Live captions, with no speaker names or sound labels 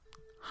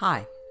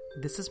Hi,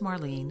 this is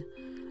Marlene,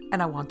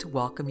 and I want to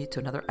welcome you to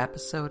another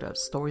episode of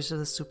Stories of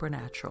the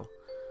Supernatural.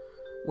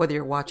 Whether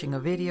you're watching a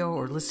video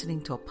or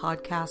listening to a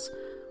podcast,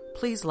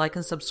 please like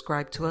and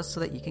subscribe to us so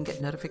that you can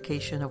get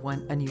notification of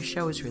when a new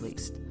show is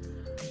released.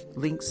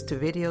 Links to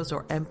videos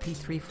or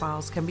MP3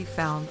 files can be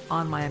found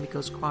on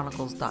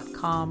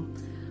MiamiGhostChronicles.com.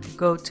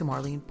 Go to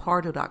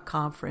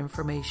MarlenePardo.com for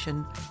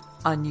information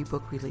on new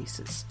book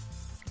releases.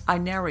 I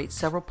narrate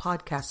several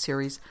podcast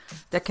series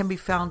that can be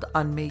found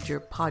on major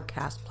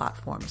podcast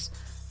platforms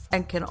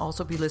and can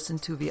also be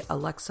listened to via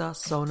Alexa,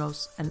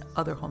 Sonos, and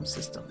other home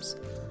systems.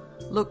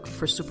 Look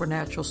for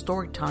Supernatural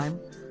Storytime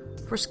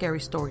for scary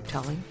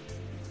storytelling,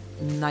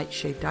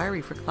 Nightshade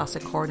Diary for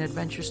classic horror and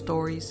adventure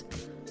stories,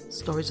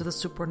 Stories of the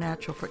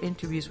Supernatural for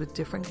interviews with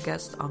different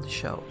guests on the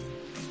show.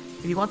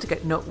 If you want to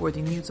get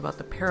noteworthy news about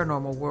the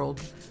paranormal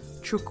world,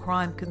 true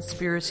crime,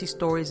 conspiracy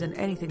stories, and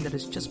anything that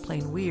is just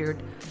plain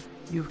weird,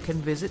 you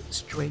can visit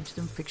Strange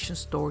Than Fiction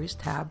Stories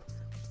tab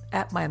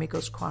at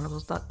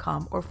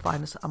MiamiGhostChronicles.com or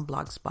find us on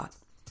Blogspot.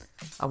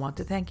 I want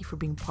to thank you for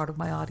being part of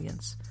my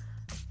audience,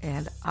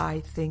 and I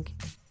think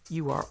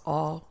you are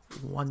all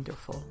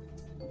wonderful.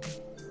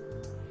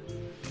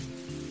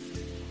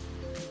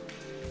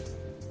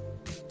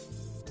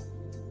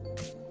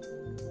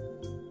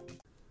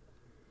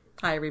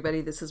 Hi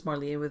everybody, this is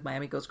Marlene with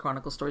Miami Ghost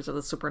Chronicles Stories of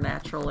the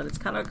Supernatural, and it's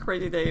kind of a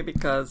crazy day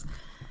because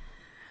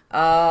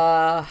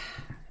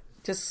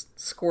just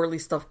squirrely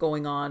stuff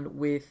going on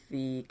with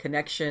the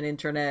connection,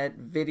 internet,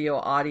 video,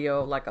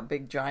 audio, like a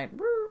big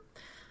giant.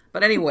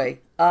 But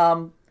anyway,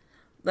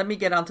 let me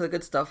get on to the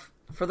good stuff.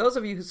 For those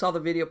of you who saw the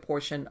video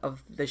portion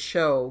of the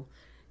show,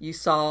 you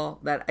saw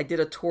that I did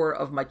a tour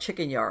of my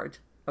chicken yard.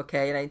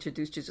 Okay, and I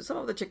introduced you to some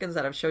of the chickens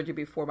that I've showed you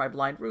before, my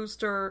blind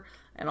rooster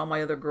and all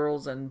my other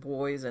girls and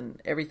boys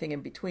and everything in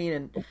between.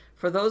 And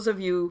for those of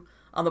you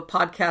on the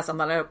podcast, I'm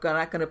not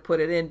going to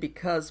put it in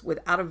because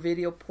without a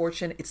video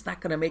portion, it's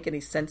not going to make any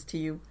sense to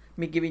you,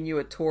 me giving you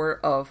a tour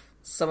of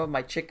some of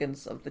my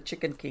chickens of the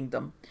chicken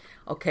kingdom.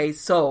 Okay,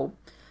 so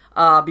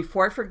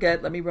before I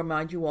forget, let me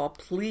remind you all,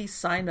 please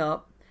sign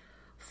up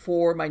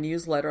for my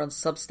newsletter on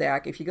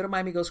Substack. If you go to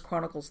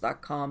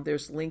MiamiGhostChronicles.com,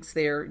 there's links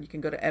there. You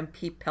can go to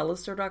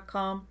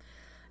mppelliser.com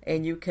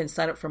and you can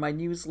sign up for my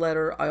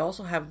newsletter. I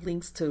also have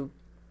links to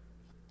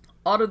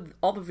all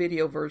the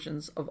video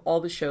versions of all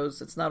the shows.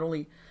 It's not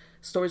only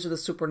Stories of the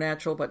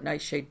Supernatural, but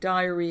Nightshade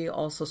Diary,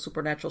 also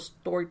Supernatural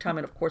Storytime,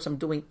 and of course I'm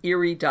doing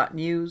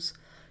Eerie.news.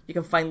 You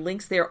can find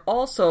links there.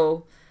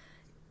 Also,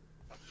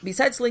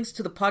 besides links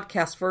to the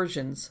podcast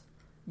versions,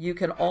 you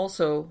can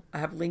also, I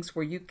have links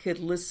where you could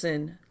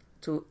listen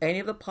to any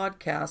of the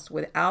podcasts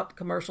without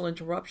commercial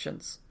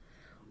interruptions.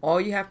 All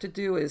you have to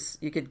do is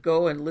you could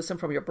go and listen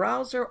from your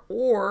browser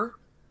or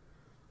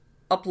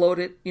upload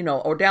it,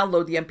 or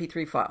download the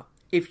MP3 file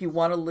if you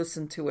want to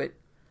listen to it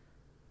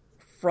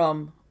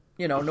from,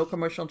 no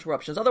commercial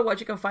interruptions. Otherwise,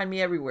 you can find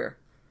me everywhere.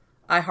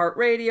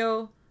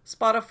 iHeartRadio,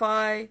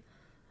 Spotify,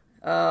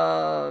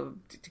 on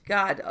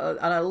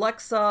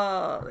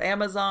Alexa,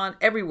 Amazon,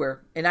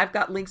 everywhere. And I've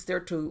got links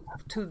there to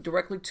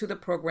directly to the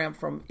program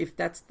from if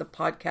that's the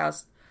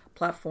podcast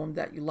platform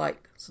that you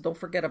like. So don't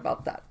forget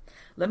about that.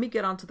 Let me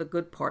get on to the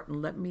good part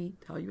and let me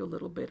tell you a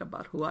little bit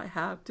about who I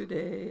have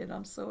today. And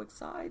I'm so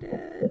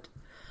excited.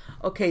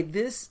 Okay,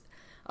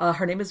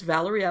 her name is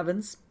Valerie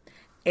Evans,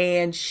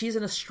 and she's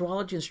an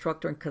astrology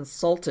instructor and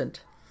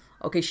consultant.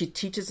 Okay, she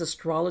teaches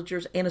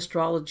astrologers and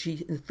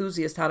astrology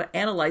enthusiasts how to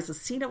analyze the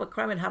scene of a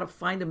crime and how to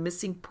find a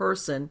missing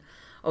person,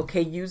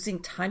 okay, using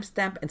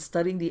timestamp and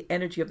studying the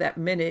energy of that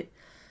minute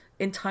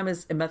in time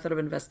as a method of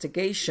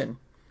investigation.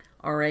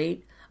 All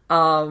right.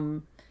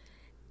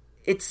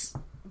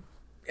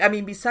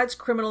 Besides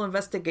criminal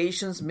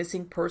investigations,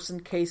 missing person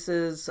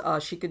cases,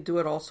 she could do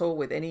it also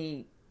with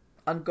any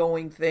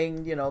ongoing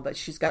thing, that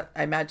she's got,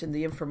 I imagine,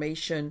 the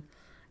information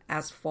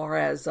as far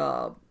as,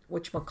 the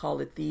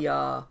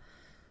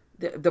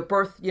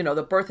birth,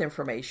 the birth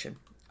information.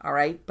 All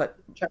right. But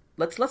sure.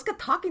 Let's get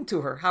talking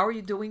to her. How are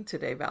you doing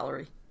today,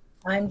 Valerie?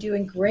 I'm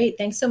doing great.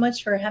 Thanks so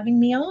much for having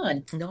me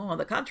on. No, on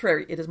the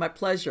contrary, it is my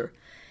pleasure.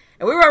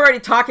 And we were already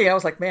talking. I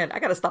was like, man, I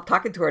got to stop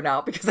talking to her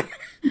now because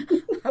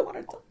I want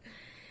to talk.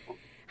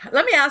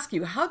 Let me ask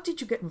you, how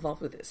did you get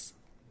involved with this?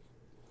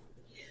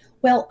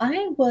 Well,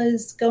 I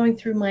was going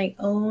through my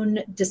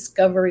own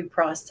discovery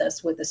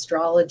process with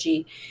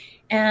astrology.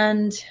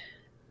 And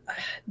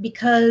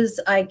because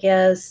I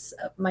guess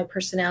my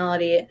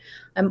personality,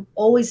 I'm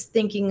always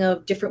thinking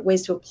of different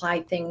ways to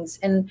apply things.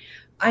 And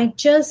I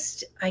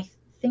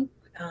think,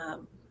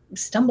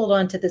 stumbled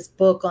onto this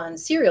book on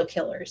serial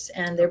killers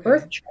and their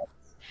birth charts.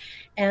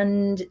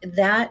 And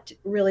that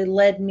really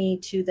led me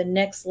to the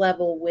next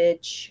level,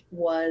 which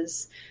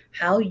was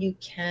how you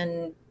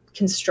can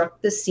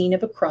construct the scene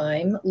of a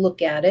crime,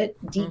 look at it,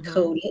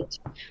 decode it,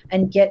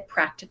 and get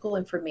practical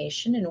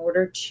information in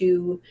order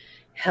to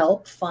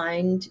help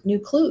find new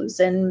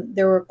clues. And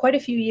there were quite a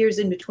few years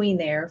in between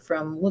there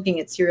from looking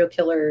at serial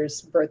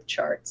killers' birth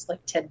charts like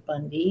Ted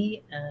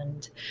Bundy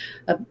and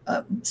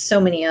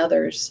so many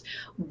others.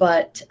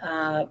 But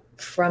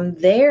from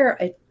there,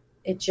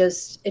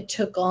 it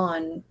took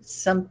on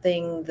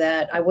something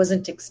that I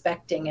wasn't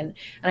expecting. And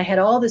I had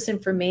all this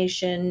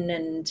information,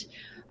 and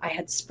I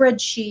had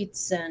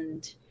spreadsheets,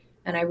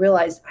 and I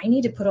realized I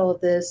need to put all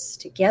of this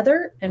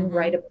together and Mm-hmm.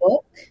 write a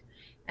book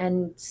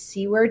and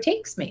see where it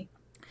takes me.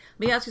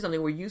 Let me ask you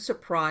something. Were you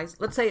surprised?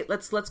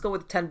 Let's go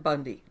with Ted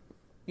Bundy.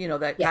 You know,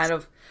 that kind Yes.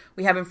 of,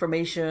 we have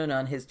information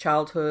on his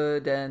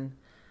childhood and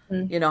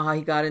Mm. you know how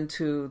he got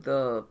into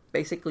the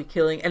basically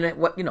killing and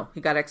what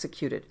he got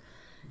executed.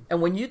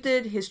 And when you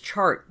did his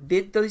chart,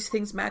 did those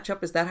things match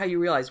up? Is that how you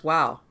realized?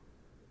 Wow.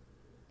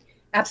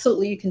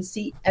 Absolutely. You can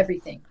see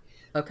everything.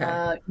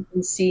 Okay. You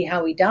can see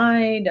how he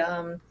died.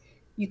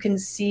 You can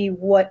see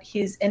what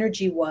his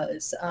energy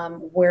was,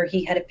 where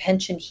he had a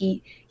pension.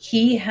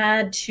 He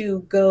had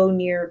to go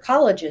near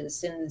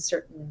colleges in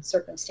certain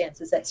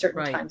circumstances at certain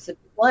Right. times of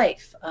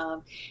life.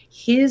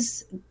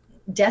 His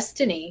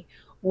destiny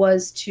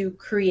was to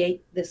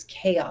create this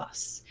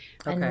chaos,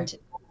 Okay.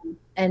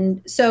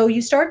 and so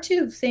you start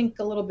to think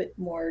a little bit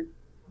more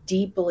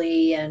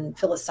deeply and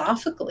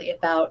philosophically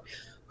about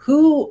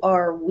who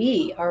are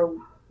we, are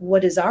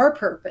what is our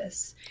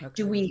purpose, do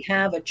Okay. we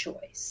have a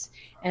choice?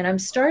 And I'm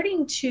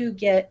starting to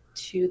get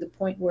to the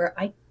point where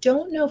I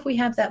don't know if we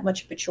have that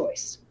much of a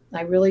choice.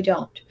 I really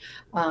don't.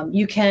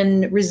 You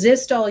can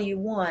resist all you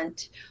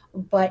want,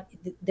 but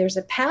there's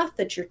a path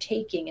that you're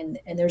taking,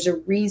 and there's a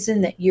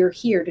reason that you're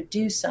here to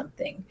do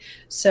something.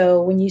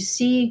 So when you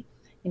see,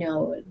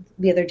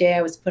 the other day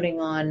I was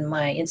putting on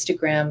my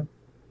Instagram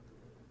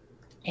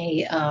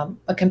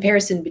a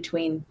comparison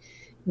between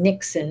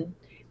Nixon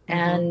Mm-hmm.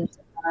 and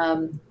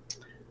um,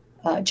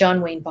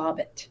 John Wayne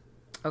Bobbitt,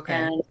 Okay.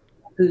 and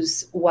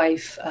whose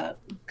wife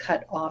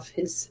cut off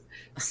his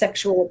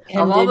sexual Of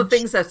all the appendage.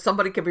 things that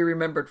somebody can be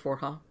remembered for,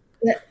 huh?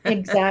 Yeah,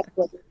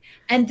 exactly.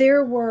 And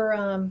there were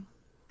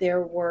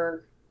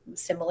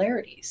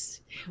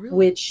similarities, Really?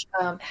 which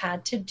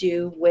had to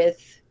do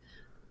with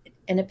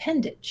an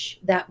appendage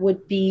that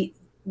would be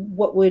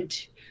what would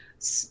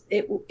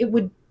it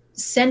would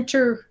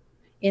center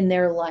in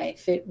their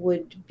life. It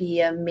would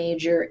be a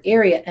major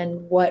area,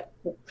 and what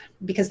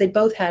because they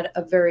both had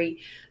a very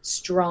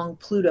strong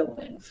Pluto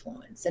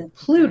influence, and Okay.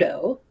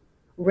 Pluto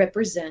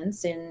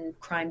represents in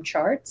crime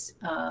charts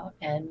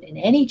and in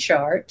any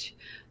chart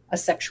a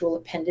sexual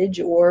appendage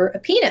or a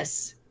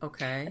penis.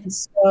 Okay. And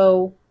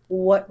so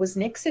what was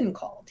Nixon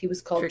called? He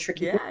was called Trick.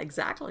 Tricky Dick, Yeah,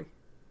 exactly.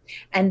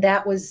 and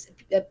that was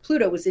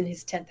Pluto was in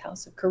his 10th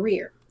house of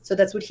career. So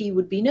that's what he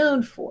would be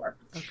known for.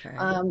 Okay.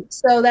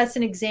 So that's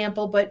an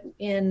example. But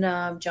in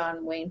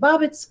John Wayne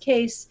Bobbitt's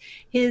case,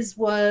 his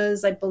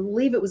was, I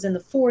believe it was in the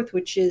fourth,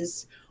 which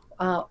is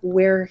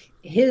where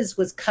his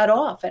was cut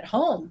off at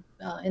home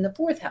in the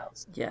fourth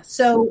house. Yes.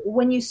 So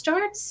when you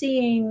start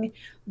seeing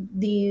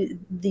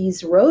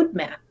these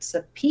roadmaps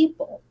of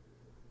people,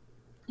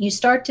 you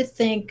start to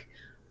think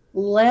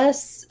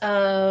less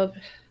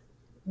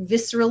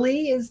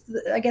viscerally, is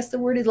I guess the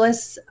word is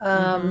less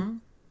Mm-hmm.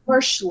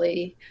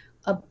 harshly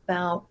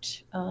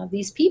about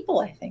these people.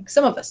 I think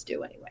some of us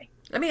do anyway.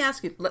 Let me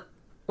ask you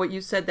what you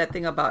said, that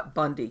thing about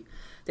Bundy,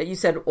 that you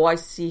said, oh, I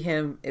see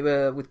him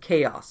with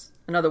chaos.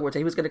 In other words,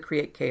 he was going to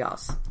create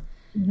chaos.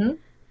 Mm-hmm.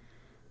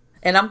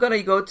 And I'm going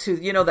to go to,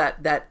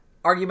 that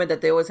argument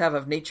that they always have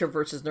of nature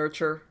versus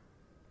nurture.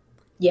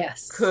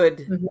 Yes. Could,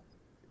 Mm-hmm.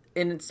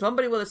 and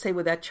somebody will say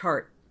with that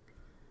chart,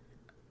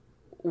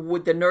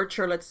 would the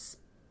nurture, let's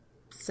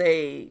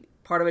say,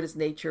 part of it is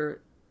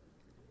nature,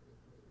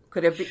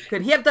 could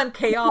he have done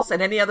chaos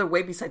in any other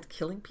way besides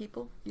killing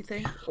people, you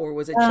think? Or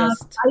was it Uh,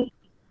 just, I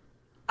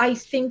I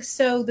think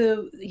so.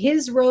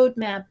 His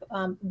roadmap,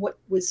 what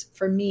was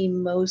for me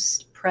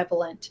most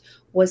prevalent,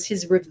 was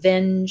his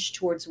revenge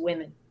towards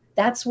women.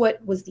 That's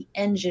what was the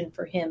engine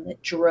for him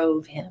that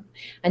drove him,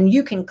 and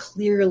you can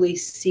clearly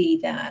see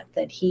that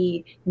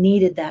he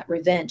needed that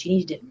revenge.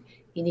 He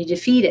needed to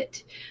feed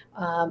it.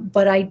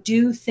 But I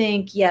do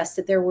think, yes,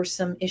 that there were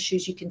some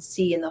issues you can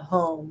see in the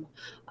home,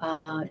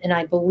 and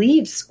I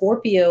believe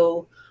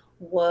Scorpio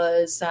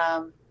was.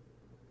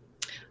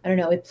 I don't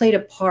know, it played a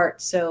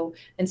part. So,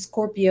 and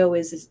Scorpio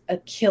is a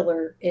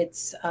killer.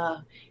 It's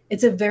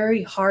a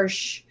very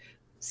harsh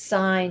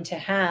sign to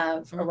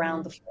have mm-hmm.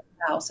 around the fourth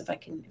house, if I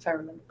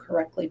remember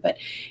correctly. But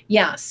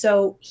yeah,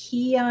 so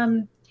he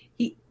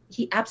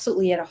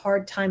absolutely had a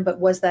hard time. But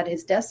was that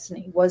his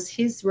destiny? Was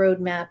his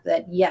roadmap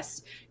that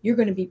yes, you're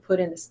going to be put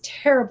in this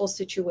terrible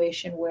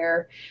situation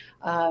where,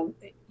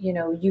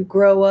 you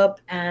grow up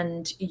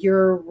and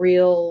your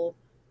real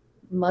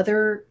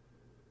mother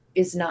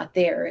is not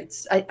there.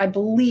 I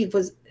believe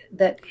was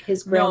that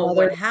his No,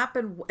 grandmother. what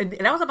happened,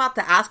 and I was about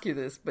to ask you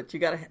this, but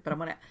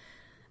but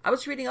I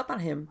was reading up on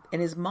him,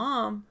 and his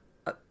mom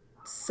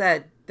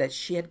said that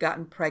she had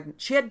gotten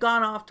pregnant. She had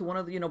gone off to one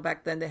of the,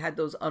 back then they had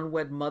those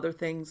unwed mother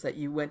things that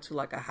you went to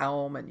like a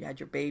home and you had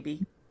your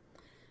baby.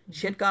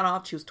 She Mhm. had gone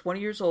off. She was 20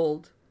 years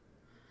old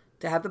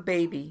to have a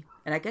baby,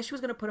 and I guess she was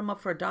going to put him up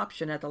for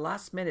adoption. At the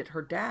last minute,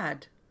 her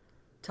dad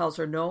tells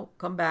her, "No,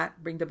 come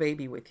back, bring the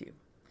baby with you."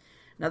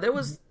 Now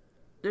there's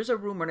a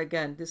rumor, and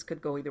again, this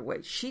could go either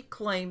way. She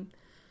claimed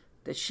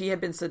that she had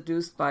been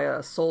seduced by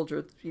a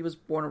soldier. He was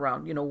born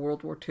around,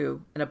 World War II,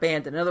 and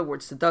abandoned. In other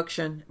words,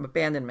 seduction,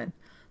 abandonment.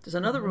 There's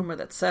another rumor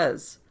that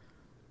says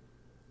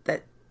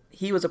that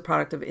he was a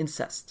product of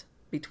incest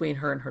between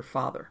her and her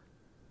father.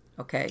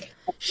 Okay.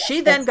 She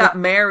then got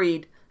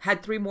married,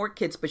 had 3 more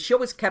kids, but she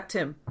always kept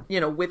him,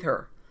 with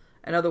her.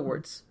 In other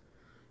words,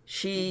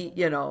 she,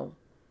 and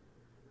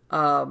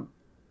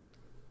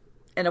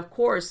of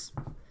course,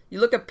 you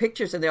look at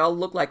pictures and they all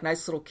look like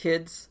nice little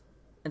kids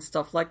and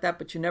stuff like that,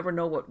 but you never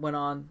know what went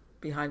on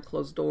behind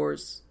closed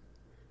doors,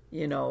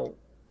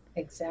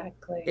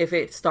 Exactly. If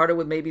it started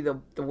with maybe the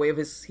way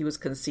he was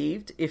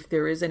conceived, if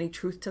there is any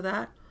truth to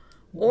that.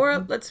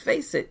 Or let's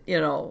face it,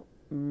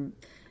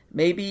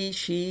 maybe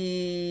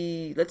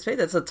let's face it,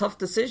 it's a tough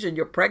decision.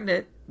 You're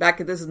pregnant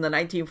this is in the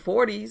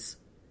 1940s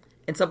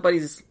and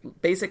somebody's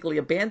basically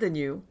abandoned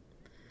you.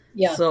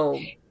 Yeah. So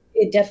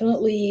it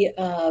definitely,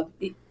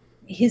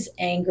 his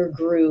anger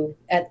grew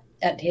at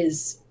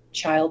his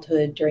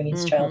childhood, during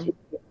his childhood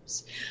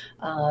years.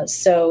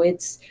 So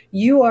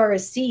you are a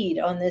seed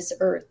on this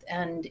earth,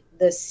 and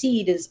the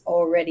seed is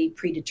already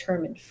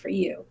predetermined for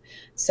you.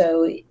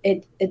 So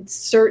it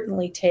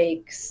certainly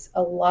takes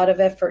a lot of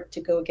effort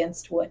to go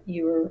against what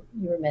you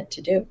were meant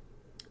to do.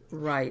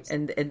 Right.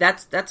 And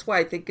that's why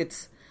I think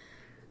it's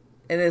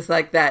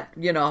like that,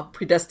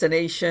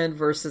 predestination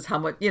versus how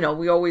much,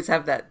 we always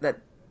have that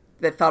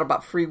thought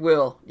about free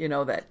will,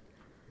 that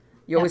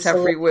you always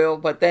have free will,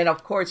 but then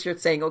of course you're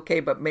saying, okay,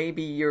 but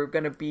maybe you're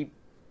going to be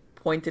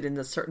pointed in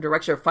a certain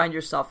direction or find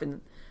yourself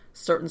in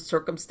certain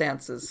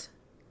circumstances.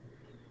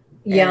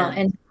 Yeah.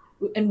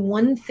 And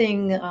one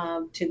thing,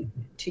 to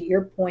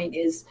your point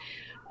is,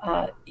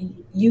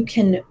 you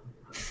can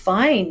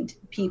find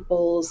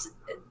people's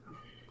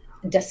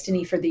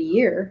destiny for the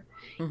year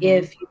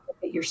if you look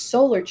at your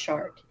solar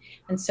chart.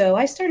 And so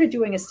I started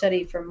doing a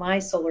study for my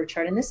solar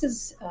chart, and this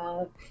is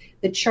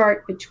the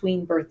chart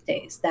between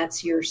birthdays.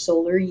 That's your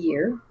solar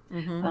year.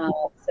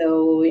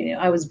 So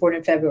I was born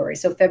in February,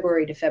 so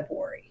February to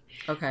February.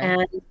 Okay.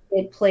 And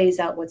it plays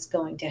out what's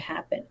going to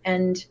happen.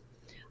 And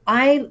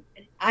I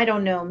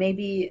don't know,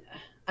 maybe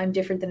I'm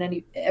different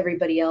than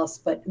everybody else,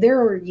 but there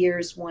are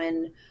years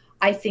when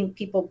I think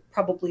people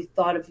probably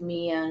thought of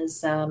me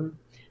as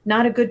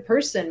not a good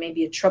person,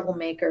 maybe a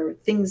troublemaker,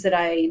 things that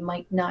I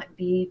might not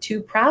be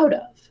too proud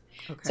of.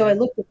 Okay. So I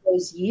looked at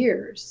those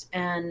years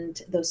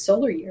and those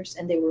solar years,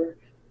 and they were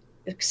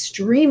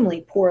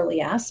extremely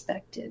poorly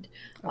aspected.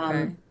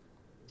 Okay.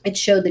 It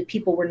showed that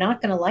people were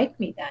not going to like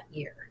me that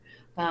year.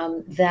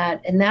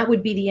 That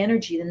would be the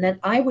energy, and that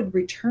I would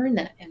return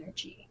that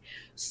energy.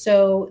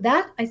 So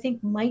that, I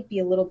think, might be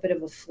a little bit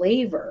of a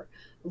flavor,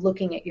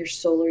 looking at your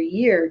solar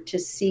year to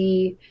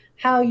see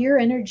how your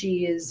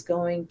energy is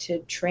going to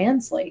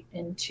translate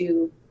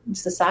into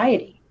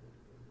society.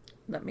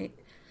 Let me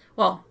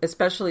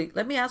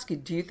ask you,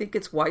 do you think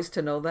it's wise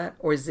to know that,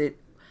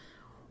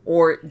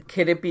 or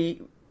can it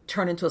be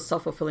turned into a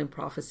self-fulfilling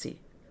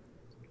prophecy?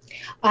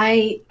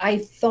 I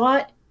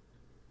thought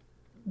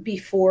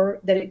before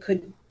that it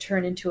could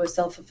turn into a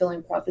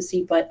self-fulfilling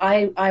prophecy, but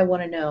I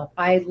want to know.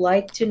 I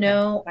like to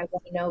know. I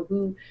want to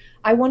know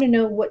I want to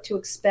know what to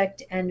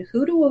expect and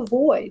who to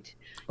avoid.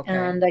 Okay.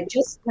 And I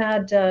just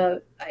had,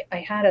 I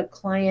had a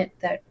client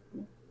that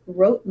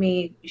wrote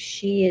me.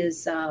 She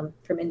is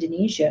from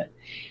Indonesia.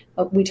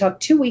 We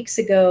talked 2 weeks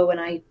ago, and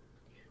I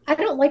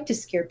don't like to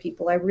scare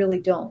people. I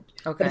really don't.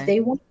 Okay. But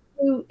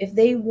if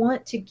they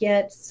want to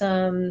get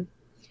some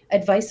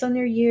advice on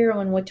their year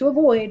on what to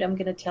avoid, I'm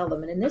going to tell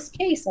them. And in this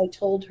case, I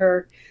told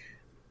her,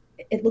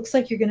 it looks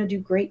like you're going to do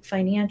great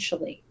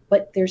financially,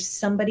 but there's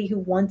somebody who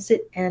wants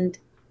it. And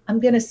I'm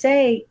going to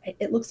say,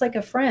 it looks like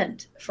a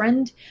friend. A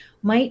friend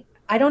might,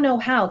 I don't know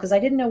how, because I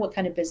didn't know what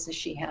kind of business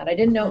she had. I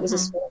didn't know it was a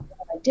small,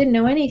 I didn't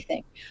know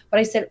anything. But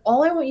I said,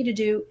 all I want you to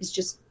do is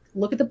just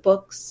look at the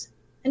books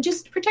and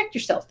just protect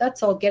yourself.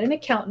 That's all. Get an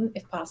accountant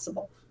if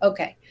possible.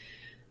 Okay.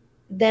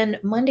 Then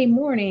Monday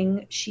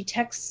morning, she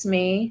texts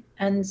me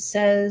and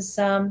says,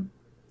 I'm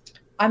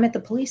at the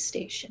police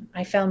station.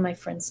 I found my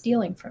friend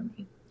stealing from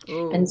me.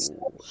 Ooh. And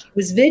so she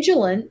was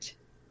vigilant,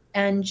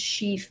 and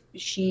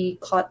she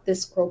caught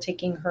this girl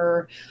taking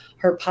her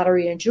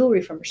pottery and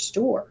jewelry from her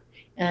store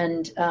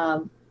and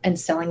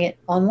selling it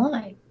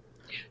online.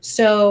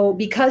 So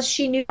because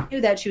she knew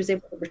that, she was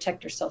able to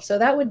protect herself. So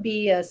that would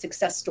be a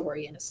success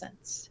story in a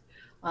sense.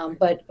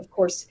 But of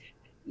course,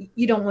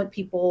 you don't want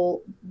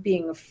people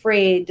being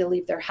afraid to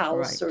leave their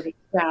house, right, or to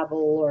travel,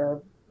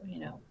 or,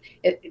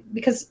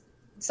 because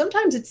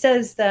sometimes it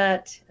says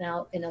that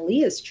now in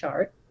Aaliyah's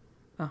chart,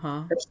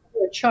 her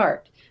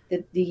chart,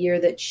 that the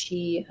year that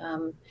she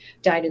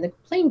died in the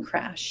plane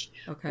crash,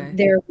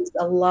 there was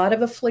a lot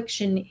of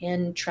affliction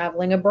in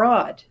traveling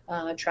abroad,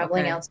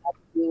 traveling outside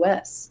the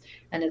U.S.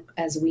 And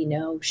as we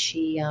know,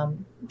 she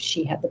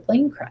had the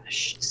plane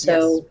crash.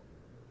 So. Yes.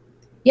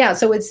 Yeah,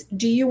 so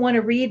do you want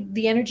to read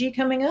the energy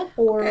coming up,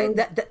 or?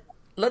 Okay,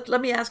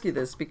 let me ask you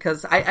this,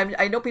 because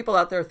I know people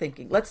out there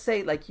thinking, let's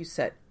say, like you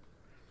said,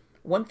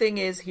 one thing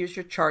is, here's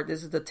your chart,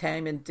 this is the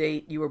time and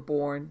date you were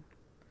born,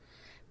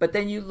 but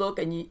then you look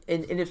and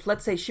if,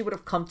 let's say, she would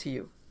have come to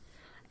you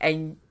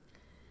and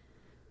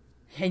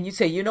you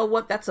say, you know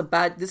what,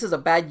 this is a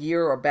bad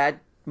year or a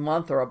bad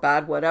month or a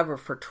bad whatever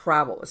for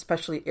travel,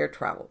 especially air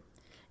travel.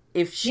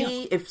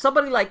 If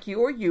somebody like you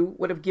or you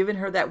would have given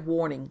her that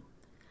warning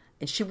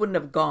and she wouldn't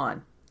have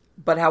gone,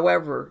 but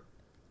however,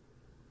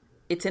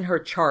 it's in her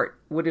chart,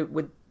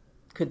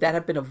 could that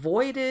have been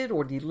avoided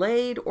or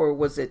delayed, or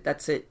was it,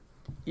 that's it,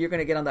 you're going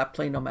to get on that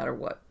plane no matter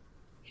what?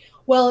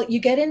 Well, you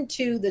get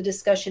into the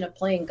discussion of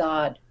playing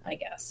God, I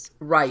guess.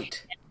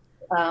 Right.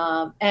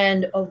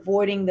 And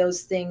avoiding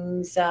those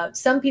things.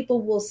 Some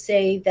people will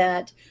say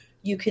that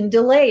you can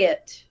delay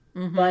it,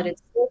 but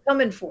it's still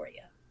coming for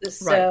you.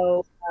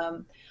 So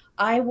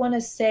I want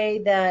to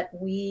say that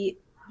we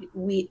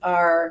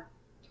are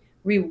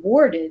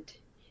rewarded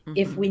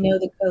if we know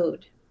the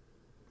code.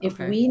 If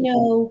we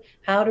know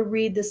how to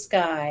read the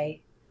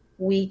sky,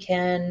 we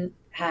can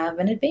have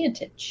an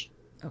advantage.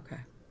 Okay.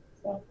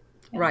 So,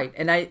 Right.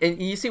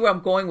 And you see where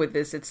I'm going with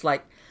this. It's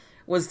like,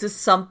 was this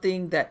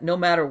something that no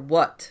matter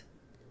what,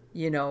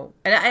 and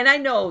I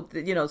know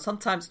that,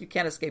 sometimes you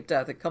can't escape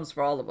death. It comes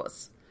for all of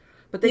us.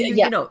 But then,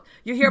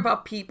 you hear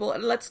about people,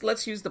 and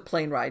let's use the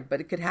plane ride, but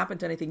it could happen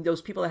to anything.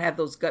 Those people that have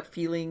those gut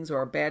feelings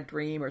or a bad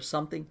dream or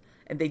something,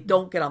 and they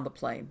don't get on the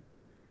plane.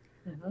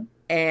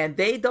 And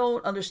they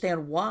don't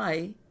understand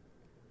why,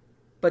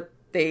 but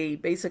they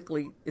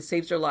basically, it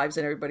saves their lives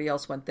and everybody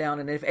else went down.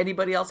 And if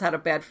anybody else had a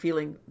bad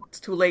feeling, it's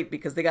too late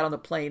because they got on the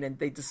plane and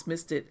they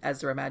dismissed it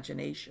as their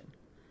imagination.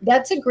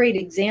 That's a great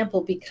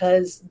example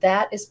because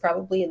that is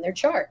probably in their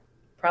chart.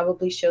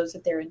 Probably shows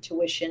that their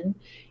intuition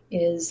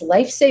is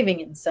life-saving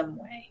in some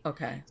way.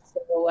 Okay.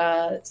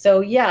 So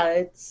yeah,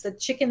 it's a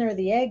chicken or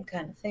the egg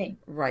kind of thing.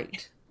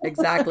 Right.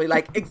 Exactly.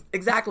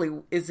 Exactly.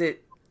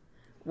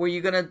 Were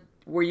you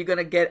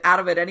gonna get out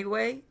of it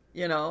anyway?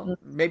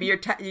 Maybe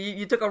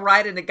you took a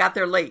ride and it got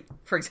there late,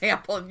 for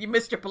example, and you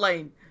missed your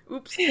plane.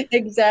 Oops.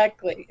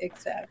 Exactly.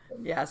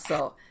 Yeah.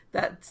 So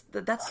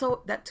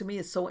that to me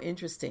is so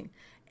interesting.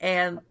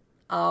 And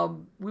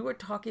we were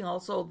talking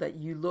also that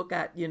you look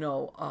at,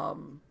 not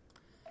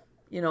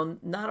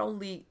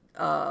only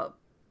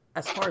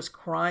as far as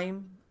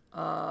crime,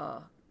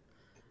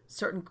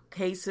 certain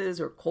cases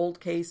or cold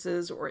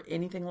cases or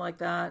anything like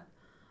that.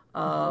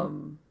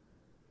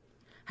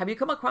 Have you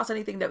come across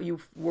anything that you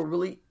were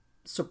really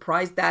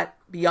surprised at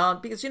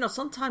beyond? Because,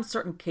 sometimes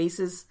certain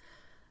cases,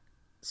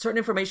 certain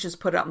information is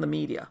put out in the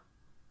media,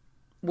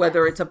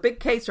 whether it's a big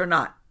case or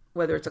not,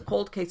 whether it's a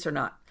cold case or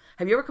not.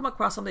 Have you ever come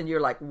across something you're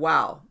like,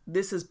 wow,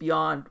 this is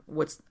beyond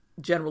what's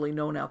generally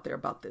known out there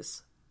about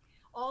this?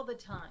 All the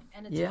time.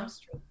 And it's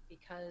frustrating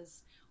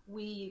because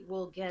we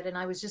will get, and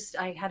I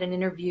had an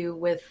interview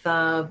with,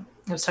 I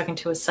was talking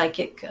to a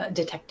psychic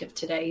detective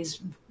today.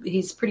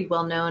 He's pretty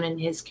well known in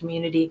his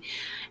community.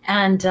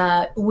 And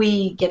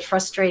we get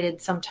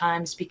frustrated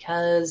sometimes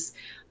because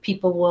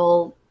people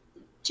will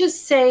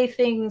just say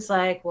things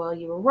like, well,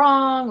 you were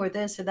wrong or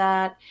this or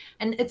that.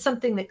 And it's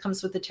something that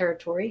comes with the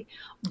territory,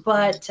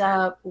 but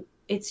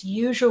it's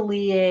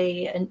usually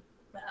a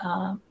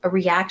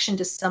reaction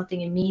to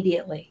something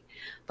immediately.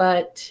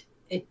 But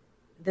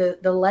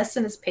the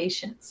lesson is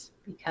patience,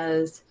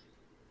 because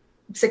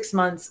 6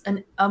 months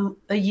and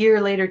a year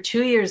later,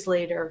 2 years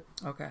later,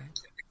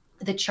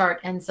 the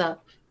chart ends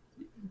up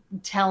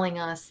telling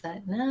us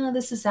that, no,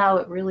 this is how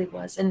it really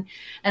was. And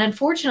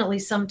unfortunately,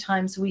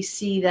 sometimes we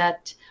see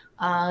that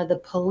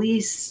the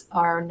police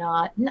are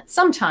not,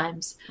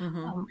 sometimes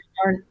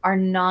are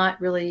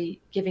not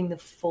really giving the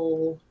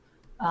full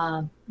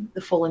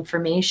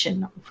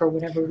information for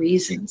whatever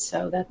reason.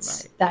 So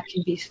that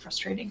can be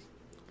frustrating.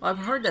 Well,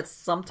 I've heard that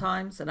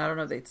sometimes, and I don't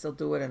know if they still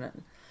do it,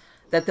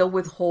 that they'll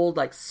withhold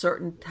like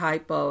certain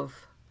type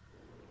of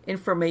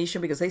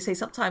information because they say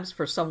sometimes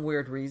for some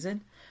weird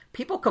reason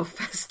people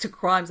confess to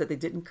crimes that they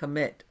didn't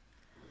commit.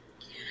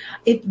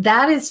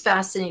 That is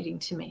fascinating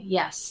to me.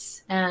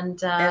 Yes. And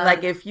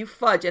like if you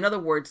fudge, in other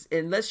words,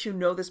 unless you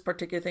know this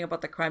particular thing about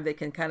the crime, they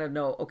can kind of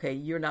know, okay,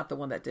 you're not the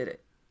one that did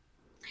it.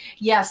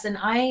 Yes, and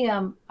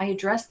I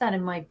address that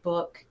in my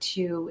book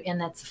too, and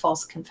that's a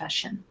false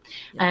confession,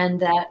 and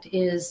that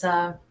is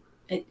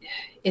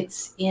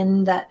it's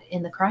in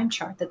the crime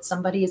chart that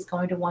somebody is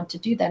going to want to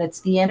do that.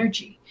 It's the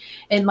energy.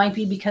 It might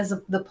be because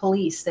of the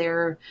police.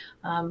 They're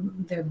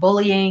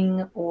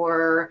bullying,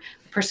 or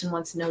the person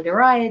wants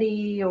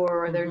notoriety,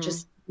 or they're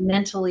just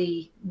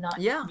mentally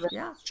not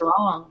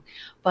strong.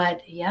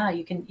 But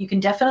you can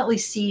definitely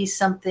see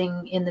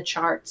something in the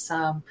charts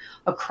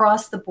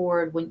across the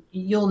board when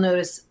you'll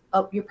notice,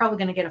 you're probably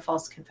going to get a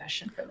false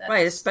confession for that.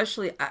 Right.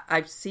 Especially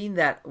I've seen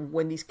that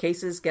when these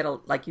cases get,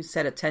 like you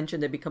said, attention,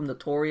 they become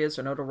notorious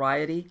or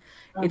notoriety.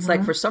 It's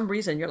like, for some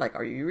reason you're like,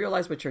 you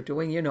realize what you're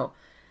doing?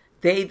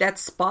 That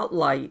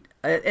spotlight,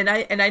 and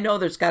I know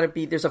there's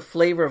a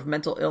flavor of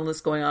mental illness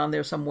going on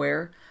there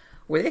somewhere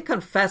where they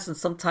confess. And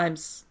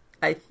sometimes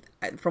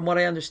from what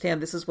I understand,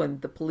 this is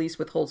when the police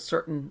withhold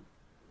certain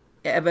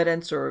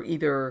evidence, or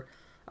either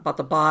about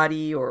the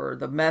body or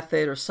the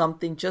method or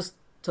something, just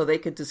so they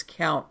could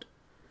discount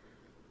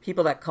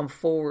people that come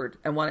forward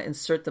and want to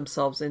insert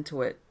themselves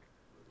into it.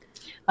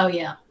 Oh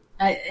yeah.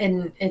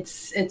 And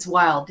it's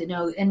wild,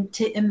 and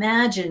to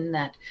imagine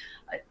that,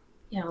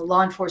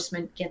 law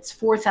enforcement gets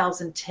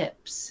 4,000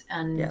 tips,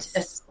 and Yes.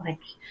 it's like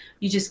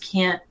you just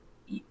can't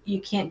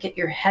get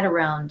your head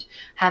around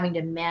having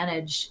to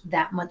manage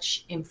that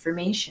much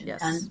information.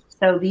 Yes. And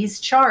so these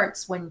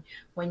charts, when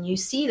you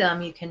see them,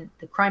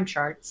 the crime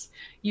charts,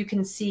 you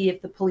can see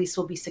if the police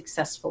will be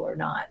successful or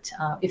not,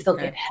 if they'll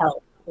Okay. get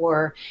help,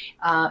 or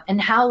and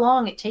how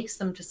long it takes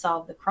them to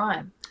solve the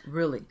crime.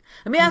 Really.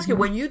 Let me ask you,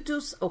 Mm-hmm. when you do,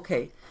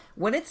 okay,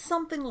 when it's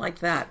something like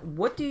that,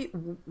 what do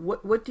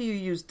you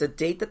use? The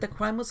date that the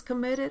crime was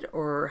committed,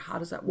 or how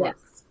does that work?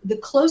 Yes. The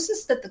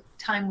closest that the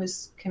time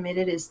was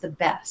committed is the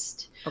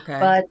best. Okay.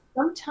 But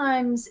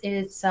sometimes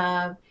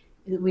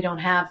we don't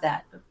have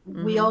that.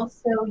 We Mm-hmm.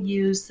 also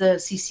use the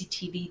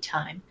CCTV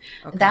time.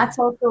 Okay. That's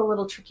also a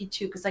little tricky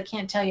too, because I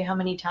can't tell you how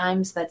many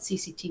times that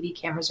CCTV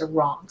cameras are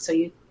wrong. So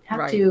you have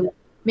Right. to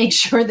make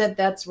sure that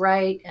that's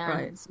right.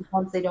 Right. And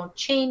sometimes they don't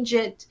change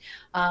it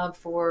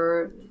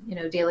for,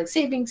 daylight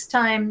savings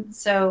time.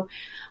 So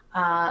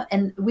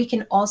and we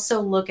can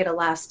also look at a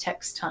last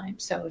text time.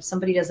 So if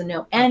somebody doesn't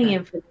know any Okay.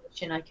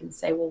 information, I can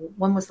say, well,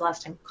 when was the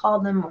last time you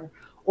called them,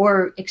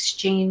 or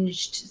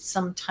exchanged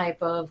some type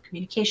of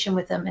communication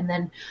with them? And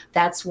then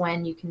that's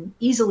when you can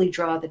easily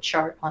draw the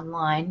chart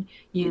online.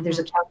 There's Mm-hmm.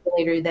 a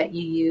calculator that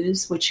you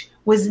use, which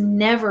was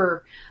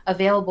never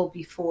available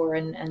before.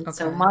 And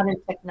so Okay. modern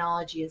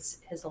technology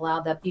has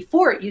allowed that.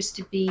 Before, it used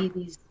to be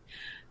these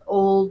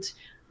old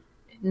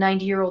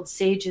 90-year-old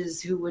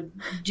sages who would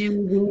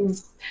do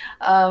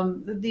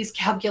these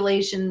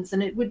calculations,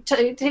 and it would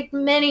take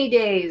many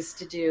days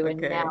to do, and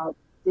Okay. now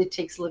it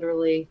takes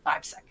literally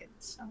 5 seconds.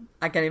 So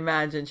I can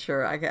imagine.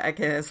 Sure. I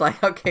can. It's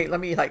like, okay, let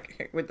me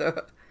like with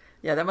the.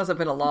 Yeah, that must have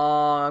been a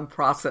long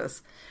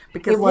process it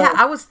because yeah, was.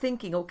 I was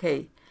thinking,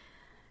 okay,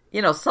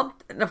 some,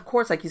 and of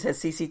course, like you said,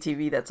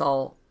 CCTV. That's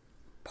all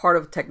part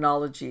of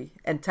technology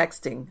and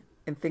texting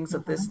and things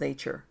of this Mhm.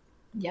 nature.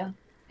 Yeah,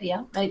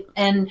 yeah.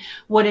 And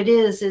what it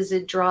is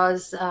it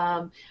draws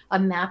a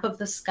map of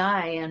the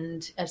sky,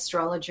 and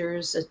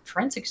astrologers,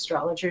 forensic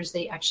astrologers,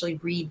 they actually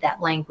read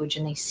that language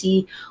and they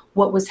see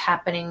what was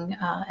happening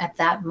at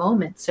that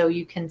moment. So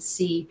you can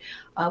see,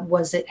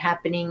 was it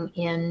happening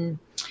in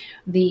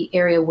the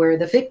area where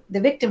the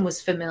victim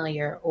was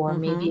familiar, or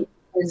maybe Mm-hmm. it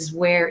was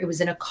where it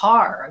was in a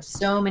car.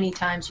 So many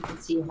times you can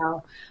see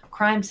how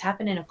crimes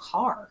happen in a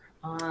car.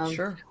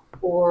 Sure.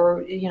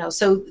 Or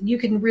so you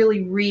can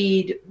really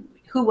read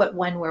who, what,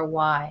 when, where,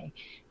 why.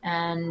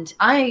 And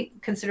I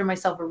consider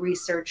myself a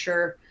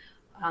researcher.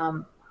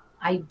 um,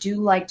 I do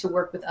like to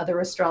work with other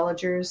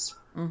astrologers.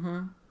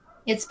 Mm-hmm.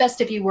 It's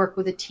best if you work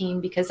with a team,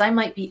 because I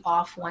might be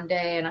off one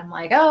day and I'm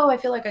like, oh, I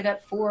feel like I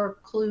got 4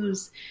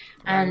 clues.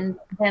 Right. And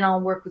then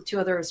I'll work with 2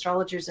 other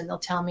astrologers and they'll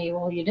tell me,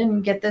 well, you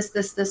didn't get this,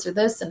 or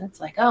this. And it's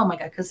like, oh my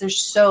God, because there's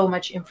so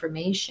much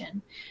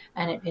information.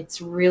 And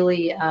it's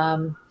really,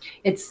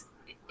 it's,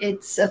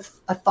 it's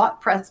a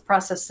thought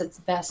process that's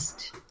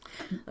best.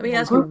 Let me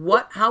ask you,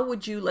 Group. how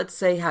would you, let's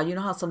say, how,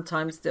 how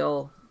sometimes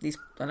these,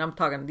 and I'm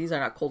talking, these are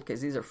not cold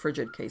cases, these are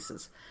frigid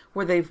cases,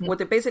 where what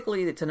they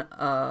basically, it's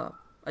a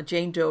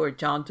Jane Doe or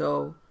John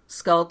Doe,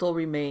 skeletal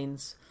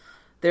remains.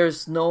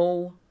 There's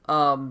no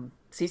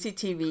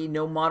CCTV,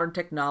 no modern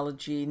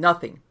technology,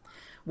 nothing.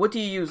 What do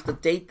you use? The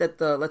date that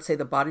let's say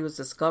the body was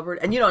discovered?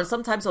 And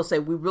sometimes they'll say,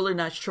 we're really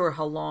not sure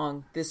how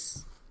long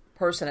this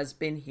person has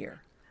been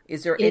here.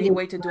 Is there It any is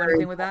way to do very,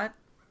 anything with that?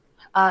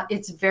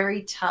 it's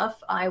very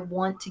tough. I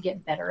want to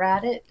get better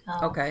at it.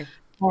 Okay.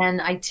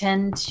 And I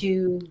tend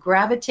to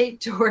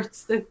gravitate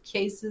towards the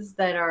cases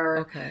that are,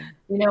 Okay.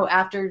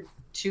 after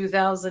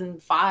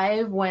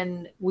 2005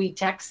 when we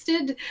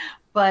texted.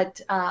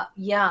 But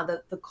yeah,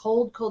 the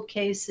cold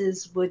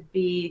cases would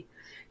be,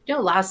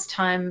 last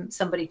time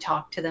somebody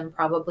talked to them,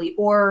 probably,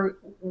 or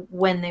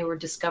when they were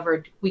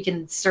discovered. We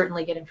can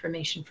certainly get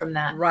information from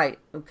that. Right.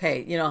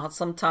 Okay. How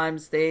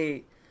sometimes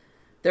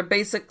they're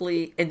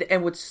basically and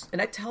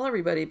I tell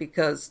everybody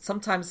because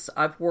sometimes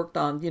I've worked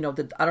on I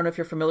don't know if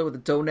you're familiar with the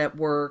Doe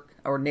Network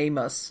or Name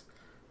Us,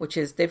 which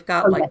is they've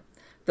got Oh, like yes.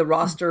 the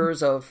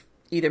rosters of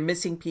either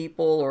missing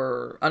people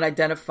or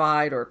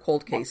unidentified or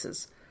cold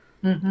cases,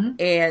 Mm-hmm.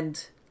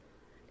 and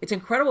it's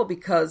incredible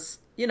because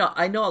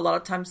I know a lot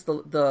of times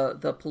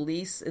the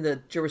police in the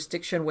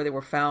jurisdiction where they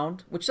were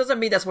found, which doesn't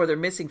mean that's where they're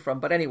missing from,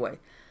 but anyway,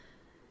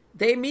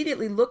 they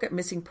immediately look at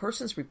missing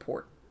persons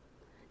report.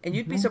 And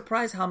you'd be Mm-hmm.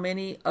 surprised how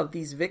many of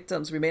these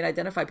victims remain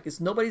identified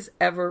because nobody's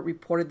ever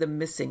reported them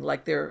missing.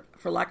 Like they're,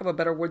 for lack of a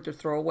better word, they're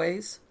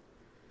throwaways,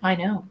 I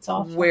know, it's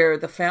awful. where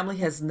the family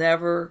has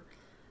never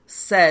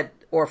said,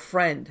 or a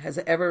friend has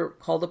ever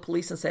called the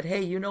police and said,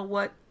 hey, you know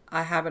what?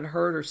 I haven't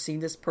heard or seen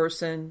this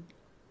person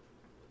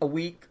a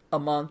week, a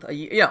month, a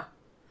year. Yeah.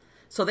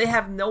 So they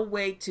have no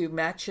way to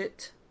match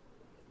it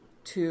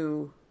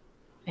to,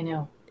 I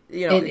know.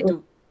 you know, It,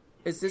 do,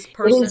 is this It is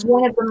person?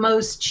 one of the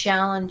most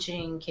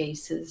challenging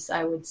cases,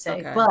 I would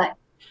say, Okay. but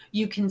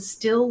you can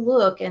still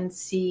look and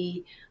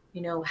see,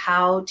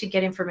 how to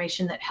get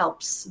information that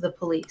helps the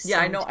police. Yeah,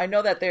 I And know. I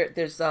know that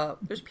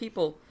there's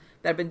people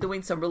that have been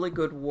doing some really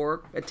good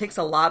work. It takes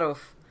a lot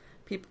of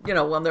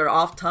people, when they're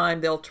off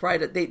time,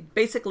 they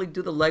basically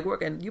do the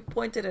legwork. And you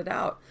pointed it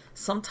out.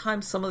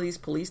 Sometimes some of these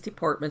police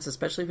departments,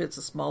 especially if it's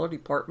a smaller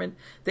department,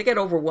 they get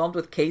overwhelmed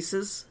with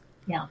cases.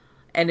 Yeah.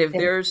 And if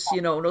there's,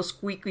 no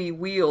squeaky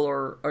wheel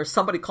or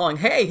somebody calling,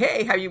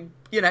 hey, have you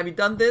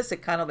done this? They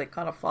kind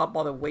of fall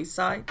by the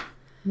wayside.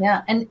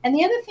 Yeah. And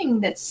the other thing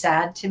that's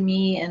sad to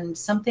me, and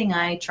something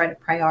I try to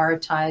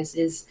prioritize,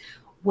 is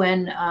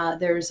when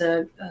there's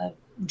a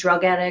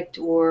drug addict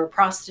or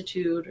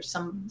prostitute or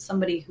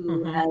somebody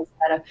who has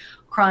had a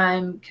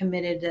crime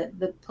committed,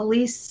 the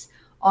police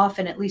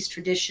often, at least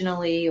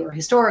traditionally or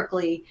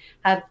historically,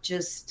 have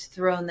just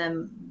thrown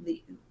them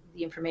the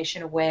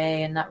information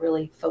away and not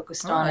really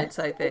focused on it. It's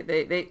like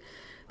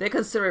they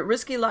consider it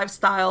risky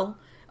lifestyle.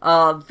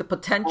 The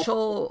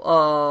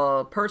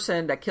potential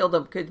person that killed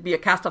them could be a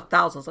cast of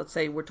thousands. Let's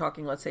say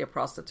a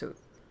prostitute.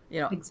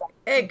 Exactly.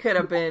 It could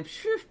have been.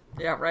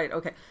 Yeah, right.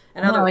 Okay.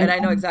 And I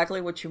know exactly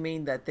what you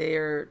mean. That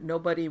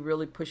nobody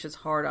really pushes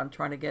hard on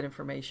trying to get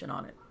information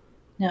on it.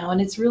 No,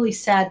 and it's really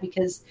sad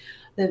because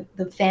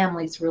the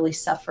families really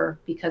suffer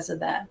because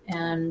of that,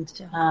 and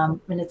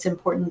it's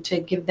important to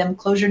give them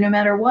closure no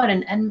matter what.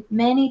 And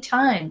many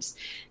times,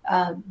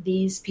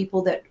 these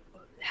people that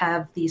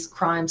have these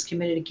crimes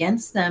committed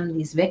against them,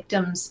 these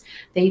victims,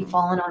 they've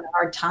fallen on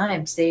hard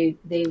times. They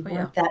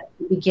weren't that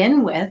to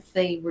begin with.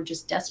 They were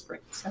just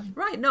desperate. So.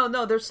 Right.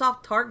 No, they're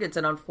soft targets,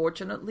 and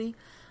unfortunately,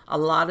 a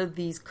lot of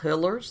these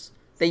killers,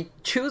 they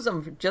choose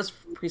them just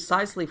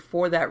precisely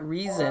for that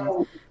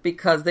reason,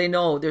 because they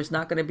know there's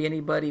not going to be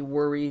anybody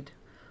worried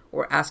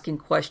or asking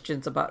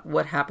questions about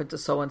what happened to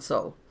so and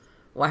so.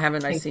 Why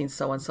haven't I seen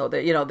so and so?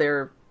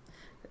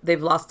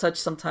 They've lost touch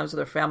sometimes with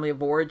their family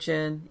of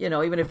origin.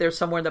 Even if they're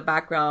somewhere in the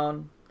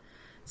background.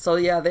 So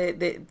yeah,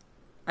 they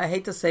I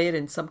hate to say it,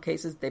 in some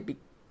cases they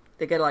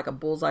get like a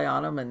bullseye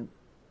on them. And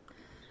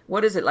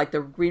what is it, like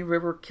the Green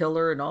River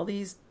Killer and all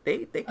these?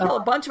 They kill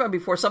a bunch of them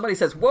before somebody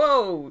says,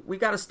 "Whoa, we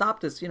got to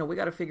stop this." We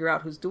got to figure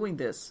out who's doing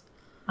this.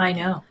 I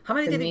know. How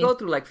many did he go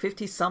through? Like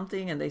 50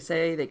 something, and they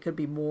say they could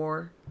be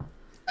more.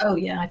 Oh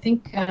yeah, I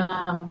think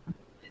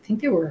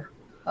there were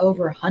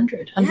over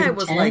 100, 110 it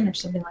was like, or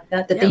something like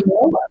that they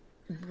know of.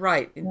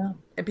 Right. Yeah.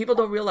 And people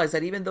don't realize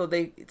that, even though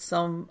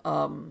some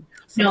no,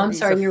 I'm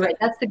sorry, you're right.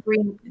 That's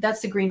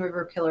the Green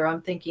River Killer.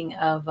 I'm thinking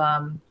of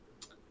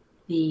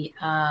the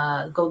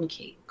Golden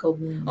State.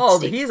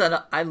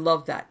 I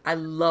love that. I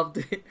loved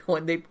it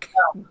when they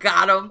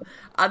got him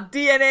on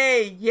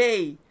DNA.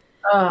 Yay.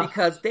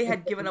 Because they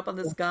had given up on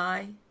this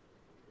guy.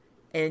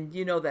 And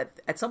that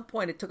at some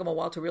point it took them a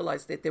while to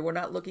realize that they were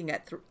not looking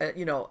at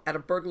a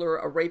burglar,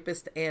 a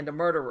rapist, and a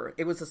murderer.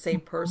 It was the same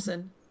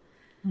person.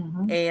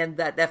 And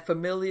that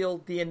familial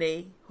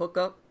DNA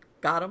hookup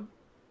got him.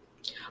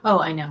 Oh,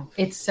 I know.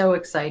 It's so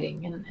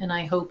exciting. And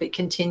I hope it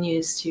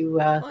continues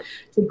to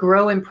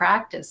grow in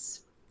practice.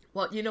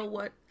 Well, you know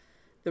what?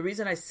 The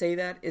reason I say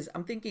that is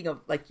I'm thinking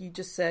of, like you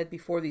just said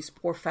before, these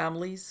poor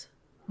families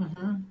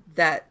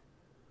that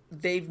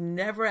they've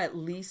never, at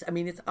least, I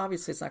mean, it's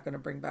not going to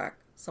bring back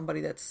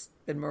somebody that's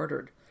been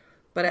murdered,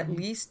 but at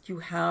least you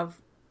have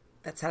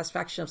that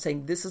satisfaction of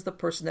saying, this is the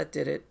person that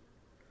did it.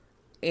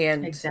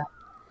 And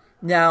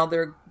now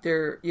they're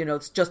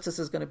justice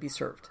is going to be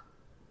served.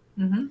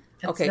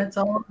 That's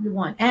all we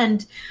want.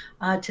 And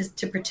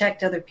to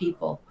protect other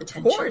people,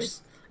 potentially. Of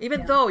course.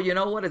 Even though,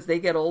 as they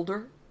get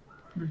older,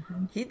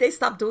 they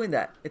stop doing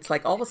that. It's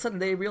like all of a sudden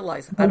they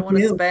realize, I don't want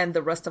to spend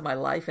the rest of my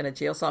life in a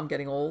jail, so I'm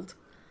getting old.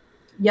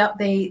 Yep,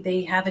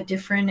 they have a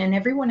different, and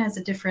everyone has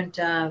a different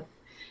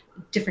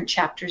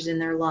chapters in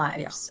their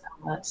lives.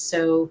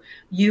 So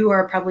you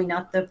are probably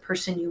not the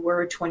person you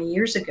were 20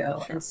 years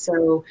ago. Sure. And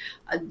so,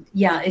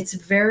 it's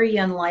very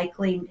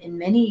unlikely in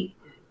many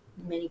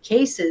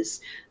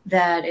cases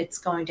that it's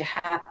going to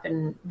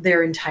happen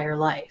their entire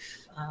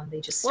life.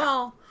 They just stop.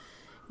 Well,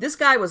 this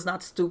guy was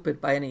not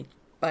stupid by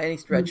any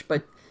stretch,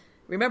 but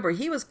remember,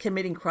 he was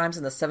committing crimes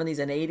in the 70s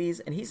and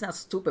 80s, and he's not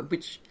stupid,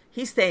 which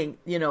he's saying,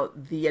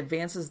 the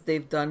advances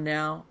they've done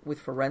now with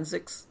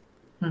forensics,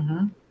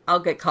 I'll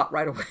get caught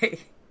right away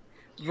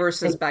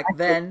versus back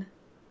then.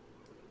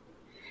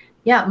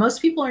 Yeah,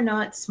 most people are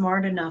not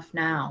smart enough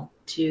now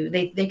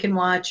they can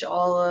watch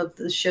all of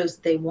the shows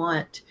that they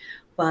want,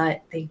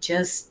 but they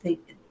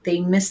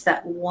miss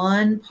that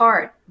one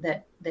part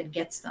that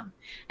gets them.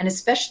 And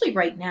especially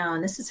right now,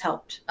 and this has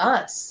helped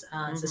us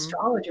as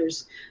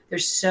astrologers,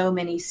 there's so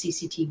many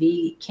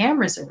CCTV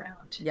cameras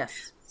around.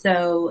 Yes.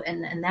 So,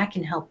 and that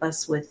can help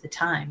us with the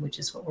time, which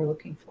is what we're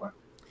looking for.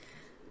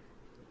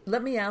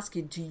 Let me ask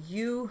you, do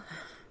you,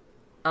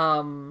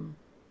 I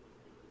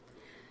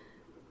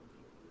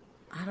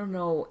don't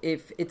know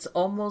if it's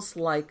almost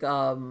like,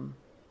 and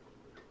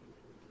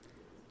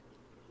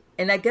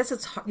I guess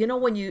it's,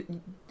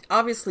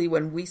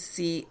 when we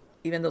see,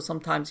 even though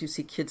sometimes you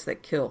see kids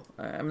that kill,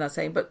 I'm not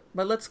saying, but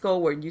let's go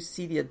where you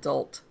see the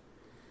adult,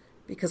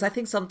 because I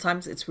think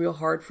sometimes it's real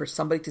hard for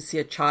somebody to see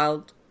a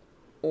child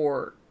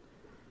or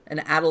an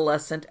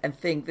adolescent and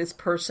think this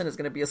person is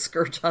going to be a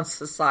scourge on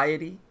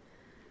society.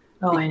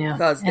 Oh, I know.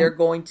 Because they're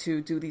going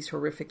to do these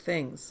horrific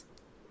things.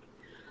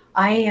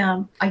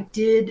 I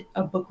did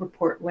a book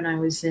report when I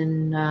was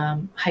in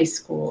high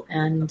school,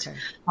 and Okay.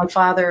 my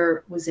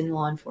father was in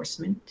law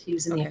enforcement. He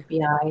was in the Okay.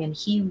 FBI, and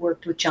he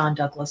worked with John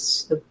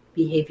Douglas, the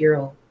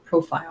behavioral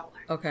profiler.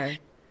 Okay.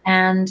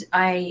 And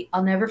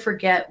I'll never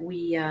forget,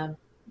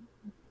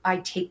 I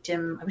taped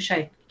him. I wish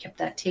I kept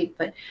that tape,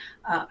 but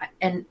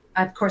and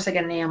of course I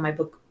got an A on my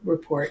book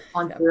report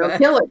on Yeah, serial but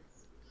killers.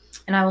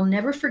 And I will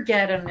never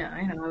forget. And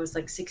I was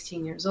like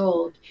 16 years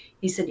old.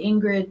 He said,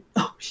 "Ingrid,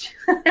 oh,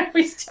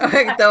 we still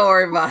okay, don't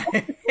worry about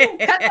cut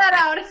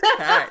that it.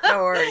 All right, out."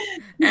 don't worry.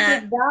 He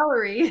said,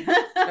 "Valerie."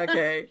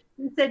 Okay.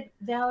 He said,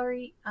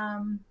 "Valerie,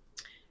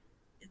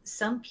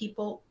 some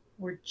people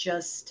were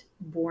just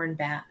born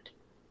bad."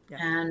 Yeah.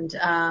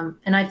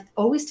 And I've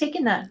always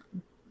taken that,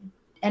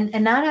 and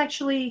that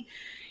actually,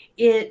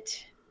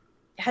 it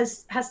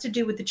has to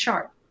do with the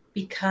chart,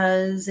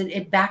 because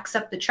it backs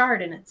up the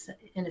chart in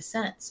a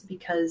sense,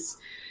 because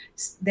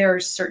there are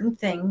certain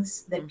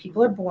things that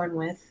people are born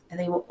with, and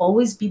they will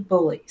always be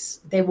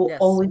bullies. They will Yes.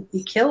 always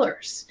be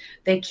killers.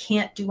 They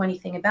can't do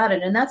anything about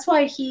it, and that's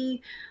why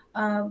he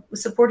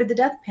supported the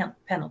death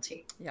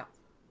penalty. Yeah.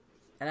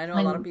 And I know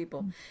a lot of When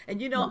people. And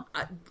you know,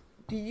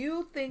 do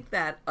you think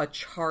that a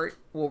chart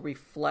will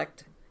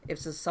reflect if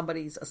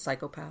somebody's a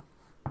psychopath?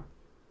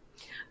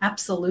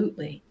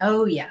 Absolutely.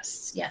 Oh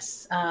yes,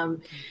 yes.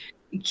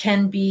 It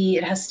can be.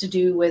 It has to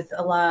do with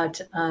a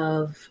lot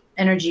of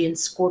energy in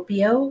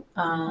Scorpio,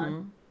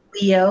 Mm-hmm.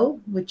 Leo,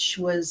 which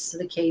was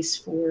the case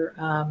for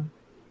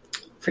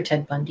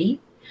Ted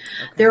Bundy.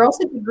 There are Okay.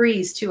 also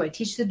degrees too. I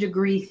teach the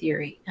degree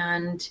theory,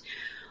 and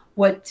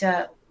what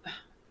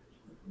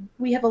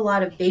we have a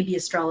lot of baby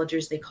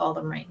astrologers, they call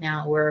them right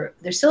now, where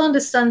they're still into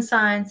sun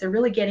signs. They're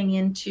really getting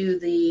into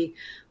the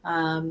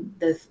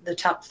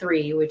top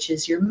three, which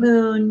is your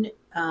moon,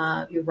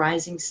 your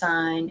rising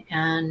sign,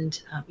 and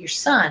your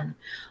sun.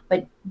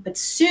 But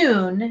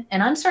soon,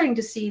 and I'm starting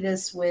to see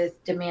this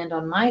with Demand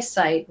on my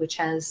site, which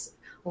has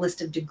a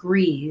list of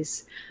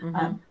degrees. Mm-hmm.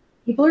 Um,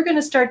 People are going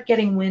to start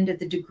getting wind of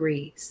the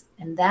degrees,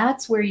 and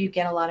that's where you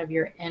get a lot of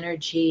your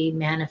energy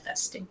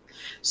manifesting.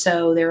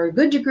 So there are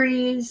good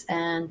degrees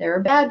and there are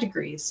bad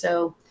degrees.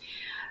 So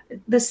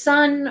the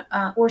sun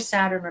or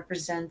Saturn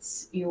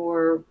represents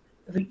your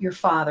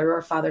father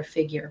or father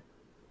figure.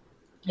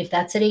 If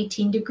that's at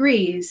 18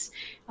 degrees,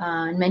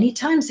 and many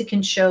times it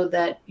can show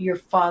that your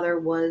father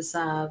was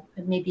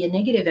maybe a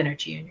negative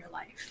energy in your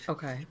life.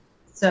 Okay.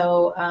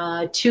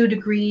 So 2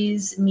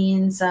 degrees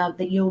means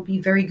that you'll be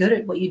very good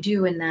at what you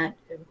do in that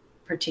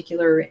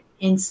particular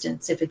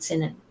instance. If it's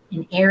in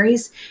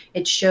Aries,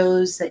 it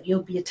shows that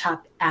you'll be a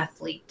top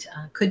athlete.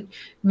 Could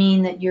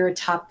mean that you're a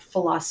top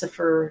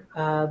philosopher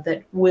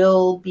that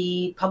will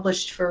be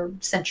published for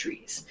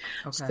centuries.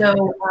 Okay.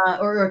 So,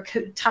 or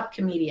a top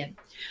comedian.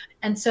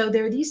 And so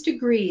there are these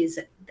degrees.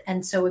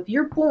 And so if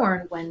you're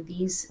born when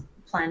these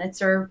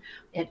planets are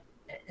at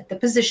the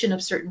position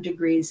of certain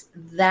degrees,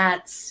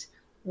 that's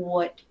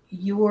what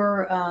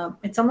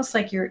it's almost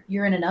like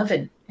you're in an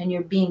oven and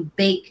you're being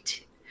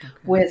baked Okay.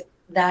 with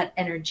that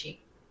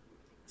energy.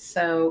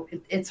 So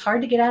it's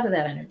hard to get out of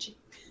that energy.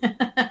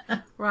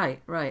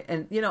 Right, right.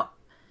 And you know,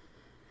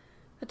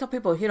 I tell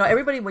people, you know,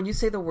 everybody when you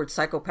say the word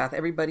psychopath,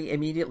 everybody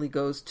immediately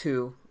goes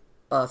to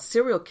a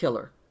serial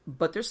killer.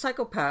 But there's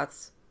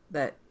psychopaths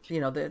that, you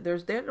know, they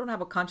don't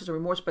have a conscience or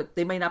remorse, but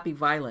they may not be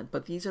violent.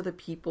 But these are the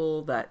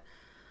people that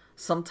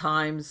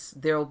sometimes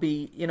there'll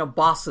be, you know,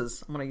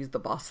 bosses. I'm going to use the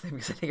boss thing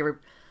because I think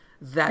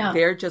that Yeah.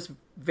 they're just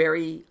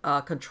very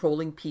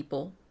controlling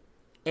people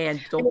and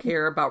don't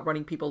care about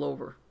running people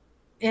over.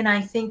 And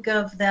I think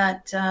of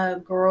that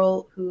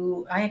girl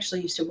who I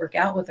actually used to work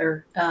out with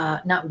her,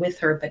 not with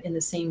her, but in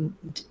the same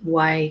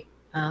Y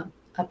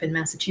up in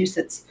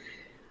Massachusetts.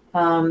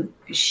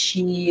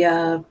 She,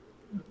 I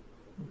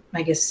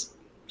guess,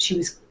 she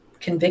was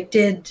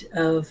convicted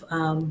of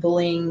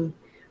bullying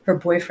her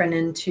boyfriend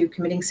into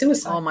committing Oh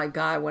suicide. my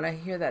God, when I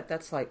hear that,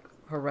 that's like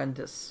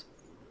horrendous.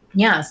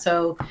 Yeah,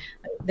 so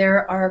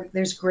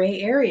there's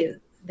gray area,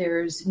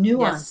 there's Yes,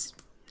 nuance,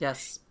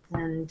 yes.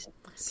 and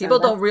so People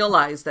don't that's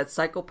realize that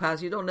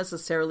psychopaths, you don't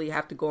necessarily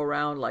have to go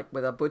around like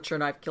with a butcher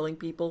knife killing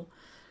people.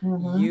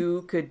 mhm.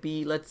 You could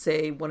be, let's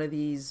say, one of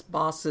these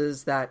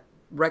bosses that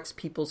wrecks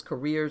people's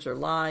careers or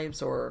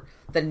lives, or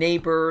the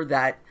neighbor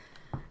that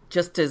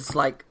just is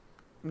like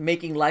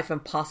making life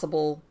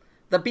impossible.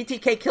 The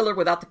BTK killer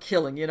without the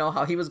killing, you know,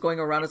 how he was going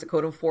around as a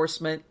code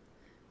enforcement,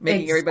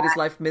 making everybody's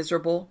Exactly. life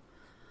miserable.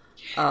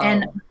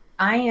 And Um,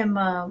 I am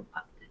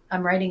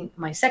I'm writing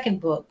my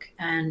second book,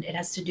 and it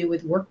has to do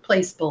with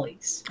workplace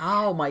bullies.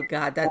 oh my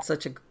God, that's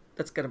going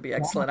to be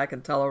excellent. I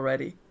can tell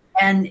already.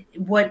 And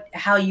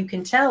how you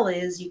can tell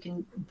is you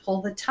can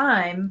pull the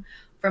time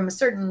from a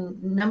certain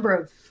number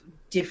of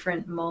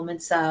different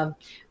moments of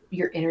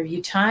your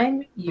interview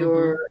time,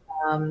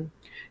 Mm-hmm. um,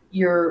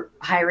 your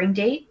hiring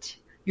date,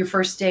 your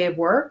first day of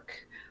work,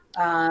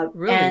 and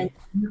Really?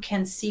 you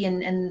can see.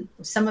 And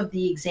some of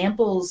the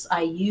examples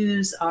I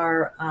use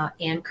are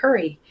Ann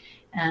Curry,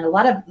 and a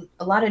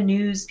lot of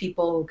news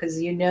people,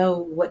 because you know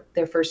what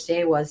their first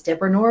day was.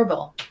 Deborah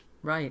Norville,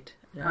 Right,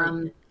 right.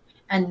 um,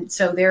 and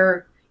so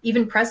they're.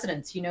 even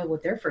presidents, you know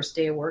what their first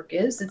day of work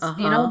is. It's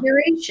the Uh-huh.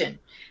 inauguration.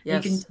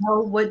 You can Yes.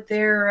 tell what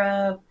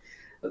their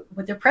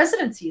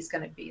presidency is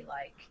going to be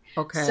like.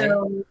 Okay.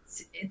 So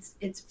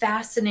it's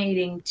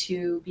fascinating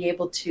to be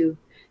able to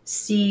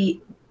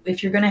see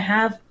if you're going to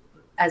have,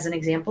 as an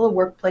example, a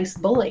workplace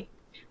bully.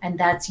 And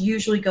that's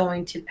usually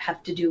going to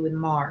have to do with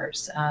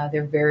Mars.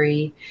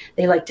 They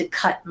like to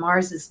cut.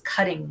 Mars is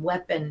cutting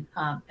weapon,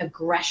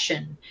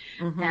 aggression,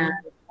 and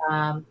Mm-hmm.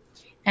 um,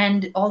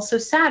 and also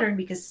Saturn,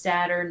 because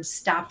Saturn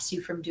stops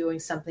you from doing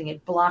something.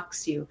 It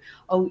blocks you.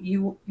 Oh,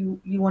 you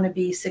want to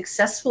be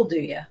successful, do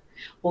you?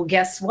 Well,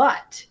 guess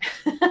what?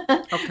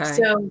 Okay.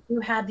 So you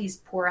have these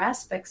poor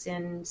aspects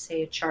in,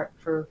 say, a chart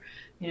for,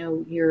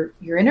 your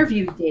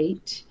interview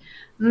date.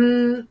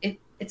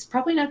 It's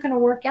probably not going to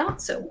work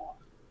out so well.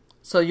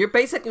 So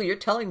you're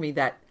telling me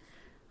that,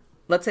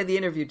 let's say the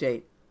interview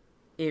date,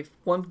 if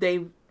one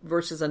day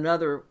versus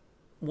another,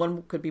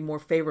 one could be more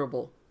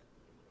favorable.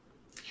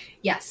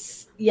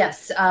 Yes,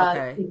 yes,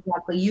 Okay.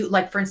 exactly. You,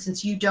 like, for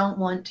instance, you don't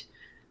want,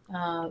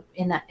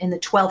 in the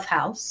 12th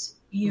house,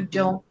 you Mm-hmm.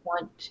 don't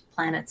want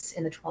planets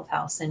in the 12th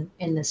house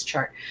in this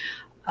chart.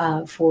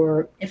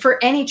 For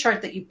any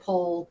chart that you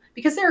pull,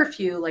 because there are a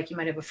few, like you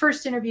might have a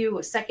first interview,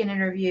 a second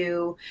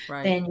interview,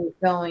 Right. then you're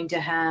going to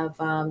have,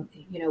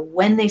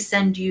 when they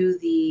send you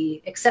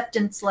the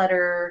acceptance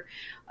letter,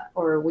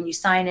 or when you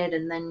sign it,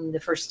 and then the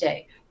first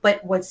day.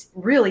 But what's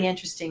really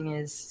interesting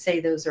is,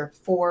 say those are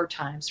 4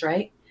 times,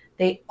 right?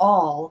 They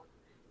all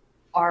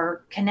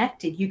are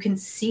connected. You can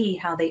see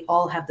how they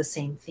all have the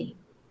same theme.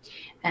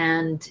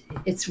 And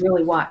it's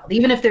really wild,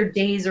 even if they're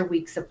days or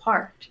weeks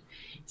apart.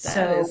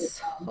 That is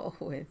So so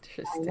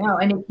I know.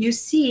 interesting. And if you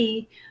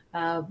see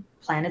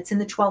planets in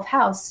the 12th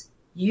house,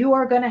 you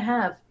are going to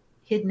have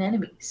hidden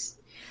enemies.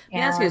 Let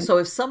me ask you, And so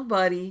if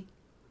somebody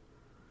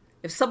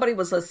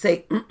was, let's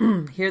say,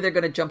 here they're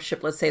going to jump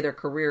ship, let's say their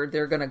career,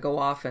 they're going to go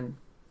off, and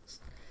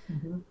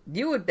mhm.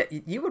 you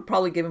would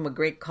probably give them a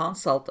great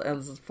consult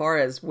as far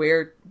as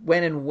where,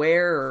 when, and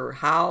where, or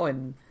how,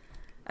 and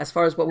as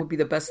far as what would be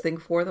the best thing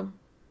for them.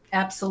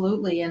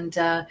 Absolutely. And,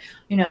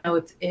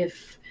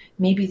 if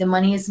maybe the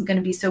money isn't going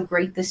to be so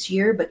great this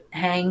year, but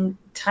hang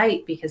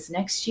tight, because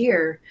next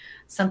year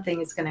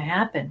something is going to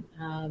happen.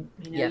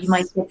 You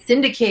might Yes. get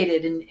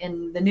syndicated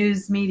in the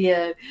news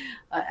media,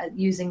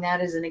 using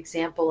that as an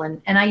example.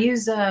 And I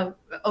use Oprah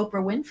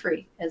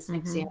Winfrey as an Mm-hmm.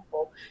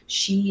 example.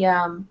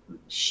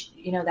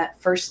 That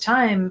first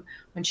time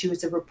when she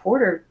was a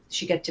reporter,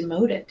 she got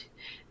demoted.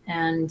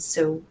 And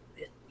so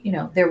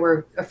there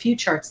were a few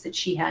charts that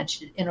she had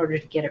in order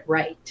to get it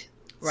right.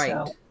 Right.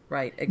 So,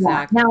 Right. yeah.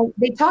 Exactly. Now,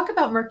 they talk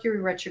about Mercury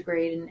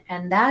retrograde,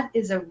 and that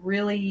is a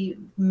really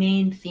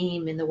main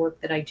theme in the work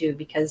that I do,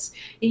 because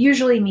it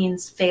usually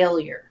means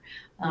failure.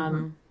 Um,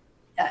 Mm-hmm.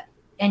 uh,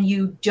 and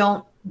you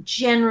don't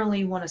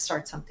generally want to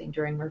start something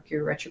during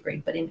Mercury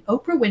retrograde. But in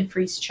Oprah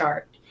Winfrey's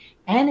chart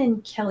and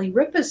in Kelly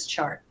Ripa's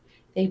chart,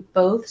 they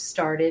both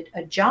started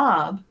a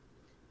job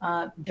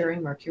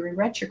during Mercury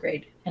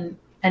retrograde,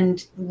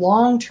 and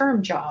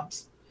long-term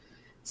jobs.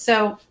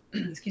 So,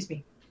 excuse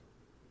me.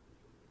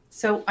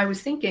 So I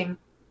was thinking,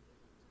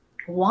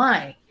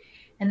 why?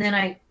 And then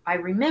I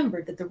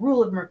remembered that the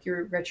rule of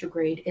Mercury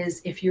retrograde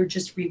is, if you're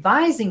just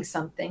revising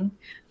something,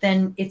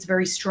 then it's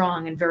very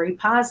strong and very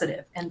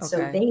positive. And so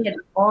Okay. they had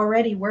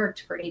already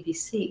worked for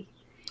ABC,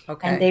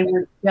 and Okay. they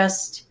were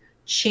just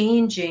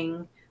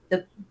changing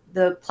the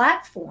the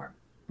platform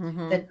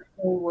Mm-hmm. that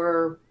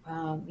were,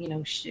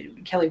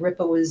 Kelly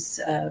Ripa was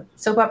a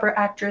soap opera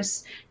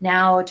actress,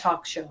 now a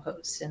talk show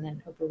host, and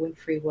then Oprah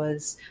Winfrey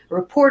was a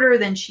reporter.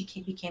 Then she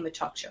became a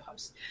talk show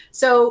host.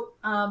 So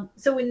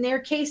in their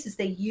cases,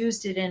 they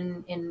used it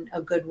in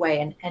a good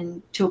way,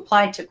 and to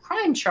apply to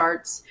crime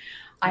charts,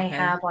 I Okay.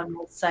 have on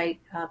my site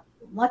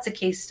lots of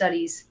case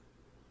studies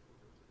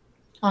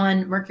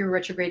on Mercury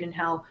retrograde, and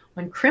how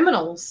when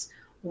criminals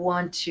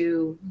want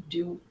to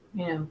do,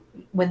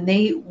 when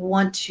they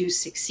want to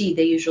succeed,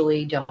 they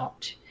usually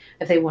don't.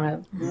 If they want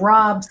to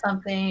rob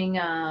something,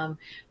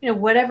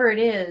 whatever it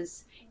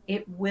is,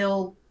 it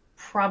will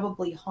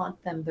probably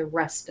haunt them the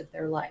rest of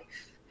their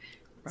life.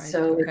 Right.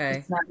 So Okay.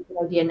 it's not a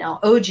good idea. Now,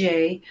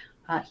 OJ,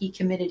 he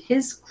committed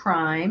his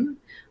crime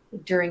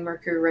during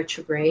Mercury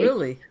retrograde.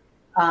 Really?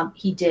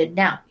 He did.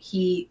 Now,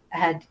 he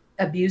had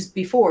abused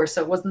before,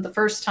 so it wasn't the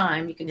first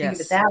time. You can think of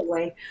it Yes. that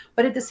way.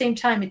 But at the same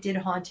time, it did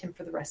haunt him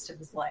for the rest of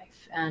his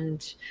life,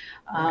 and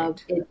uh,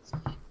 Right.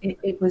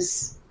 it,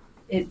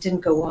 it didn't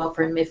go well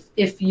for him.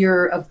 If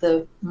you're of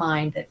the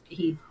mind that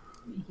he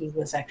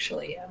was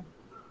actually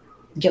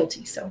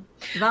guilty. So,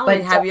 Valerie,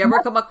 but have you ever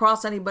come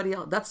across anybody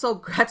else? That's so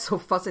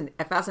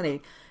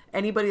fascinating.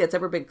 Anybody that's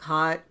ever been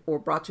caught or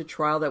brought to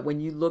trial, that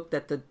when you looked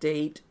at the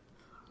date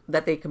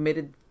that they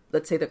committed,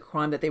 let's say the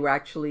crime that they were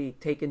actually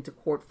taken to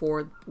court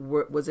for,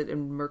 was it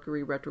in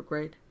Mercury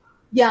retrograde?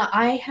 yeah,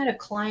 I had a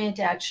client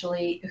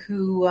actually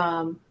who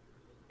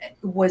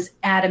was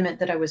adamant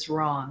that I was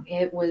wrong.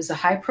 It was a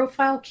high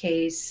profile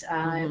case. It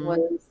Mm-hmm.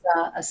 was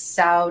a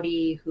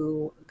Saudi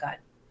who got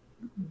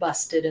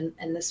busted,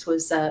 and this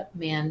was a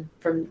man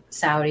from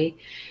Saudi,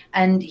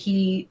 and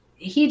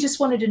he just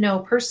wanted to know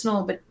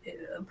personal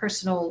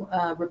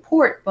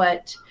report,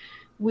 but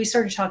we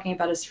started talking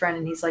about his friend,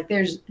 and he's like,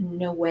 there's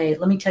no way.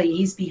 Let me tell you,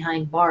 he's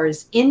behind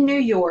bars in New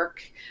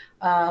York,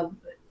 and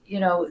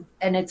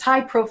it's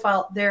high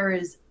profile. There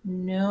is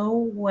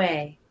no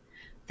way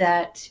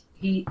that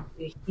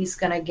he's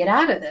going to get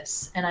out of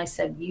this. And I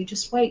said, you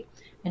just wait.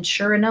 And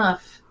sure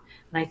enough,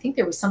 and I think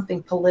there was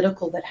something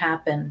political that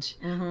happened.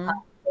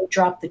 They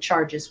dropped the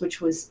charges,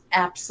 which was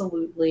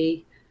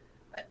absolutely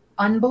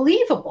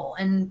unbelievable.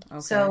 And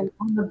so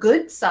on the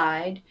good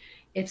side,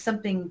 if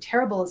something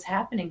terrible is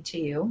happening to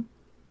you,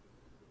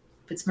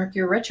 if it's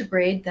Mercury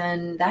retrograde,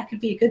 then that could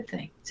be a good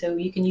thing. So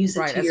you can use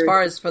it to as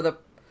far as for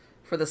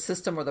the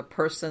system or the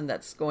person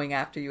that's going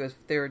after you,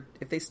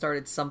 if they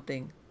started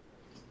something.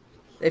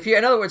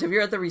 In other words, if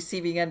you're at the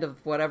receiving end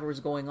of whatever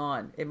is going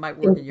on, it might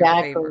work in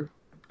your favor.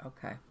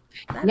 Okay.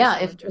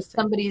 If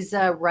somebody's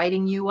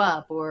writing you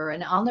up,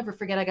 and I'll never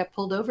forget, I got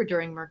pulled over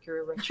during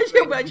Mercury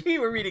retrograde. Imagine you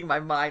were reading my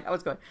mind. I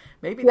was going,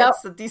 maybe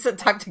that's a decent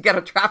time to get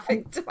a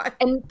traffic.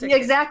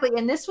 Exactly.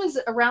 And this was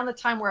around the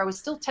time where I was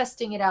still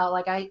testing it out.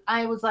 Like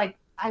I was like,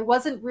 I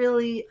wasn't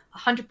really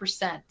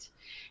 100%,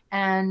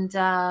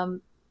 and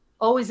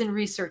always in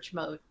research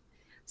mode.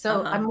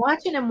 So I'm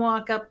watching him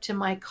walk up to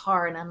my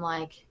car, and I'm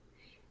like,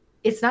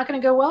 it's not going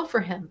to go well for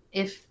him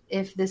if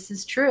this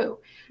is true.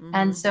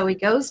 And so he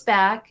goes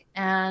back,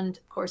 and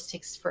of course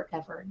takes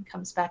forever, and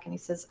comes back and he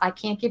says, I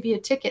can't give you a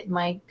ticket.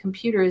 My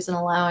computer isn't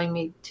allowing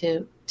me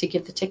to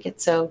give the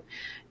ticket. So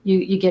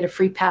you get a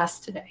free pass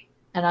today.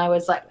 And I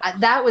was like,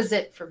 that was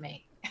it for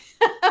me.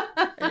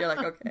 And you're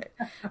like, okay.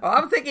 Well,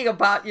 I'm thinking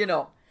about,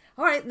 all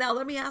right, now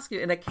let me ask you,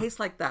 in a case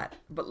like that,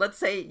 but let's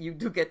say you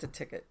do get the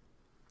ticket.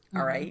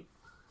 All right.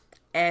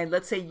 And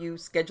let's say you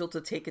schedule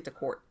to take it to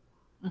court.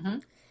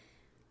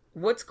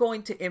 What's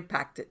going to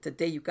impact it? The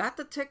day you got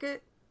the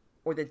ticket,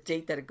 or the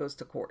date that it goes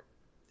to court?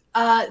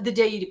 I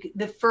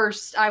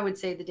would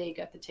say the day you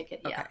got the ticket.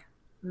 Yeah.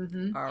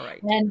 Okay. All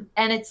right.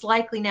 And it's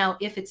likely now,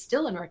 if it's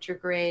still in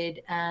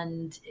retrograde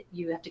and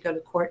you have to go to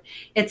court,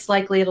 it's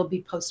likely it'll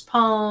be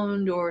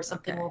postponed, or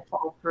something will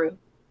fall through.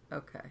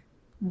 Okay.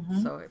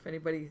 So if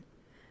anybody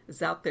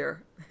is out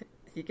there,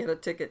 you get a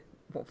ticket,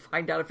 we'll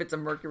find out if it's a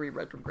Mercury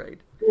retrograde.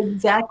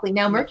 Exactly.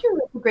 Now, Mercury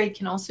retrograde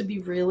can also be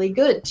really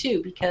good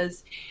too,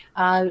 because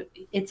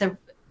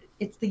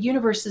it's the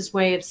universe's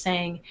way of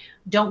saying,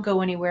 don't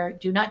go anywhere,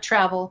 do not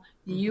travel.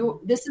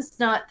 This is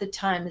not the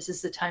time. This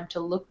is the time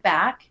to look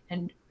back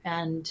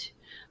and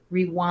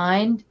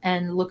rewind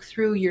and look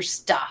through your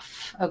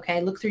stuff.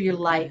 Okay. Look through your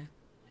life.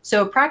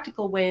 So a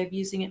practical way of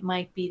using it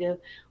might be to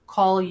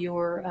call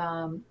your,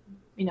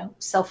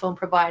 cell phone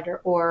provider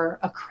or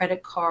a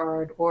credit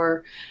card,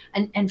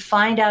 and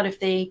find out if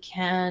they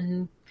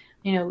can,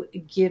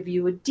 give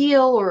you a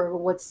deal,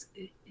 or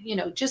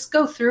just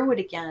go through it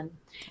again.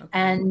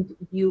 And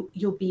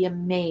you'll be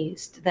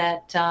amazed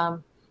that,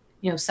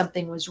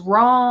 something was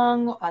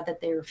wrong,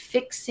 that they're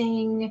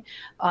fixing.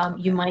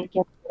 You might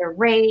get a better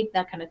rate,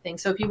 that kind of thing.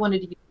 So if you wanted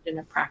to use it in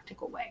a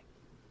practical way.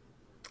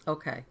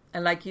 Okay.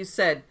 And like you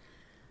said,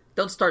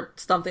 don't start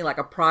something like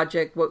a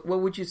project. What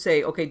would you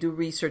say? Okay, do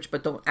research,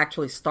 but don't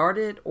actually start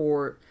it,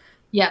 or?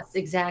 Yes,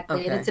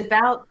 exactly. And it's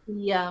about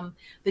the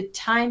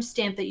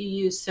timestamp that you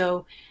use.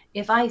 So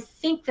if I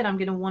think that I'm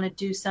going to want to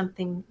do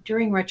something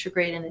during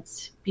retrograde and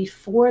it's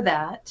before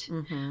that,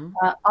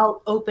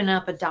 I'll open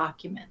up a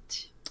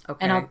document,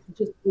 and I'll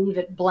just leave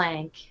it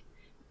blank.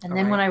 And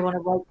then when I want to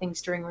write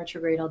things during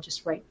retrograde, I'll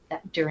just write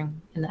that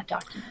in that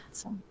document.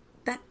 So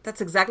that's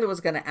exactly what I was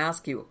going to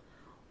ask you.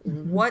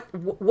 What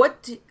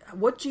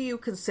do you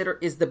consider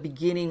is the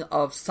beginning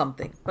of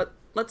something? But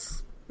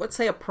let's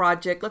say a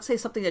project. Let's say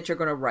something that you're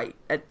going to write.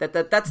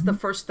 That's the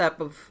first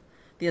step of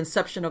the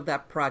inception of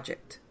that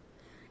project.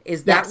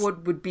 Is that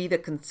what would be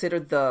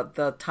considered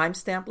the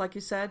timestamp, like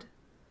you said?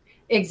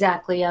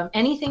 Exactly.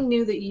 Anything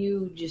new that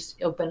you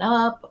just open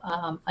up,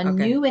 a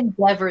new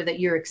endeavor that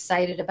you're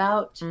excited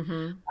about,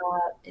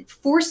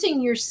 forcing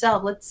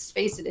yourself. Let's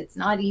face it; it's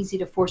not easy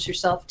to force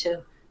yourself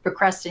to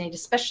procrastinate,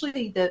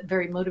 especially the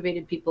very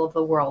motivated people of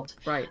the world.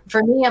 Right.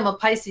 For me, I'm a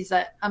Pisces.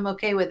 I'm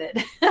okay with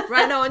it.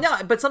 Right. No.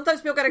 But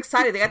sometimes people get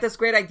excited. They got this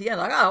great idea,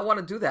 and like, oh, I want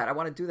to do that.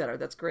 Or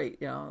that's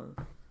great.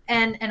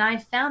 And I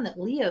found that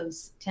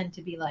Leos tend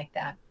to be like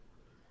that.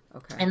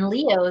 Okay. And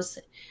Leos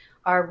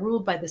are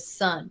ruled by the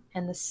sun,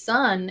 and the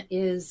sun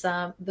is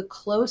the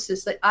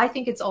closest. I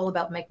think it's all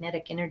about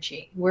magnetic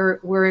energy.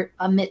 We're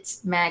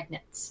amidst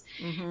magnets,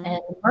 and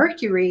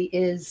Mercury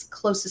is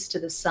closest to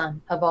the sun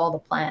of all the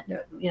planets.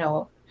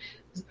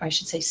 I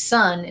should say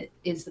sun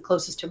is the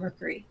closest to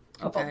Mercury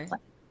of all the planets.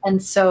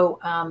 And so,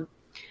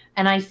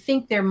 and I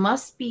think there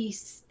must be,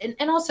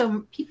 and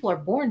also people are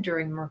born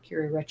during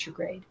Mercury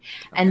retrograde,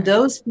 and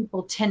those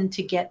people tend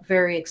to get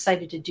very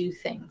excited to do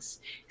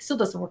things. It still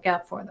doesn't work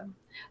out for them.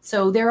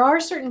 So there are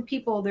certain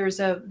people, there's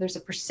a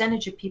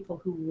percentage of people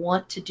who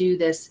want to do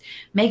this.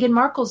 Meghan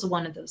Markle's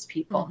one of those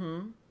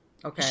people.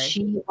 Okay.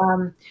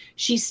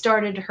 She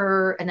started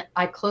her, and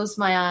I closed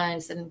my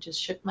eyes and just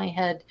shook my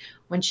head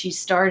when she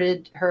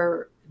started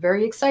her,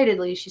 very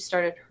excitedly, she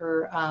started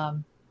her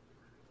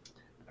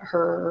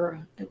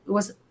it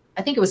was,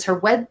 I think it was her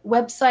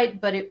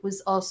website, but it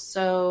was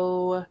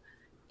also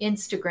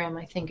Instagram,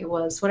 I think it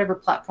was, whatever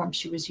platform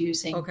she was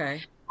using.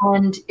 Okay.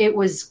 And it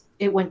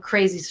went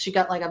crazy. So she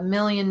got like 1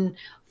 million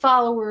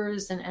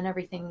followers and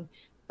everything.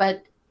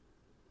 But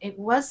it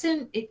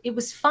wasn't, it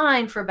was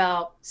fine for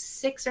about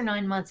 6 or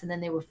 9 months, and then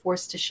they were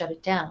forced to shut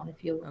it down,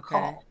 if you'll Okay.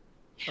 recall.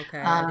 Okay.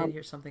 I did Um,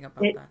 hear something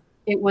about it, that.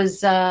 it was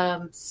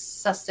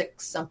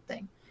Sussex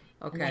something,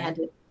 and Okay. they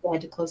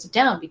had to close it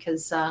down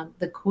because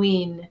the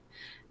Queen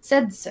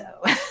said so.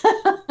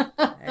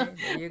 Hey,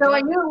 there you So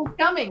I go. knew it was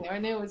coming. I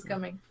knew it was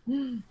coming.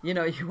 You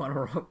want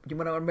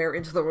to marry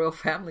into the royal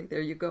family.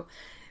 There you go.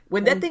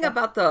 When that thing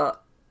Exactly.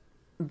 about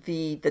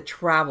the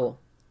travel,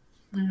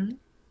 Mhm.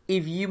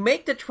 if you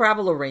make the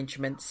travel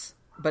arrangements,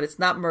 but it's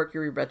not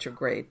Mercury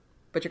retrograde,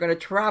 but you're going to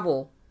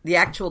travel, the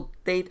actual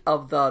date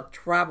of the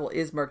travel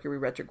is Mercury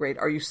retrograde.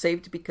 Are you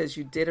saved because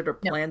you did it or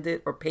No, planned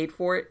it or paid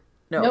for it?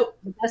 No. nope.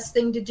 The best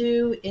thing to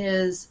do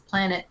is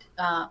plan it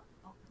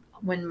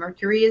when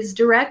Mercury is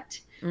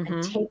direct, and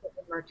Mm-hmm. take it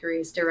when Mercury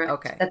is direct.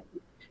 Okay. That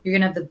you're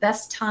going to have the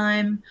best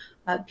time.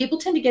 People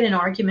tend to get in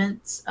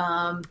arguments.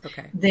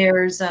 Okay.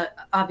 There's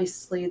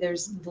obviously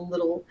there's the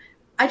little.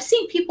 I've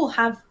seen people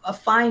have a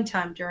fine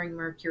time during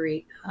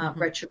Mercury Mm-hmm.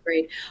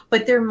 retrograde,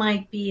 but there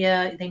might be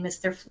they miss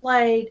their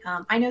flight.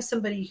 I know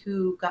somebody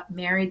who got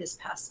married this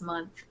past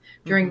month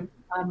Mm-hmm. during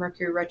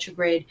Mercury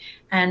retrograde,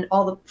 and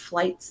all the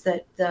flights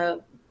that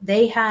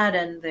they had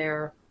and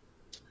their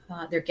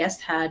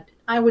guest had,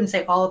 I wouldn't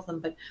say all of them,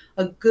 but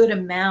a good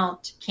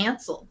amount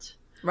canceled.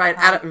 Right.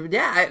 Uh,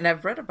 Yeah, and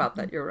I've read about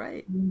that. You're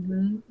right.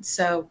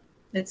 So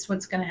it's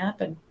what's going to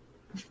happen.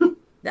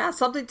 Yeah,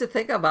 something to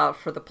think about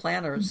for the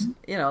planners.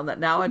 Mm-hmm. That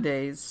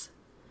nowadays.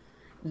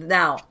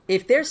 Now,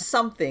 if there's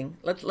something,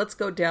 let's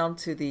go down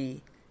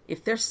to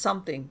if there's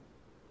something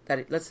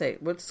let's say,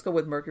 let's go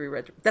with Mercury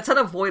retrograde. That's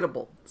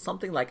unavoidable.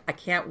 Something like, I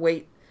can't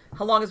wait.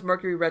 How long is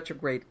Mercury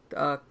retrograde?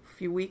 A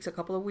few weeks, a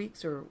couple of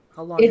weeks, or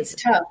how long is It's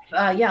it?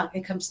 tough. Yeah,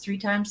 it comes 3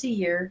 times a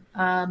year.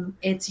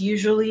 It's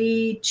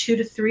usually 2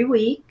 to 3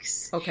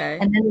 weeks, Okay.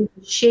 and then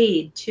there's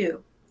shade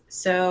too.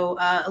 So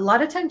a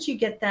lot of times you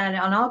get that,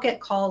 and I'll get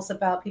calls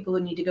about people who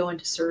need to go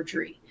into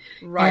surgery.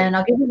 Right. And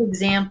I'll give you an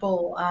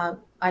example.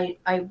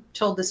 I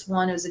told this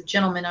one, it was a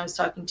gentleman I was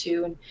talking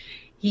to, and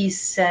he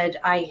said,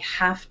 I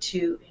have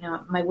to,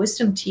 my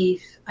wisdom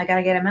teeth, I got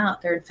to get them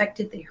out. They're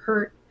infected, they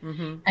hurt.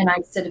 Mm-hmm. And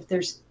I said, if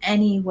there's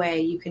any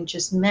way you can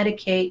just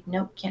medicate,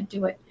 nope, can't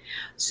do it.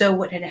 So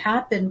what had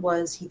happened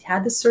was he'd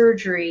had the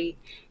surgery,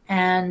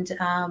 and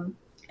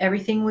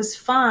everything was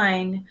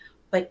fine,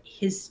 but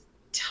his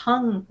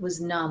tongue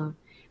was numb.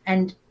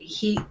 And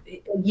a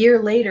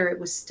year later, it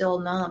was still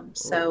numb.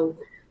 So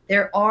Oh,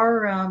 there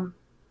are,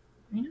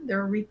 there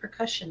are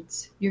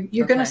repercussions.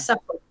 You're going to okay.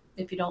 suffer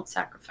if you don't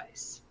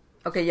sacrifice.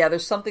 Okay, yeah,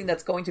 there's something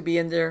that's going to be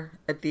in there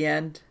at the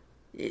end.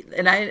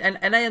 And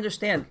I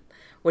understand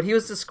what he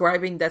was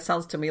describing. That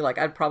sounds to me like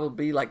I'd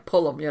probably like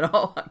pull him,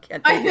 I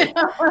can't take it.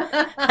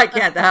 I I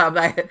can't have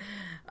that.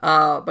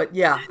 But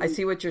yeah, I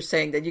see what you're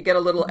saying, that you get a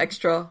little know.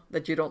 extra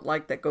that you don't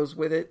like that goes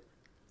with it.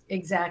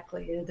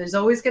 Exactly. There's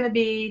always going to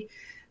be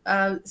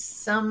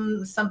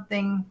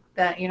something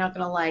that you're not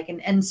going to like,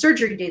 and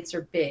surgery dates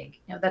are big.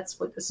 That's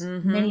what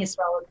Mm-hmm. many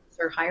astrologers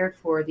are hired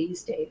for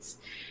these days,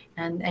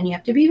 and you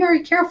have to be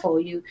very careful.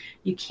 You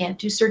can't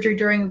do surgery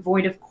during a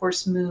void of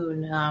course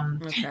moon.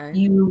 Okay.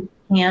 You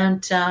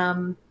can't.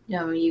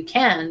 You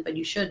can, but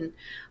you shouldn't.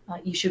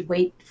 You should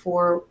wait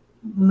for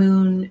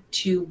moon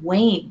to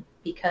wane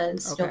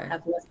because you'll Okay.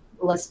 have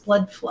less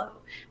blood flow.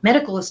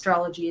 Medical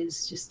astrology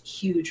is just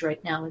huge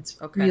right now.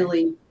 It's Okay.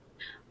 really,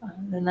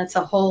 and that's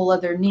a whole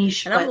other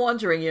niche. And I'm But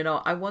wondering,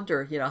 I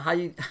wonder, how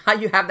you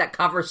have that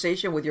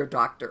conversation with your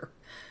doctor.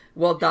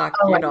 Well, doc,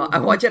 oh, I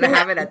want you to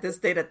have it at this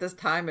date at this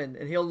time, and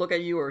he'll look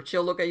at you or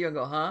she'll look at you and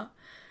go, huh?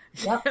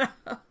 yep.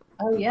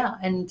 Oh yeah,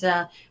 and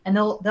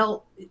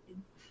they'll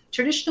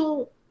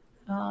traditional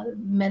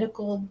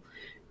medical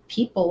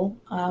people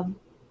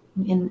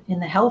in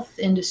the health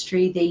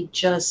industry, they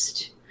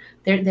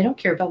don't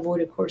care about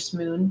void of course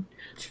moon,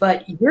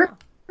 but you're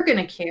going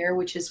to care,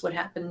 which is what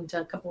happened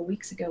a couple of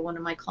weeks ago. One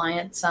of my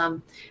clients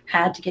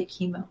had to get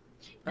chemo,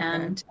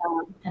 Okay.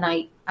 and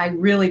I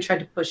really tried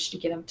to push to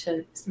get him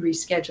to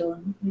reschedule,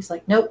 and he's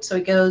like, nope. So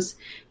he has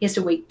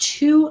to wait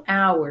 2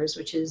 hours,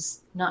 which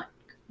is not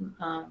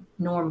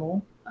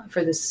normal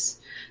for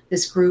this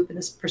group and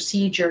this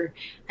procedure.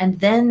 And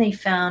then he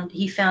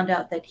found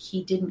out that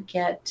he didn't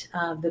get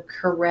the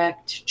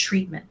correct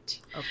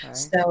treatment. Okay.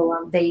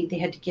 So they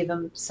had to give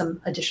him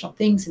some additional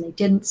things, and they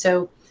didn't.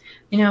 So,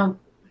 you know,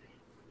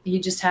 you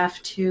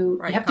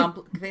Right. have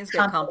to, Things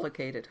get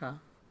complicated, huh?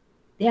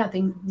 yeah,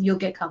 you'll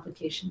get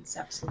complications.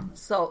 Absolutely.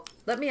 So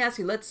let me ask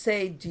you, let's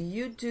say, do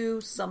you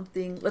do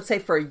something, let's say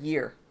for a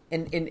year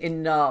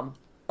in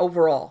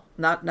overall,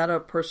 not a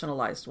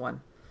personalized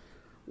one,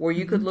 where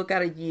you could Mm-hmm. look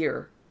at a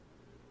year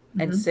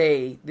and Mm-hmm.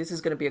 say, this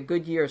is going to be a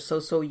good year,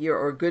 so year,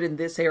 or good in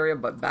this area,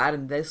 but bad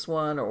in this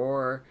one,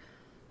 or,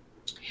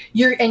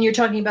 You're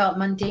talking about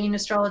mundane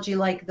astrology,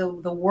 like the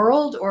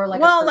world, or like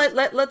a well,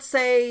 person. let's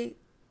say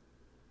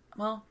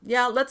Well,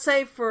 yeah, let's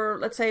say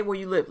where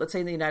you live, let's say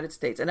in the United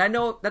States. And I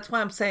know that's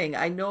why I'm saying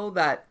I know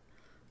that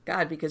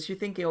God, because you're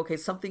thinking, okay,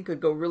 something could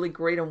go really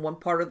great in one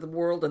part of the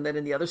world and then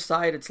in the other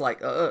side it's like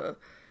Yeah.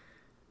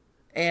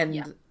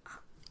 and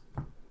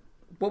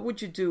what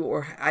would you do?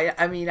 Or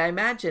I mean, I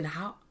imagine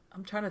how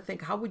I'm trying to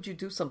think, how would you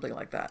do something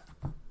like that?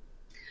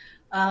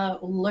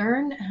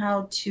 Learn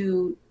how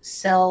to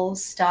sell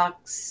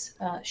stocks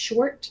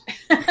short.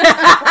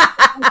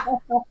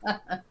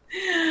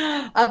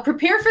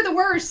 Prepare for the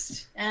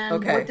worst. And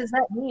what Okay. does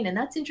that mean? And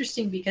that's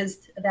interesting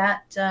because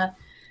that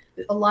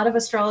a lot of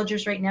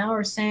astrologers right now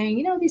are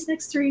saying, these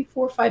next 3,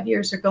 4, 5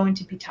 years are going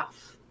to be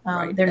tough.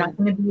 Right. They're not And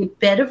going to be a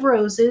bed of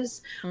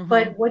roses. mm-hmm.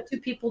 But what do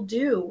people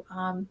do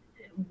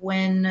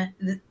when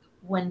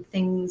when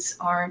things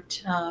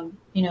aren't, a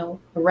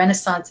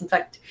renaissance? In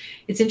fact,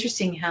 it's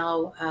interesting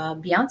how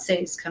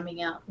Beyonce is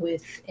coming out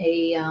with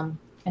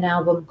an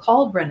album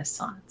called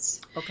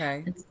Renaissance.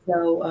 Okay. And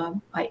so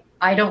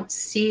I don't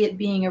see it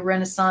being a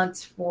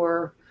renaissance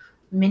for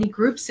many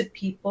groups of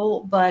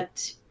people,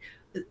 but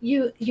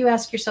you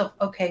ask yourself,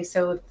 okay,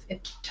 so if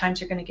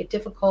times are going to get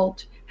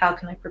difficult, how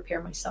can I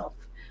prepare myself?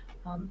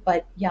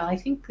 But yeah, I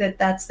think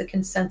that's the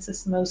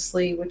consensus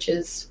mostly, which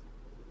is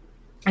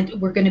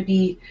we're going to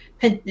be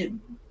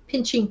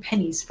pinching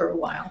pennies for a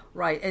while.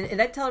 Right.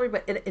 And I tell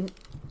everybody, and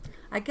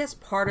I guess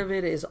part of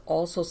it is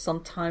also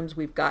sometimes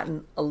we've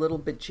gotten a little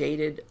bit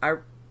jaded. I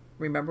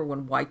remember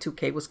when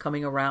Y2K was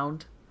coming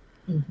around,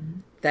 Mm-hmm.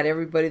 that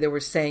everybody that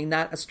were saying,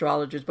 not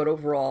astrologers, but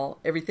overall,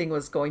 everything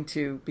was going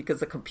to, because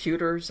the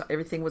computers,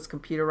 everything was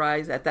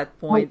computerized at that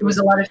Well, point. there was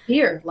a lot of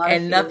fear, a lot of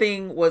And fear.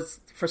 nothing was,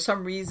 for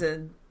some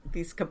reason,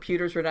 these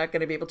computers were not going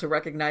to be able to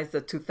recognize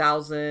the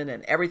 2000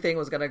 and everything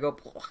was going to go,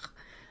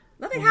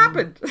 nothing Yeah.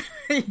 happened.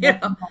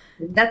 Yeah.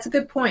 That's a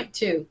good point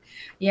too.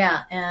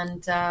 Yeah,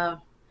 and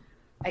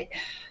I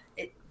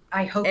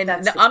I hope And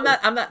that's no, the I'm case. not,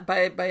 I'm not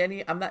by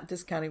any, I'm not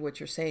discounting what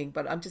you're saying,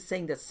 but I'm just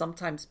saying that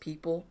sometimes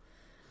people,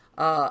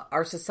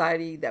 our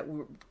society that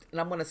we're, and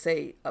I'm going to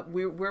say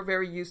we're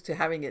very used to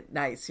having it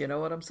nice. You know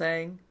what I'm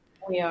saying?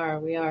 We are,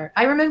 we are.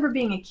 I remember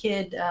being a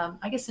kid,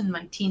 I guess in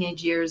my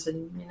teenage years,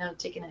 and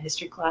taking a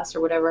history class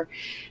or whatever,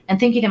 and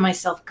thinking to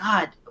myself,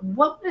 God,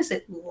 what was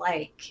it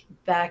like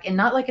back? And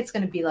not like it's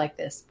going to be like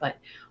this, but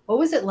what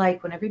was it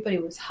like when everybody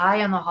was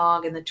high on the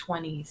hog in the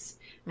 20s,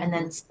 and Mm-hmm.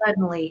 then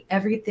suddenly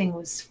everything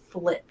was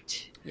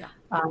flipped Yeah.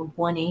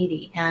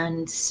 180?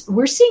 And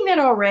we're seeing that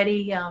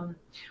already.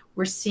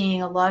 We're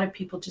seeing a lot of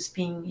people just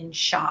being in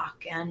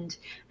shock, and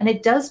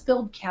it does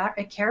build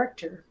a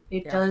character.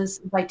 It Yeah. does,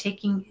 by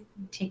taking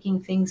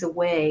things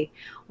away,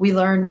 we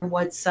learn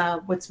what's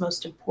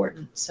most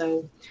important.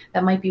 So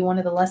that might be one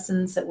of the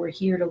lessons that we're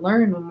here to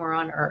learn when we're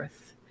on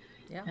Earth.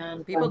 Yeah.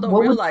 And People don't what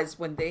would realize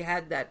when they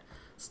had that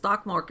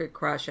stock market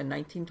crash in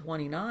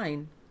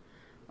 1929.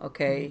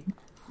 Okay,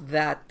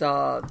 that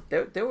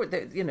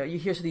you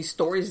hear these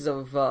stories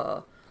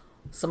of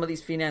some of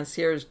these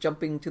financiers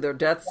jumping to their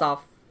deaths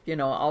off,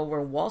 over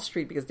on Wall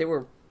Street because they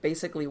were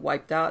basically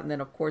wiped out. And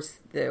then, of course,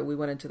 we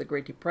went into the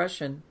Great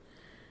Depression,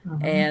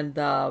 Mhm. and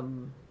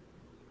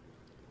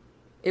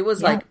it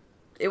was Yeah, like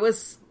it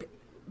was.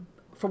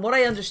 From what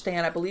I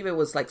understand, I believe it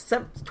was like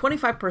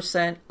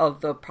 25% of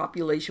the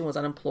population was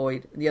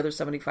unemployed, and the other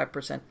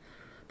 75%.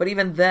 But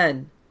even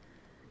then,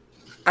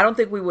 I don't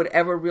think we would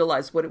ever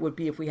realize what it would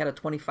be if we had a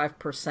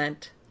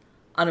 25%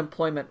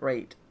 unemployment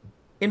rate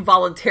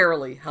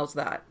involuntarily. How's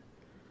that?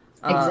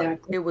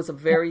 exactly. It was a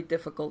very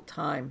difficult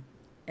time,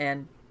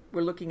 and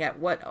we're looking at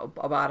what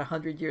about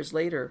 100 years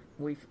later.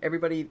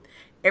 Everybody,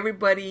 the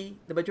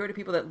majority of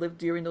people that lived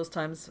during those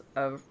times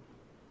are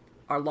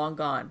long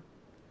gone.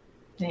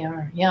 They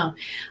are, yeah.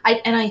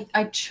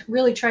 I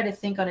really try to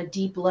think on a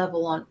deep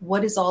level on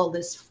what is all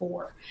this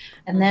for,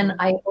 and then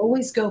Mm-hmm. I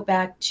always go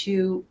back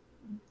to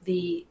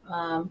the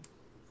um,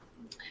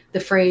 the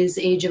phrase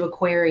 "Age of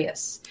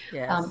Aquarius."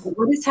 Yes.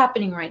 What is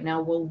happening right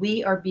now? Well,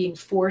 we are being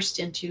forced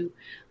into,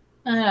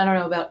 I don't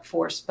know about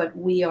force, but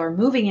we are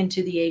moving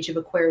into the age of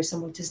Aquarius.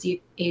 And what does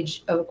the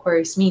age of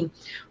Aquarius mean?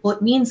 Well,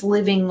 it means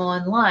living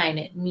online.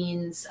 It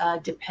means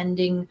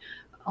depending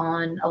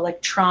on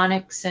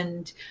electronics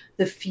and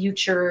the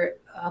future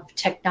of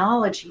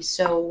technology.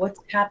 So what's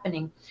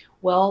happening?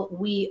 Well,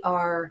 we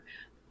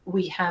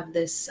have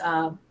this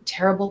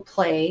terrible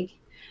plague.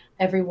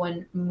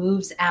 Everyone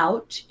moves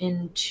out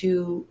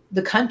into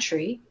the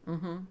country.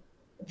 Mm-hmm.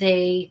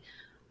 They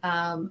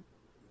um,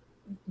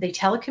 they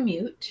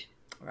telecommute.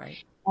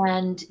 Right.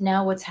 And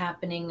now what's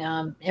happening?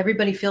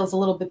 Everybody feels a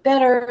little bit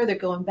better. They're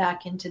going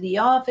back into the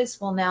office.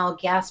 Well, now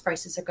gas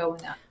prices are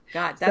going up.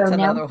 God, So that's now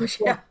another one.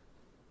 Yeah. people,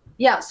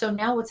 yeah. So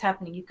now what's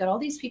happening? You've got all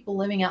these people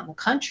living out in the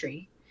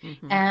country,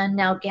 Mm-hmm. and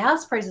now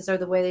gas prices are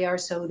the way they are.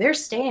 So they're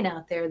staying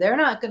out there. They're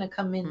not going to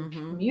come in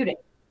Mm-hmm. commuting.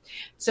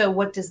 So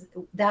what does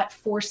that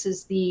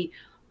forces the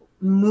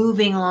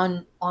moving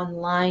on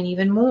online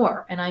even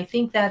more? And I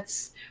think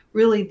that's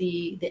really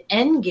the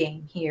end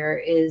game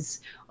here is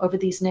over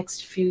these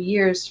next few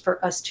years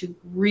for us to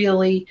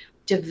really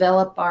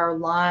develop our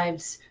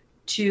lives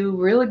to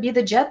really be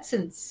the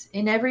Jetsons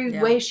in every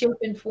Yeah. way, shape,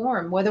 and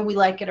form, whether we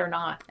like it or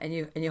not. And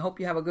you hope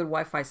you have a good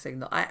Wi-Fi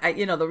signal.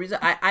 The reason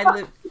I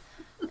live,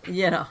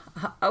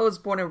 I was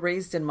born and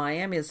raised in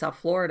Miami in South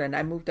Florida, and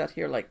I moved out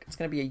here like it's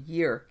gonna be a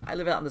year. I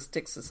live out in the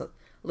sticks. It's a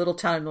little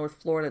town in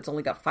North Florida. It's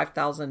only got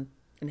 5,000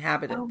 Oh,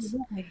 inhabitants,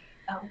 really?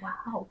 Oh,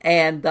 wow.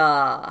 and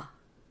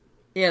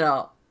you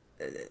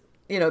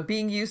know,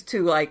 being used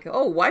to like,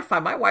 oh, Wi-Fi,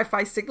 my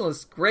Wi-Fi signal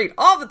is great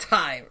all the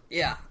time.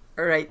 Yeah,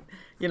 all right.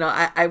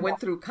 I went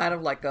through kind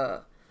of like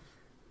a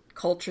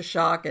culture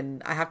shock,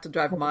 and I have to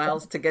drive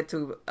miles to get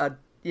to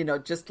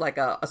just like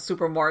a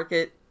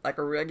supermarket, like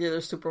a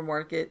regular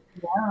supermarket.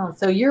 Wow.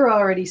 So you're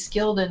already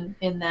skilled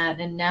in that,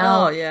 and Oh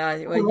now yeah,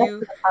 the well rest of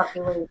the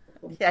population.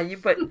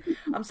 but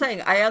I'm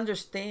saying I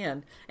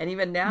understand, and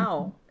even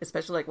now,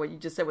 especially like what you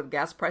just said with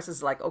gas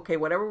prices, like okay,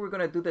 whatever we're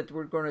gonna do that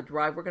we're gonna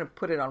drive, we're gonna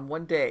put it on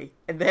one day,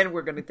 and then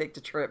we're gonna take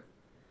the trip,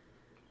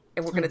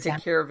 and we're gonna take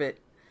Exactly. care of it.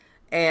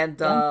 And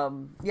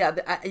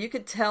Yeah. you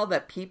could tell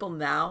that people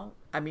now,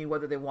 I mean,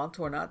 whether they want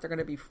to or not, they're going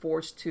to be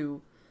forced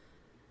to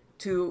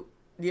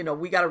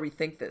we got to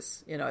rethink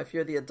this. If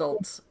you're the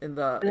adults in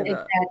the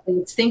Exactly.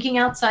 It's thinking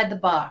outside the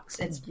box.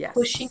 It's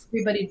pushing yes,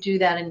 everybody to do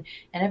that. And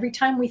every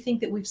time we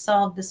think that we've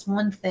solved this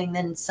one thing,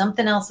 then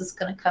something else is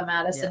going to come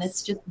at us. And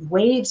it's yes, just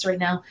waves right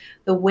now.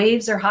 The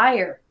waves are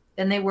higher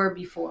than they were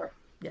before.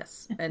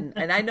 yes, and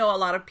I know a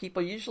lot of people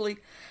usually,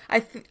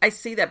 I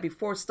see that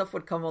before stuff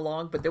would come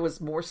along, but there was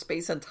more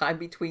space and time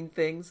between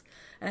things,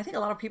 and I think a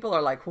lot of people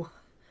are like, well,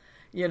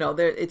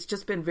 it's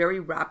just been very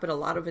rapid, a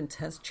lot of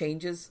intense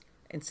changes.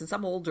 And since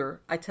I'm older,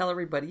 I tell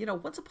everybody,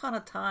 once upon a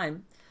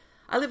time,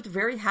 I lived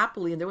very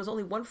happily, and there was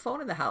only one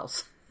phone in the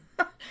house.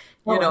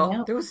 Oh,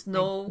 yeah. There was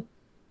no,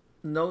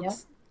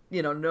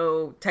 Yeah.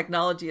 no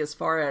technology as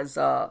far as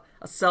a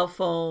cell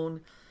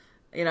phone.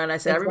 And I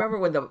said, I remember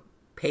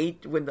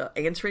Exactly. when the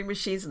answering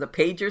machines and the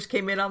pagers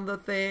came in on the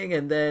thing,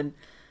 and then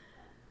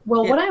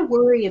Well, yeah, what I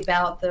worry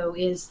about though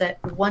is that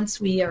once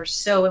we are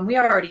so, and we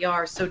already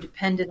are so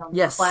dependent on the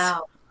yes,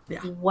 cloud, yeah.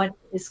 what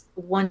is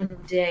one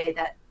day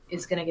that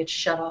is going to get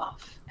shut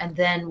off? And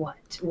then what?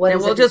 What Then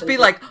is we'll just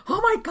everybody be going like,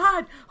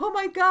 oh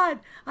my God,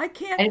 I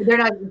can't. and they're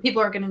not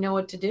people aren't going to know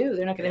what to do.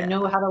 They're not going to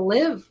know Yeah, how to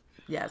live.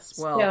 yes,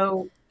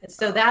 well,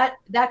 So uh,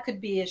 that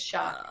could be a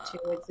shock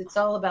too. It's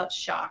all about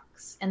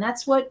shocks, and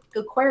that's what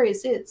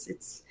Aquarius is.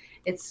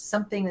 It's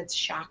something that's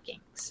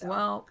shocking. So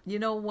well, you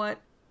know what?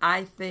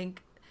 I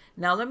think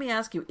now. Let me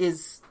ask you: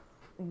 Is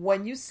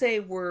when you say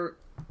we're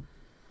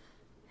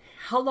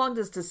how long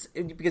does this?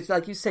 Because,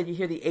 like you said, you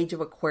hear the age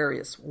of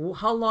Aquarius.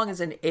 How long is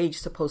an age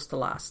supposed to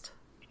last?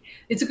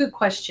 it's a good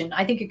question.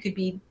 I think it could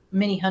be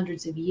many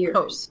hundreds of Oh,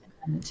 years.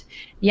 And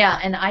yeah,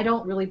 and I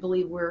don't really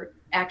believe we're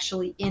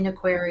actually in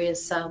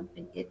Aquarius,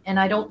 and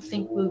I don't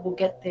think we will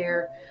get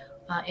there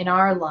in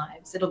our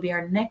lives. It'll be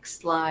our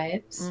next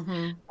lives,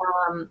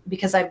 mm-hmm.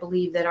 because I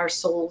believe that our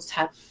souls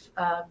have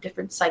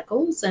different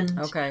cycles, and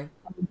Okay,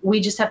 we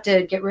just have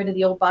to get rid of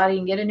the old body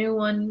and get a new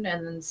one,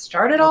 and then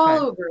start it all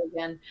okay, over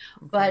again.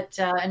 okay, But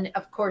and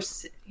of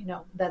course,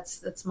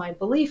 that's my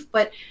belief.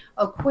 But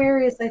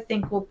Aquarius, I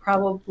think, will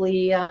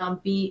probably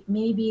be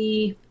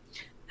maybe,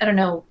 I don't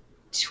know,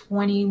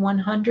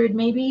 2100,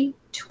 maybe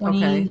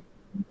okay.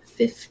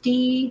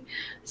 2050,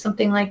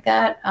 something like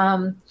that.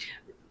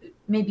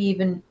 Maybe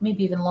even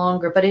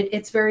longer, but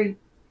it's very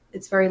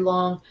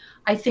long.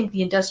 I think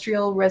the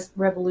Industrial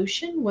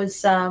Revolution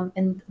was,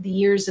 and the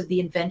years of the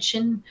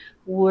invention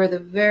were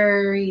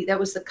that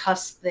was the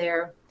cusp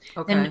there.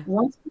 Then Okay.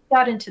 once we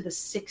got into the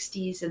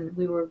 60s and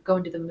we were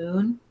going to the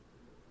moon,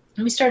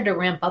 and we started to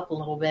ramp up a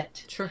little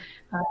bit. Sure.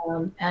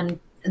 And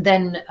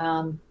then,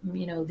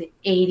 the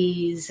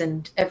 80s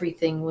and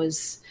everything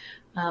was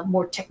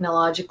more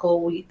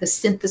technological. The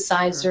Sure.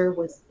 synthesizer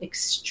was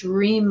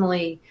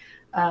extremely,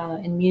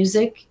 in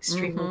music,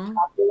 extremely Mm-hmm.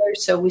 popular.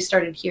 So we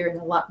started hearing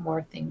a lot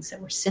more things that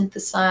were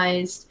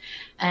synthesized,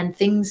 and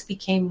things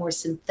became more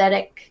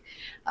synthetic.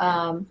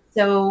 Yeah.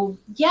 So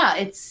yeah,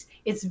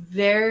 it's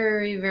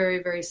very,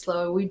 very, very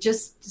slow. We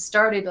just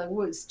started, like,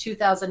 what was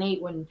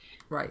 2008 when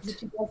the Right.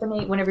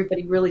 2008 when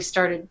everybody really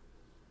started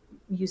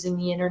using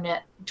the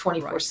internet Right.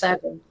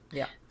 24/7.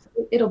 Yeah.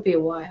 It'll be a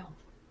while.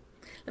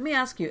 Let me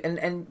ask you,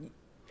 and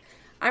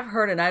I've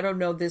heard, and I don't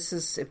know if this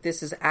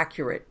is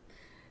accurate,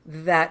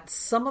 that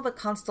some of the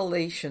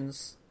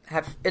constellations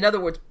have, in other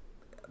words,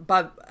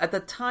 but at the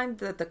time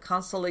that the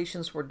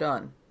constellations were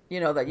done,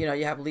 that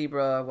you have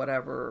Libra,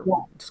 whatever, Yeah.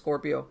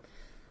 Scorpio,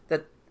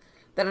 that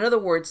in other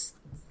words,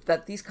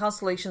 that these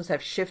constellations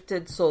have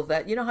shifted so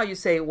that how you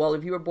say, well,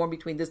 if you were born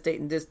between this date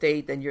and this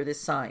date, then you're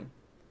this sign.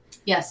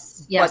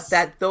 Yes, But yes.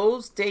 that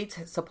those dates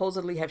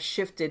supposedly have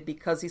shifted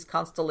because these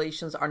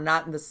constellations are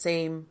not in the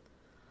same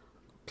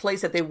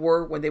place that they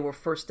were when they were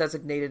first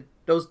designated.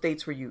 Those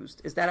dates were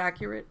used. Is that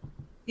accurate?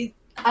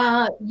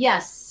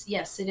 Yes,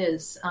 yes, it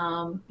is.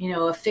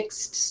 A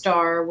fixed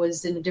star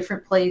was in a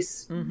different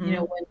place. Mm-hmm.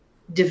 When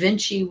Da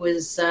Vinci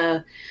was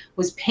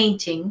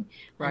painting, and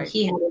Right.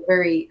 he had a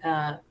very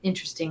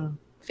interesting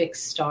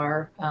fixed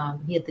star.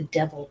 He had the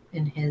devil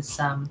in his.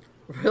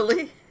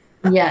 Really?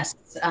 Yes.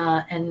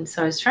 And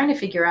so I was trying to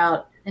figure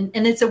out, and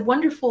it's a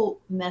wonderful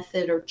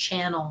method or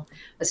channel,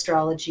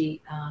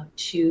 astrology,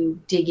 to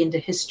dig into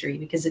history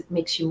because it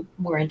makes you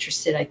more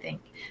interested, I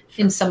think,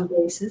 in Sure. some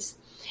cases.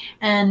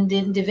 And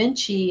in Da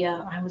Vinci,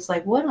 I was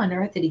like, what on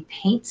earth did he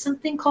paint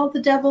something called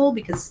the devil?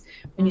 Because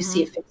when you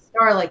see a Mm-hmm. fixed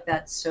star like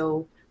that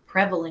so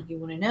prevalent, you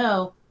want to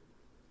know.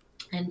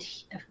 And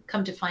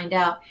come to find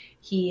out,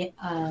 he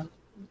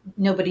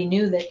nobody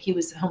knew that he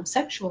was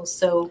homosexual,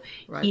 so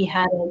Right. he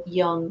had a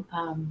young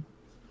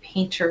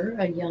painter,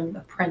 a young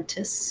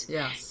apprentice.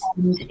 Yes.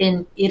 And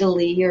in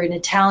Italy or in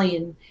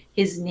Italian,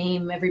 his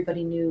name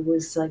everybody knew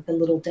was like the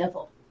Little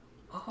Devil.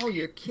 Oh,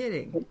 you're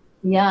kidding.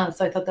 Yeah,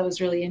 so I thought that was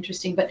really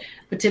interesting. But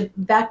to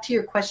back to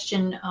your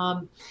question,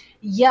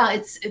 yeah,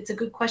 it's a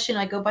good question.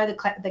 I go by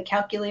the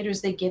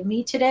calculators they give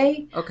me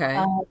today. Okay.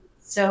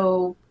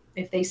 So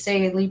if they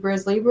say Libra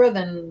is Libra,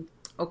 then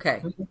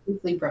Okay.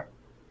 it's Libra.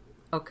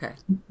 Okay.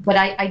 But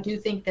I do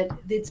think that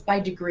it's by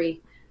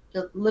degree,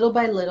 little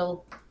by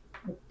little,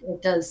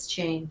 it does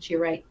change.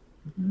 You're right.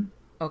 Mm-hmm.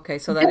 Okay.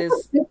 So that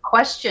is Good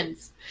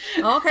questions.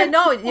 okay.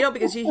 No,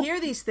 because you hear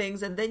these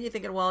things and then you're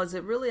thinking, well, is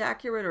it really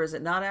accurate or is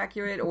it not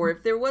accurate? Or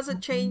if there was a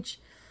change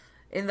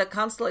in the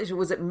constellation,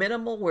 was it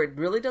minimal where it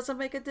really doesn't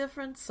make a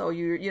difference? So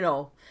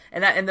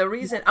and the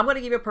reason I'm going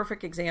to give you a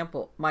perfect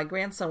example. My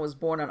grandson was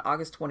born on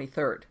August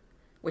 23rd,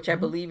 which I Mm-hmm.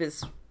 believe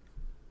is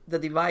the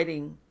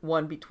dividing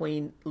one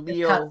between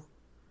Because, Leo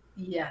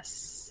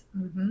yes.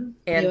 Mm-hmm.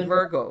 and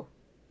Virgo.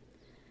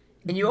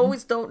 And you Mm-hmm.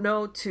 always don't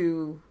know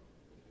to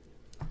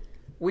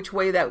which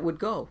way that would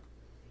go.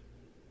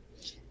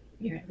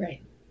 You're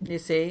right. You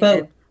see, Both,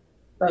 and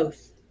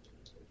both.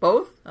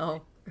 both.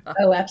 Oh,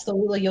 Oh,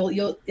 absolutely.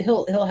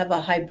 He'll have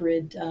a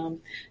hybrid.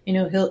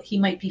 He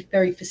might be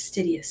very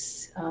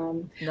fastidious,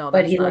 no,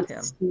 but that's he not likes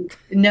him. to.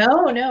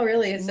 No,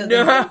 really. So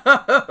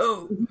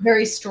No. he's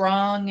very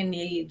strong, and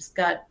he's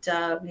got. He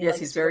Yes, likes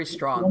he's to go very to the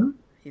strong. gym.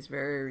 He's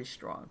very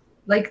strong.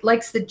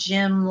 Likes the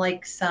gym,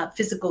 likes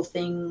physical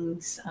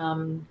things,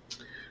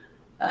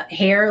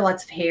 hair,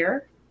 lots of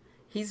hair.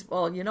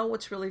 Well, you know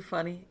what's really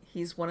funny?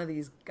 He's one of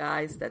these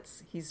guys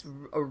he's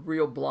a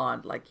real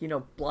blonde, like,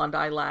 blonde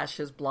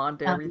eyelashes,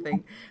 blonde Um,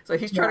 everything. So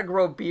he's trying yeah. to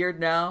grow a beard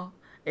now,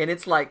 and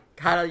it's like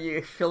kind of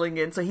you filling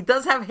in. So he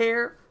does have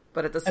hair,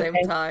 but at the same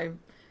Okay. time,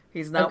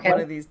 he's not Okay. one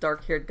of these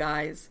dark haired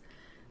guys.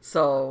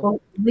 So Well,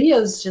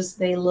 Leos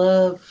they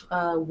love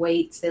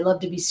weights. They love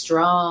to be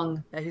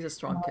strong, yeah, he's a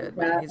strong kid, and,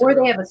 man. He's a or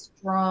they real have a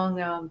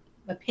strong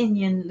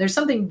opinion. There's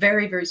something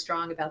very, very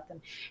strong about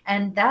them,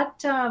 and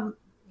that.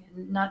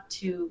 Not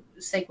to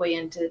segue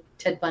into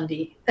Ted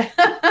Bundy,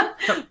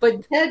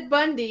 but Ted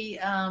Bundy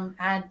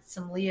had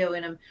some Leo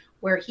in him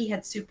where he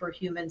had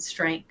superhuman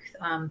strength.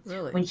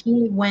 really. When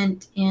he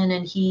went in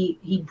and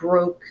he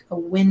broke a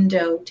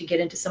window to get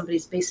into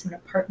somebody's basement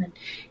apartment,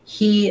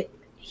 he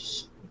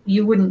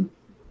you wouldn't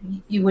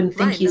think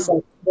Right, he's no.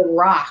 like the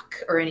Rock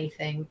or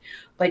anything,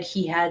 but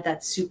he had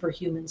that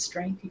superhuman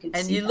strength. You could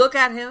And see you that. look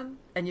at him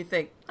and you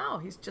think, oh,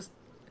 he's just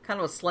kind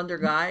of a slender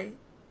guy.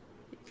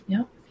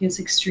 Yeah, he was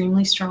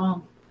extremely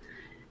strong.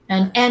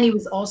 and Uh, and he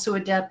was also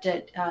adept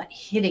at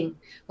hitting,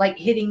 like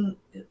hitting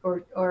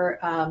or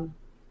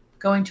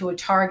going to a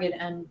target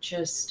and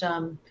just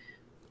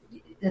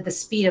at the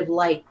speed of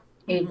light,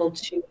 able mm-hmm.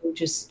 to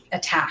just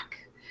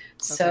attack.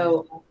 Okay.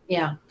 So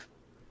yeah,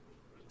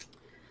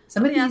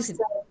 some Let of me ask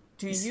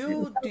these.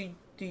 you,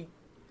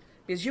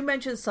 because you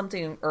mentioned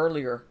something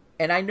earlier,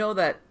 and I know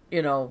that,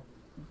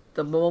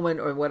 the moment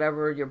or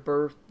whatever your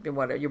birth,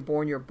 whatever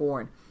you're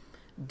born.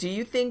 Do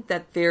you think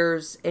that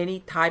there's any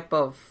type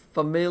of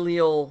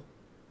familial,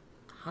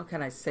 how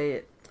can I say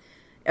it,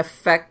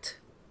 effect,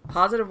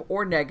 positive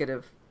or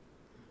negative,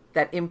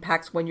 that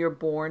impacts when you're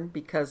born?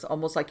 Because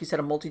almost like you said,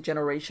 a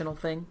multi-generational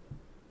thing.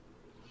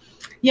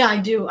 Yeah, I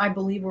do. I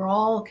believe we're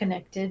all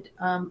connected.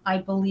 I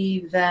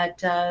believe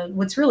that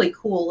what's really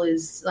cool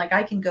is like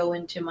I can go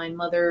into my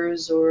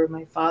mother's or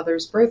my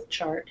father's birth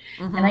chart,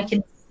 and I Mm-hmm.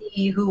 can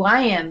see who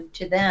I am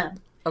to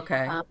them,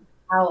 Okay. um,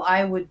 how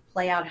I would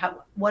play out,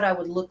 what I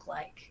would look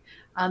like.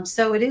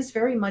 So it is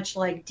very much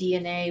like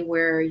DNA,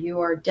 where you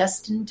are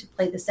destined to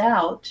play this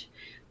out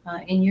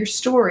in your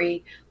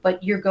story,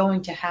 but you're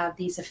going to have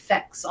these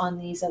effects on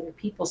these other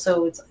people.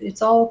 So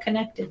it's all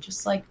connected,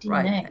 just like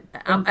Right. DNA.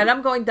 And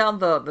I'm going down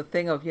the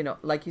thing of,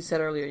 like you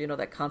said earlier,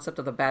 that concept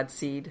of the bad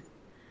seed,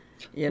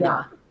 you Yeah,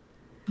 know.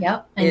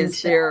 yeah, and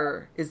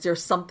Is there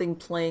something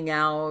playing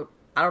out?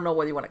 I don't know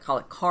whether you want to call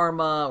it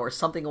karma or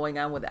something going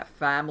on with that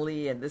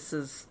family, and this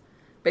is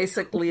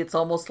basically it's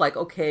almost like,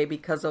 okay,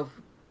 because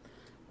of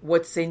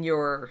what's in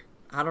your,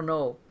 I don't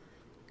know,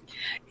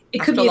 it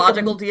could be a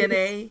astrological couple.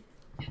 DNA.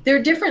 There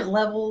are different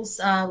levels.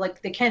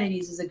 Like the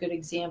Kennedys is a good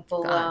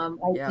example. God,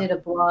 I yeah. did a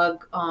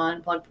blog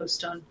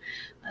post on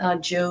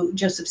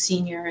Joseph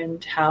Sr.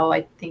 and how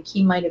I think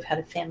he might have had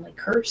a family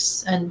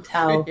curse, and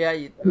how Yeah,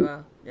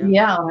 yeah.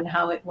 yeah, and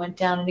how it went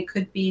down. And it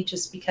could be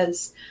just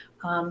because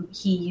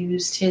he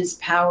used his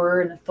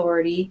power and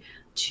authority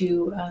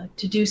to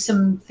do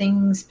some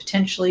things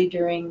potentially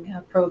during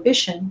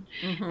Prohibition,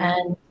 Mm-hmm.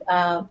 and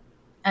uh,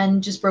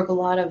 and just broke a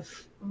lot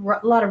of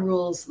a lot of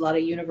rules, a lot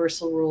of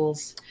universal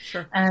rules.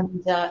 Sure.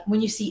 And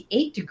when you see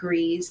 8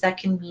 degrees, that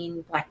can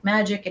mean black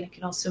magic, and it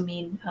can also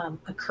mean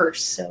a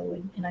curse.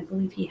 So, and I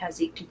believe he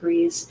has 8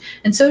 degrees,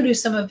 and so do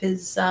some of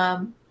his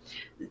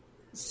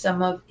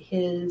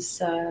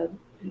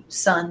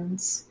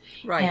sons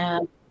Right.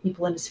 and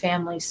people in his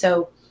family.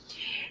 So,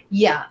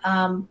 yeah,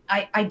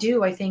 I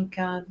do. I think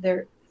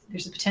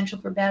there's a potential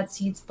for bad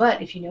seeds,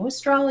 but if you know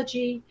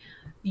astrology,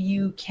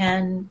 you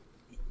can.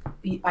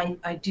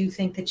 I do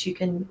think that you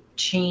can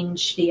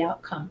change the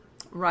outcome.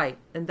 Right.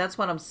 And that's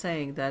what I'm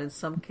saying, that in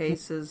some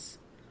cases,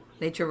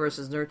 nature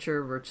versus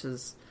nurture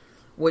versus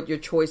what your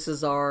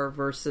choices are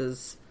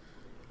versus,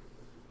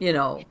 you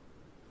know,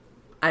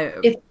 I,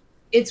 If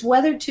it's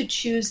whether to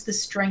choose the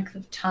strength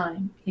of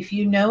time. If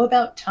you know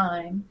about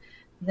time,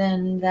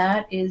 then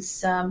that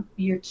is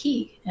your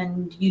key,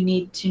 and you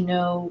need to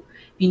know.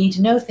 You need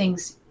to know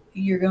things.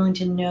 You're going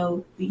to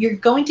know. You're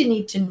going to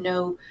need to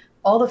know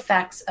all the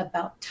facts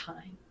about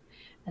time,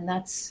 and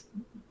that's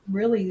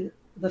really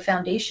the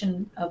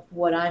foundation of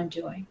what I'm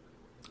doing.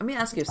 let me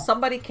ask you, if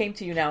somebody came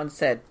to you now and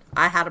said,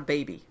 I had a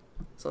baby,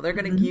 so they're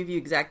going to Mm-hmm. give you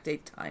exact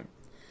date time,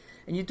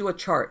 and you do a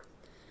chart,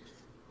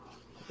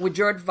 would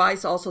your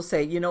advice also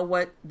say, you know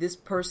what, this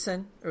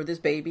person or this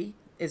baby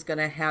is going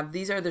to have,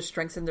 these are their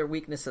strengths and their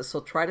weaknesses,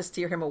 so try to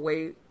steer him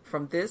away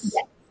from this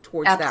Yes,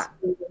 towards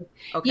absolutely.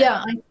 that? Okay.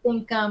 Yeah, I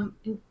think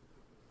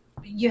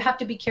you have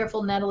to be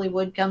careful. Natalie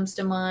Wood comes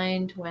to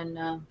mind when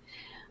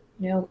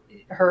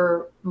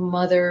her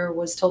mother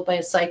was told by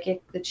a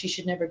psychic that she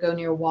should never go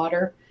near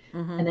water,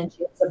 Mm-hmm. and then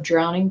she ends up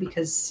drowning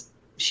because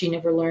she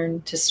never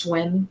learned to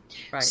swim.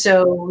 Right.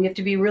 So we have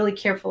to be really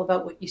careful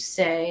about what you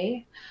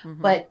say.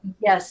 Mm-hmm. But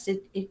yes,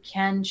 it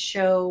can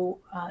show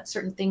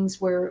certain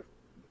things where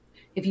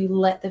if you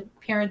let the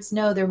parents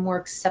know, they're more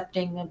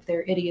accepting of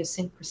their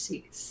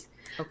idiosyncrasies,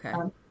 Okay.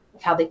 of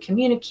how they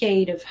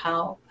communicate, of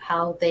how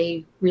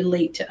they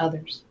relate to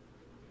others.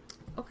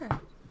 Okay.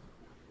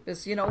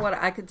 Because you know what,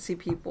 I could see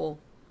people,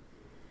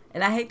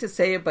 and I hate to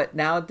say it, but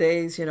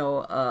nowadays,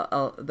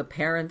 the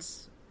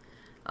parents,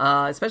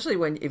 especially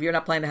if you're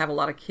not planning to have a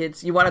lot of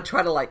kids, you want to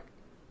try to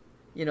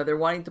they're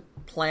wanting to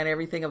plan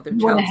everything of their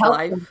You want to child's help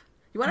life. them.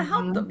 You want to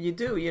help Mm-hmm. them. You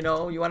do. You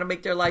want to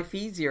make their life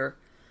easier.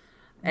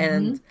 Mm-hmm.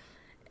 And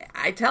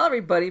I tell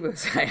everybody,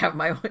 because I have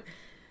my own,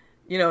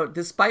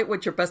 despite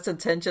what your best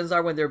intentions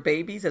are when they're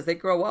babies, as they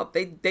grow up,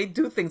 they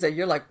do things that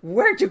you're like,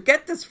 where'd you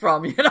get this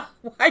from? Why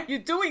are you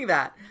doing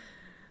that?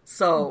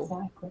 So,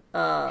 Exactly.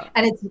 uh,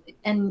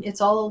 And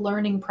it's all a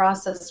learning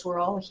process. We're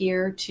all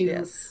here to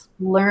yes,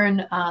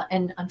 learn,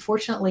 and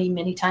unfortunately,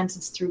 many times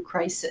it's through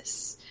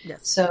crisis.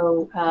 yes,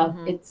 So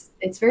hmm,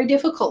 it's very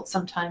difficult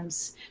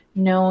sometimes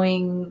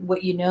knowing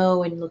what you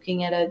know and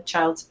looking at a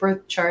child's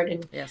birth chart,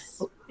 and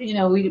yes, we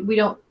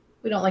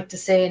don't like to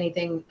say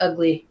anything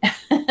ugly,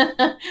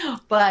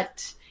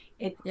 but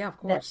it yeah, of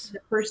that course, the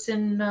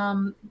person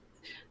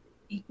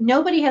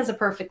nobody has a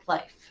perfect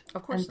life,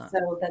 of course and not.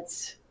 so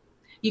that's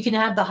you can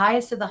have the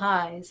highest of the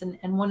highs,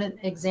 and one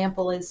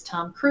example is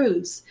Tom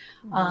Cruise.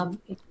 Hmm,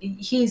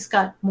 He's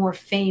got more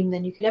fame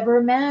than you could ever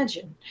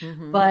imagine,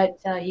 hmm, but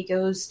he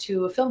goes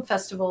to a film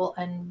festival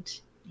and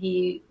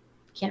he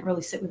can't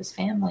really sit with his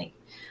family,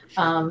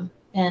 sure,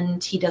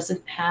 and he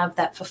doesn't have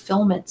that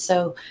fulfillment.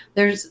 So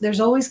there's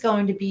always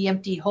going to be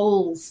empty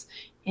holes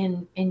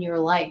in your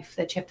life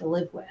that you have to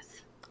live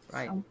with.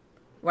 right, So,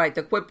 right.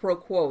 The quid pro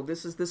quo.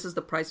 This is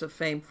the price of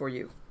fame for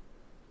you.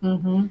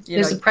 You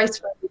there's know, a price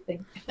for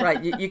everything.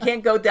 right. You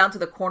can't go down to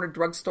the corner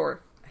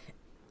drugstore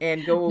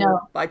and go No,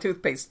 buy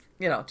toothpaste,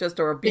 just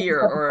or a you beer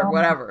have to or tell me.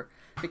 whatever,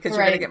 because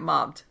you're gonna Right. get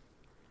mobbed.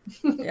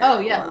 Oh Yeah,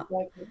 yeah, well,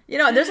 exactly.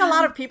 and there's a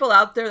lot of people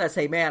out there that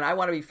say, "Man, I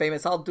want to be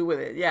famous. I'll do with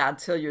it." Yeah,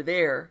 until you're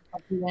there,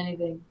 I'll do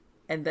anything.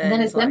 and And then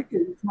then it's it's like, empty.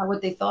 It's not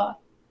what they thought.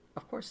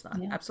 of course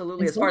not. Yeah.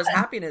 Absolutely. And As far as sometimes,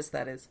 happiness,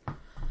 that is.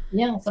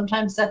 yeah,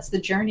 sometimes that's the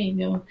journey.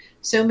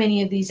 So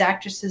many of these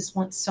actresses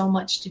want so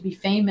much to be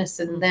famous,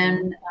 and Hmm.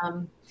 then,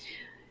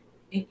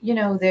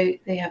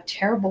 they have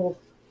terrible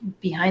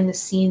behind the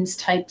scenes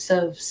types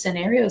of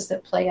scenarios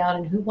that play out,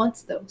 and who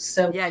wants those?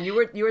 So, Yeah, and you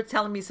were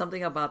telling me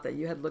something about that.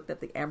 You had looked at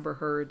the Amber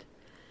Heard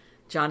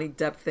Johnny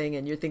Depp thing,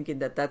 and you're thinking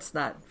that that's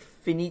not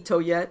finito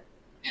yet.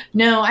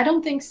 no, I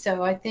don't think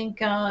so. I think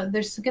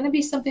there's going to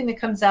be something that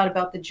comes out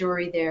about the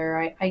jury there.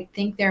 I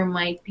think there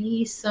might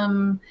be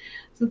some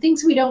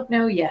things we don't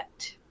know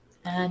yet,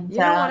 and You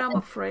know what I'm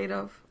afraid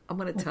of? I'm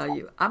going to tell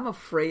you. I'm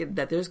afraid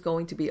that there's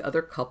going to be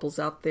other couples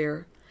out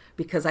there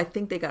because I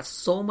think they got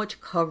so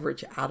much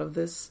coverage out of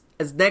this.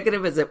 As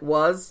negative as it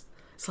was,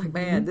 it's like,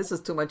 man, Mhm. this is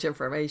too much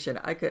information.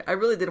 I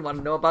really didn't want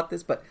to know about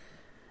this, but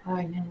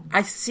I know.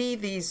 I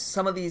see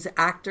some of these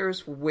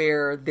actors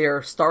where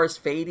their star is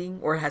fading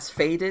or has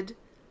faded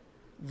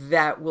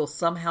that will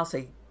somehow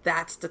say,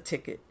 that's the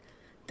ticket.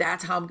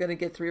 That's how I'm going to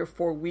get 3 or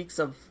 4 weeks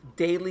of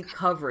daily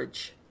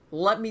coverage.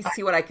 Let me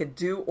see what I could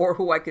do or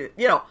who I could,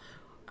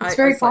 It's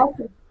very it's like,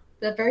 possible.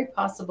 That's very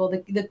possible.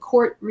 The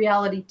court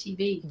reality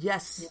TV. Yeah.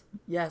 yes,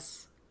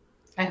 yes.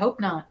 I hope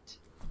not.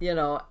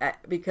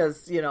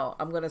 Because,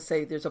 I'm going to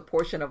say there's a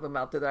portion of them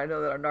out there that I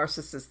know that are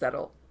narcissists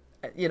that'll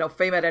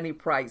fame at any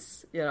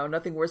price.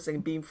 Nothing worse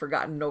than being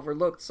forgotten and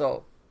overlooked.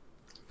 So,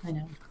 I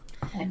know.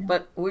 I know.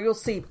 but we will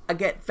see.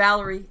 Again,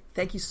 Valerie,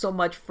 thank you so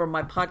much. For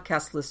my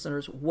podcast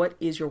listeners, what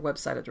is your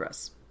website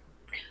address?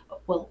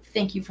 Well,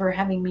 thank you for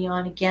having me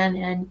on again.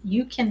 And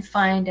you can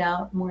find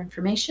out more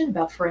information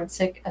about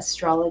forensic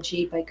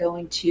astrology by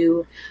going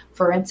to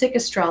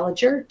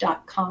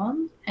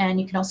forensicastrologer.com.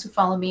 And you can also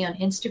follow me on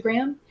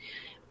Instagram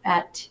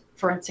at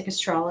Forensic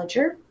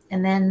Astrologer.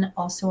 And then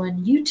also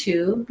on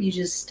YouTube, you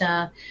just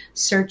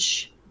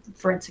search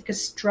Forensic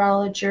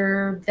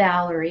Astrologer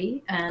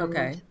Valerie, and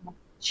the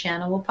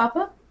channel will pop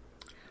up.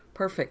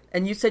 Perfect.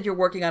 And you said you're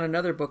working on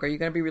another book. Are you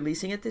going to be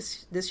releasing it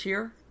this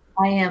year?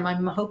 I am.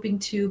 I'm hoping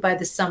to by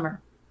the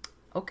summer.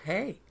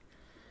 Okay.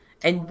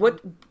 And what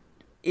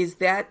is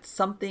that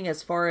something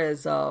as far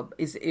as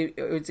is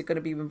it going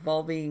to be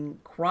involving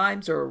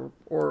crimes or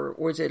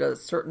is it a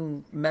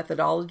certain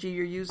methodology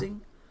you're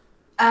using?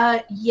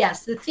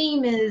 Yes, the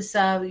theme is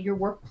your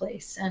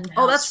workplace and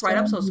oh, that's right.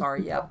 I'm so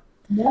sorry. Yeah.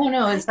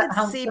 No. I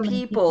could see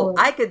people.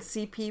 I could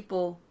see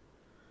people.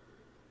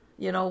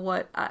 You know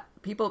what?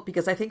 People,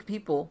 because I think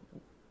people,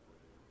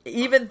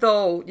 even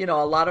though,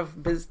 a lot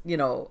of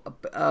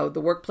the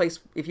workplace,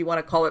 if you want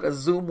to call it a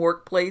Zoom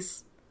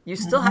workplace, you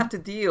still have to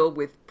deal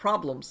with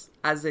problems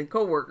as in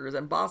coworkers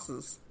and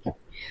bosses.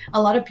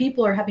 A lot of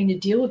people are having to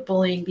deal with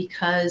bullying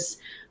because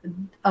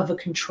of a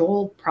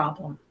control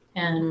problem.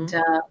 And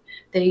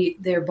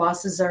their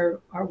bosses are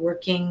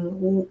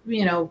working,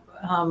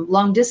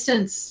 long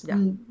distance,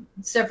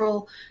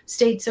 several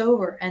states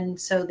over. And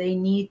so they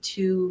need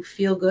to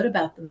feel good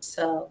about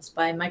themselves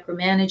by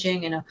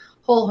micromanaging and a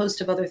whole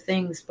host of other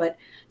things. But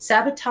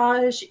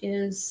sabotage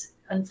is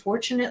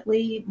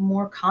unfortunately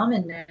more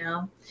common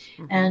now.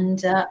 Mm-hmm.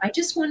 And I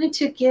just wanted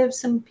to give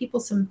some people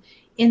some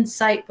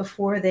insight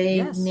before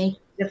they make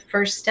the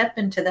first step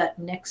into that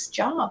next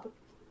job.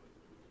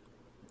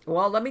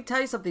 Well, let me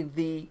tell you something.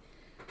 The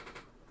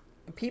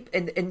people,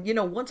 and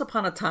once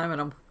upon a time,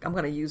 and I'm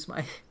going to use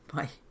my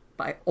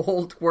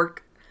old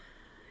work.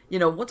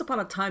 Once upon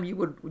a time, you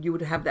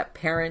would have that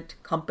parent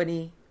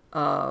company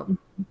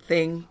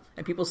thing,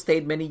 and people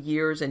stayed many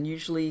years, and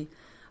usually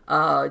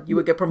you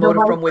would get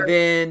promoted from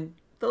within.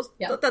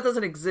 That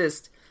doesn't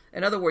exist.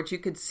 In other words, you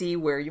could see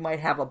where you might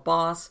have a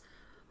boss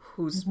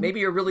who's maybe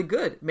you're really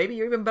good, maybe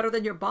you're even better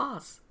than your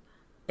boss,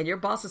 and your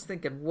boss is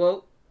thinking,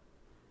 "Whoa,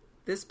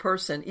 this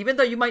person," even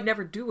though you might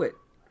never do it,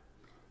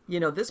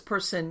 this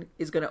person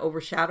is going to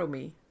overshadow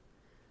me.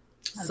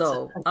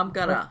 I'm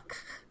gonna.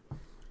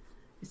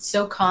 It's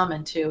so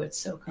common too. It's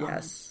so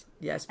common.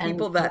 Yes.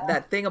 People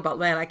that thing about,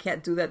 man, I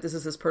can't do that. This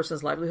is this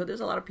person's livelihood.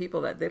 There's a lot of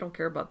people that they don't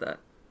care about that.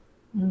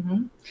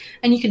 Mm-hmm.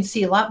 And you can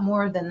see a lot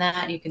more than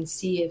that. You can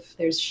see if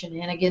there's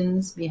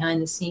shenanigans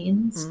behind the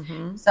scenes.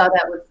 Mm-hmm. Saw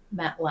that with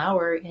Matt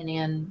Lauer in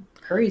Ann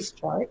Curry's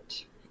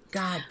chart.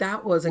 God,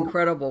 that was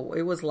incredible.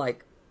 It was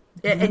like,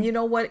 and you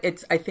know what?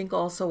 I think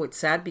also it's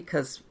sad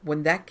because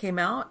when that came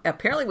out,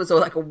 apparently it was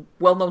like a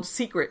well-known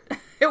secret.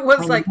 It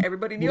was like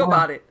everybody knew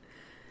about it.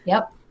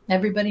 Yep.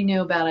 Everybody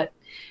knew about it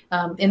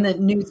in the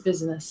news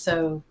business.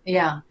 So,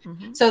 yeah.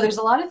 Mm-hmm. So there's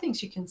a lot of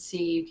things you can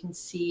see. You can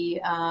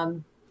see,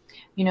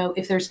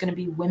 if there's going to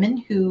be women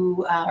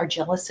who are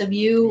jealous of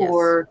you,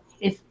 or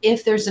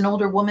if there's an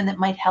older woman that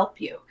might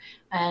help you,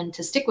 and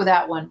to stick with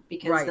that one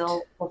because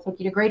they'll take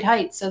you to great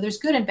heights. So there's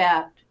good and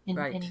bad in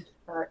each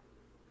part.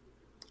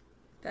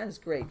 That is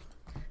great.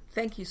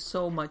 Thank you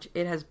so much.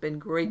 It has been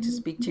great to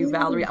speak to you,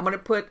 Valerie. I'm going to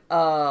put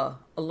a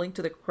link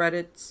to the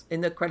credits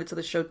of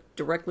the show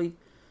directly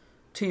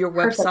to your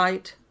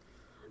website.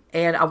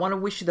 And I want to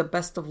wish you the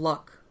best of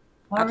luck.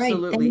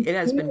 Absolutely. It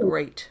has been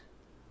great.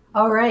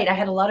 All right. I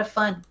had a lot of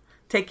fun.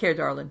 Take care,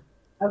 darling.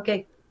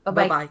 Okay.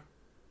 Bye-bye. Bye-bye.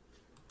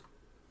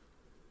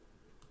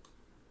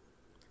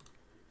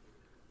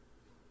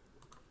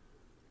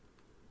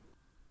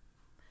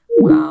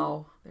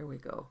 Wow. There we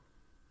go.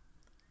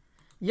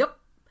 Yep.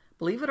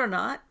 Believe it or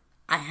not,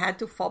 I had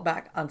to fall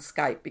back on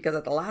Skype because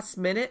at the last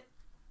minute,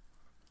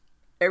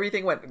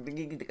 everything went.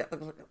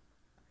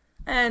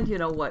 And you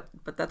know what?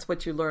 But that's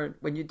what you learn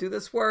when you do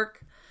this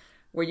work,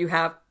 where you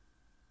have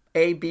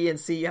A, B, and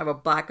C. You have a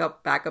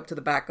backup to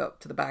the backup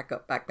to the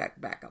backup,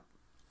 backup.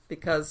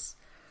 Because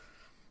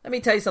let me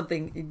tell you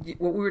something.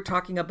 What we were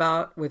talking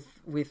about with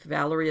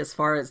Valerie as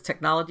far as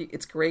technology,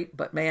 it's great,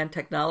 but man,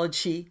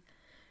 technology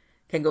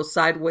can go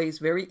sideways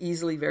very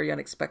easily, very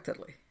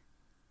unexpectedly.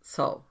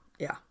 So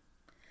yeah.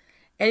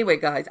 Anyway,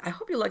 guys, I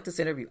hope you liked this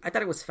interview. I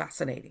thought it was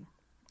fascinating.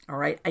 All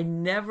right. I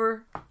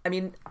knew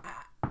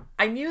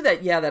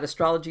that, that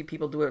astrology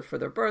people do it for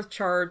their birth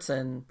charts,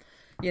 and,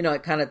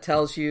 it kind of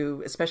tells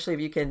you, especially if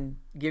you can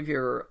give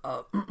your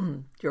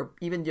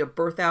even your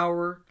birth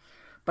hour,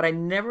 but I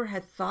never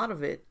had thought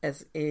of it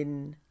as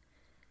in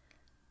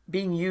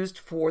being used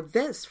for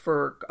this,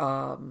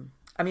 I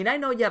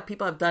know,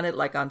 people have done it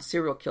like on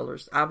serial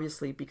killers,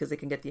 obviously, because they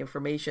can get the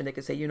information. They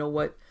can say, you know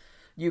what,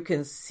 you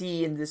can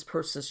see in this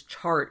person's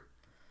chart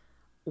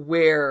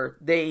where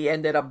they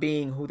ended up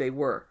being who they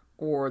were,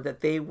 or that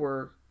they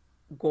were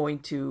going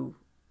to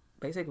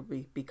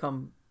basically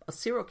become a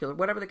serial killer,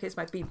 whatever the case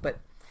might be. But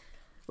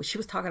Well, she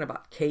was talking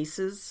about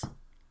cases,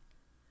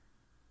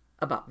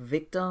 about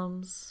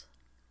victims.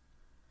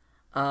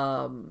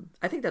 I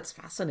think that's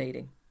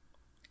fascinating.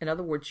 In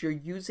other words, you're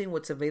using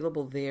what's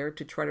available there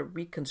to try to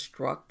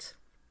reconstruct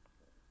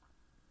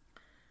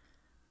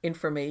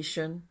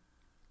information.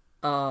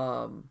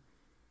 And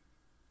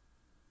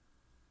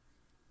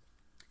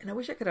I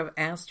wish I could have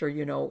asked her,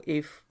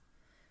 if,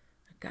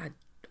 God,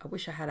 I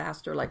wish I had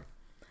asked her, like,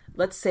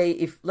 let's say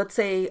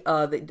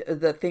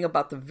the thing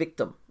about the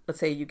victim. Let's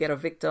say you get a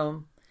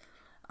victim,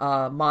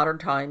 modern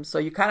times. So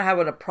you kind of have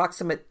an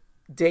approximate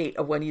date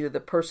of when either the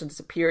person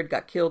disappeared,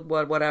 got killed,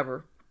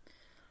 whatever.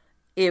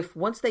 If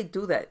once they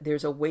do that,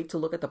 there's a way to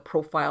look at the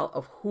profile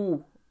of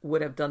who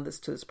would have done this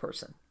to this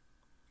person.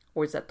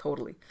 Or is that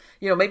totally?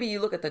 Maybe you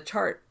look at the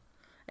chart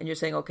and you're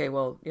saying, okay,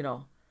 well,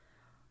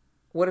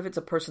 what if it's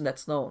a person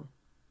that's known?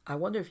 I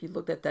wonder if you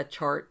looked at that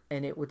chart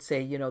and it would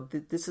say,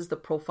 this is the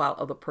profile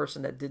of the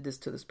person that did this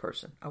to this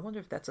person. I wonder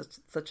if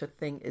such a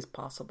thing is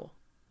possible.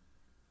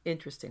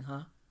 Interesting,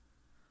 huh?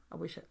 I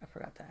wish I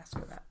forgot to ask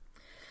her that.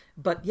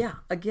 But yeah,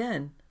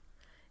 again,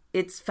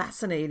 it's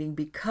fascinating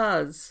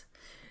because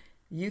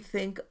you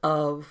think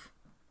of,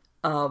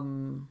 I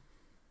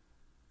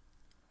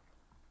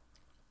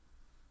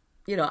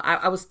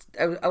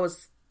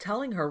was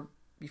telling her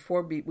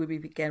before we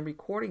began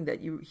recording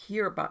that you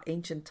hear about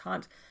ancient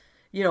times.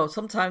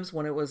 Sometimes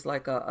when it was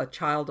like a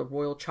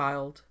royal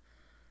child,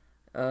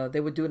 they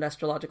would do an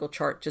astrological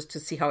chart just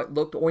to see how it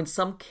looked. Or in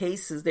some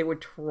cases, they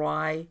would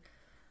try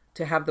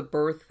to have the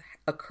birth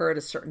occur at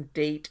a certain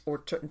date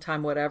or certain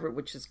time, whatever,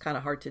 which is kind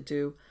of hard to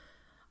do,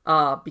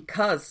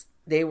 because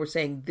they were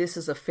saying this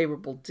is a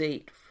favorable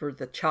date for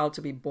the child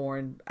to be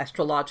born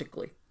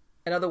astrologically.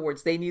 In other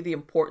words, they knew the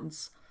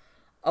importance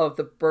of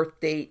the birth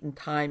date and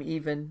time,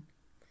 even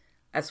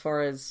as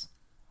far as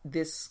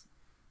this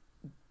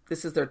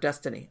is their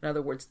destiny. In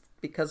other words,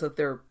 because of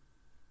their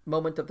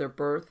moment of their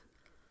birth,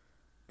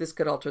 this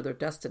could alter their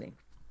destiny.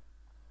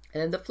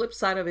 And the flip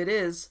side of it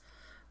is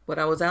what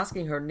I was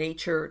asking her: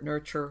 nature,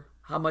 nurture.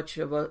 How much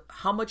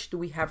do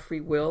we have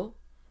free will?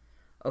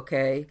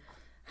 Okay.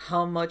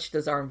 How much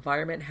does our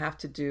environment have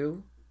to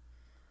do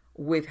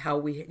with how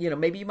we,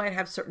 maybe you might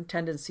have certain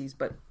tendencies,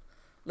 but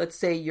let's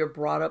say you're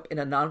brought up in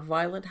a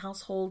non-violent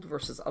household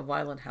versus a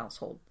violent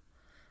household.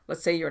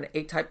 Let's say you're an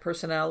A-type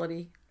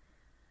personality.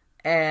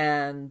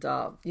 And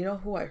you know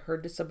who I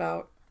heard this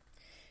about?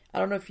 I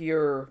don't know if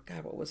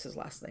God, what was his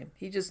last name?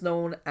 He's just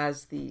known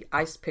as the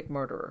ice pick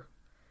murderer.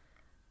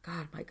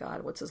 God, my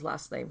God, what's his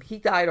last name? He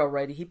died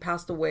already. He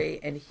passed away,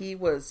 and he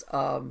was, he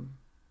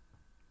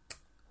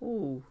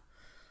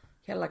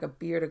had like a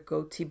beard, a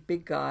goatee,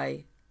 big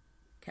guy.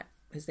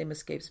 His name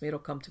escapes me. It'll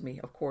come to me,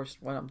 of course,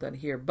 when I'm done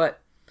here.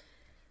 But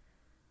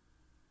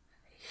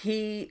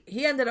he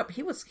ended up,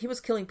 he was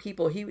killing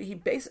people. He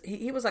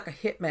was like a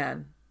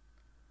hitman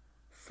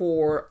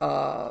for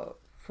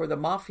the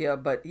mafia,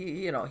 but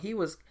he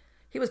was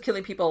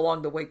killing people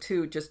along the way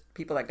too, just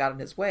people that got in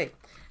his way.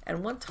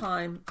 And one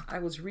time I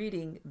was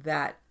reading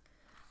that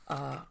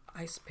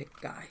ice pick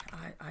guy,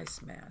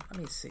 Iceman. Let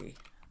me see.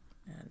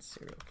 And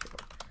serial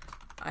killer.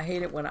 I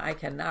hate it when I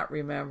cannot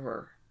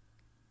remember.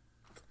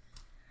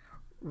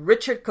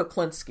 Richard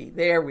Kuklinski.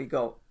 There we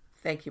go.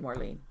 Thank you,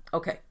 Marlene.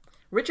 Okay.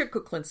 Richard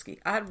Kuklinski.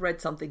 I had read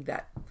something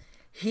that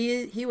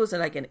he was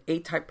like an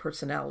A-type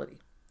personality.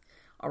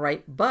 All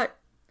right. But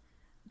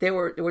they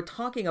were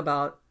talking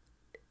about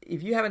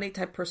if you have an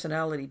A-type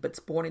personality but's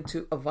born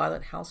into a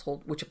violent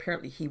household, which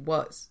apparently he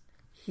was.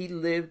 He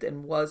lived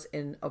and was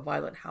in a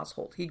violent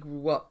household. He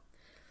grew up.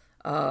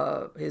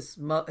 His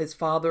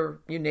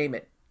father, you name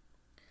it.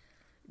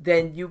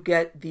 Then you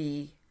get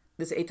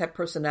this A-type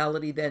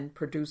personality then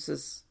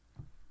produces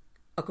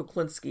a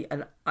Kuklinski,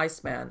 an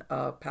Iceman,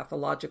 a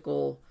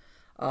pathological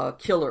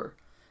killer,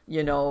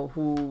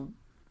 who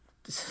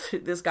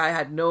this guy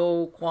had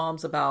no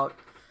qualms about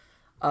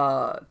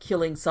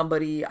killing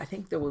somebody. I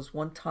think there was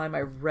one time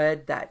I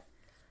read that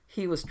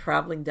he was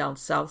traveling down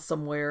south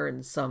somewhere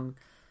and some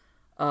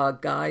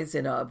guys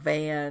in a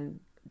van.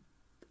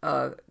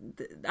 I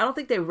don't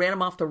think they ran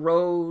him off the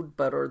road,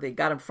 or they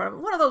got in front of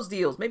him. One of those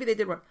deals. Maybe they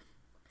did run.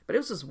 But it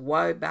was just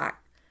way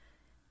back.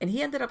 And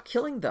he ended up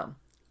killing them.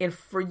 And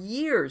for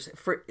years,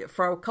 for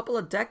a couple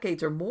of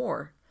decades or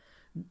more,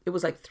 it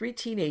was like 3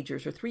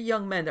 teenagers or 3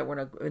 young men that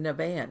were in a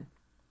van.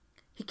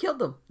 He killed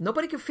them.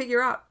 Nobody could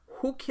figure out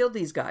who killed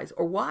these guys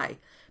or why.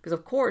 Because,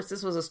 of course,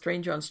 this was a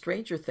stranger on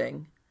stranger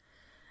thing.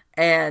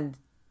 And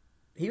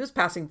he was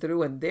passing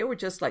through and they were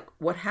just like,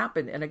 what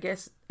happened? And I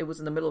guess it was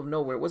in the middle of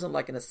nowhere. It wasn't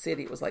like in a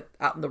city. It was like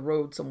out in the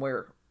road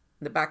somewhere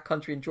in the back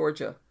country in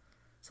Georgia.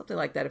 Something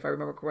like that, if I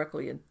remember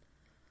correctly. And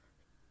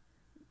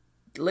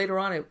later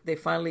on, they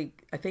finally,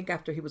 I think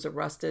after he was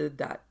arrested,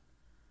 that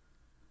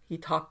he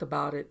talked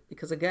about it.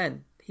 Because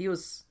again, he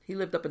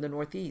lived up in the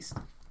Northeast.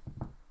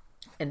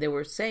 And they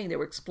were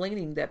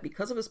explaining that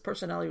because of his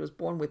personality he was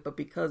born with, but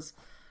because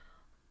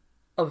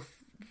of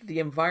the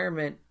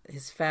environment,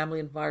 his family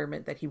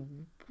environment that he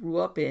grew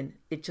up in,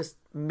 it just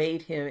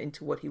made him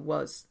into what he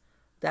was,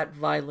 that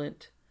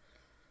violent.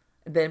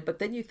 But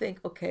then you think,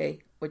 okay,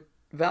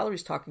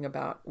 Valerie's talking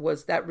about,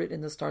 was that written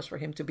in the stars for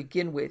him to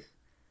begin with,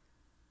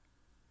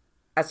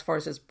 as far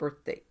as his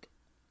birth date?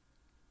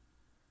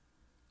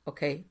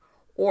 Okay?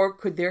 Or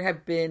could there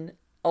have been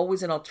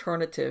always an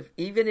alternative,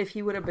 even if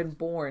he would have been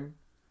born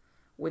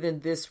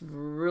within this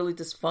really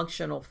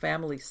dysfunctional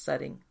family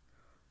setting,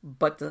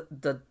 but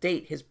the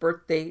date, his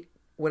birth date,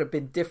 would have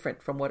been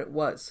different from what it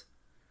was?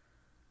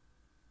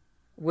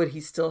 Would he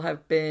still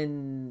have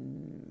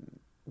been,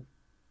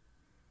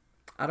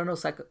 I don't know,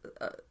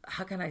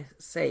 how can I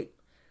say,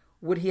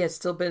 would he have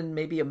still been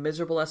maybe a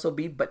miserable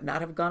SOB but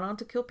not have gone on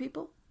to kill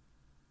people?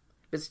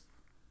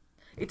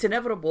 It's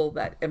inevitable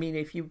that, I mean,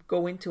 if you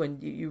go into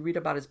and you read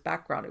about his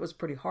background, it was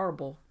pretty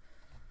horrible.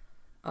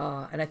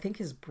 And I think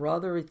his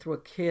brother, he threw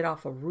a kid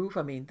off a roof.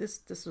 I mean,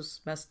 this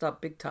was messed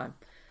up big time.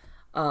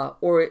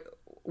 Or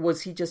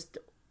was he just,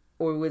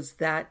 or was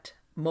that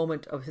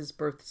moment of his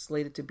birth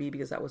slated to be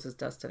because that was his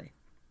destiny?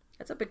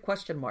 That's a big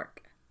question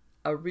mark.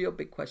 A real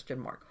big question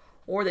mark.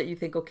 Or that you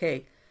think,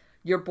 okay,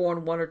 you're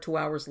born 1 or 2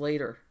 hours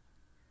later.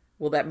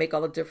 Will that make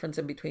all the difference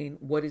in between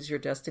what is your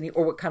destiny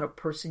or what kind of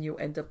person you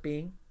end up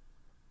being?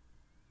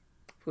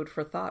 Food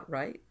for thought,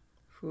 right?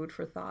 Food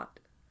for thought.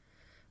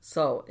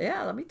 So,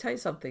 yeah, let me tell you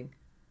something.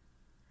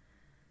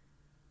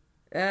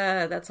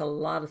 That's a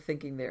lot of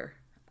thinking there.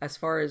 As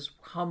far as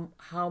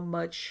how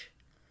much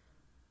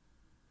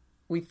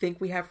we think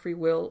we have free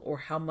will, or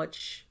how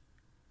much,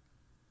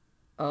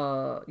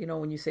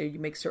 when you say you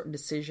make certain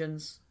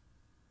decisions,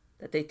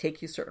 that they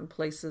take you certain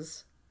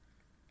places,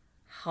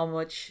 how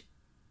much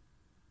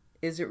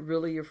is it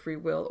really your free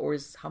will, or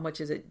how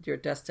much is it your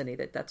destiny?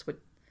 That's what,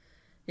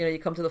 you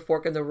come to the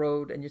fork in the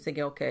road and you're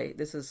thinking, okay,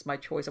 this is my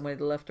choice. I'm going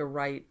to the left or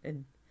right.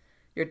 And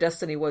your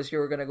destiny was you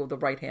were going to go the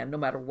right hand no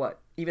matter what,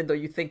 even though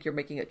you think you're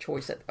making a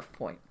choice at that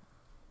point.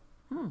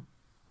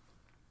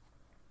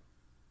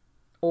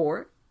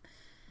 Or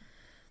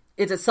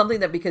is it something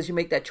that because you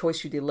make that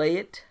choice, you delay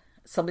it,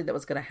 something that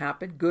was going to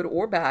happen, good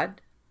or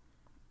bad?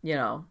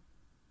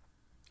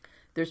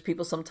 There's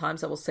people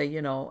sometimes that will say,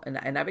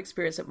 and I've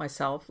experienced it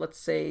myself. Let's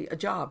say a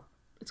job.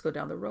 Let's go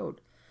down the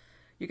road.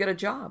 You get a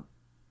job.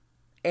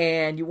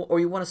 And you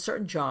want a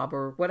certain job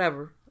or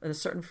whatever in a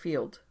certain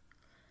field,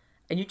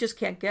 and you just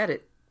can't get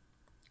it,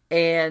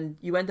 and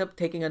you end up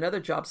taking another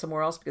job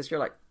somewhere else because you're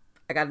like,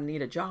 I gotta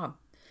need a job.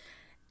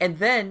 And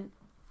then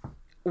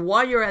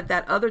while you're at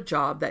that other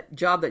job, that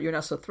you're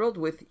not so thrilled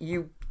with,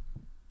 you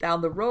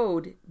down the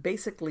road,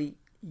 basically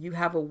you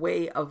have a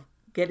way of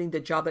getting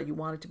the job that you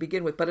wanted to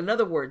begin with. But in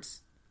other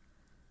words,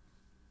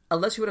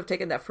 unless you would have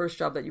taken that first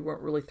job that you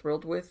weren't really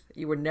thrilled with,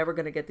 you were never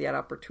going to get that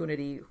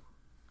opportunity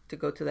to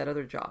go to that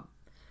other job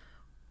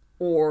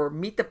or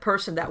meet the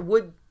person that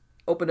would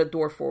open a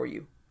door for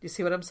you. You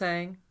see what I'm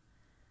saying?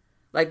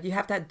 Like, you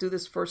have to do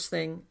this first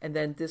thing, and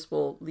then this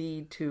will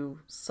lead to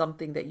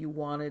something that you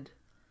wanted,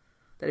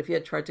 that if you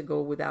had tried to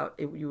go without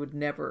it, you would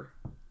never.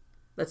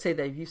 Let's say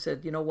that if you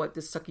said, you know what,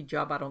 this sucky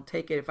job, I don't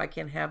take it. If I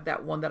can't have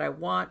that one that I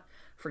want,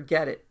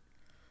 forget it.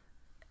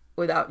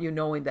 Without you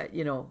knowing that,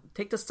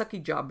 take the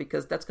sucky job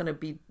because that's going to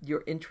be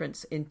your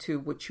entrance into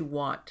what you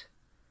want.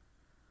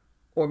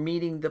 Or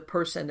meeting the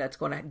person that's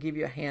going to give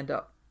you a hand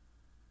up.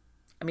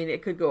 I mean,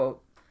 it could go,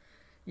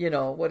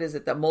 what is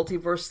it? The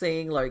multiverse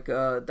thing, like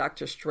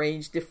Doctor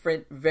Strange,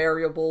 different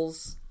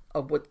variables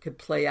of what could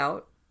play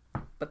out.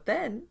 But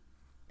then,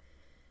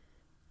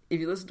 if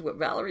you listen to what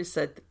Valerie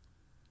said,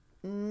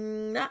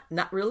 not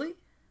really.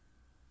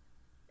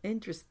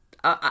 Interest.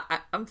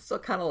 I'm still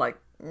kind of like,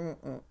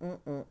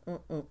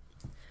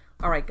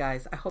 All right,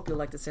 guys. I hope you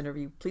like this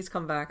interview. Please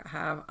come back. I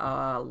have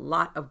a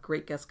lot of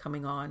great guests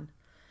coming on,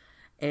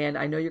 and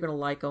I know you're going to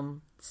like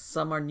them.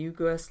 Some are new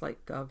guests, like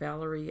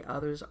Valerie.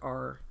 Others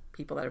are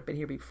people that have been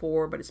here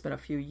before, but it's been a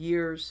few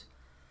years,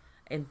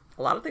 and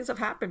a lot of things have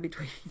happened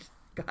between.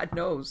 God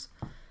knows.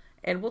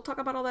 And we'll talk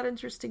about all that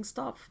interesting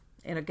stuff.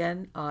 And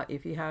again,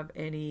 if you have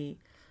any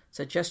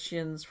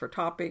suggestions for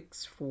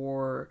topics,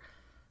 for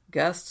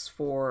guests,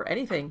 for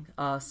anything,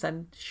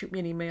 shoot me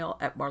an email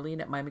at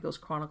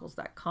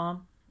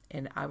marlene@miamighostchronicles.com,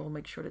 and I will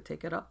make sure to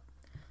take it up.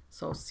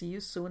 So see you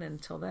soon. And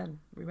until then,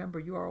 remember,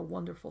 you are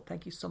wonderful.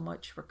 Thank you so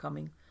much for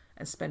coming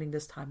and spending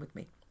this time with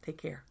me. Take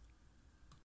care.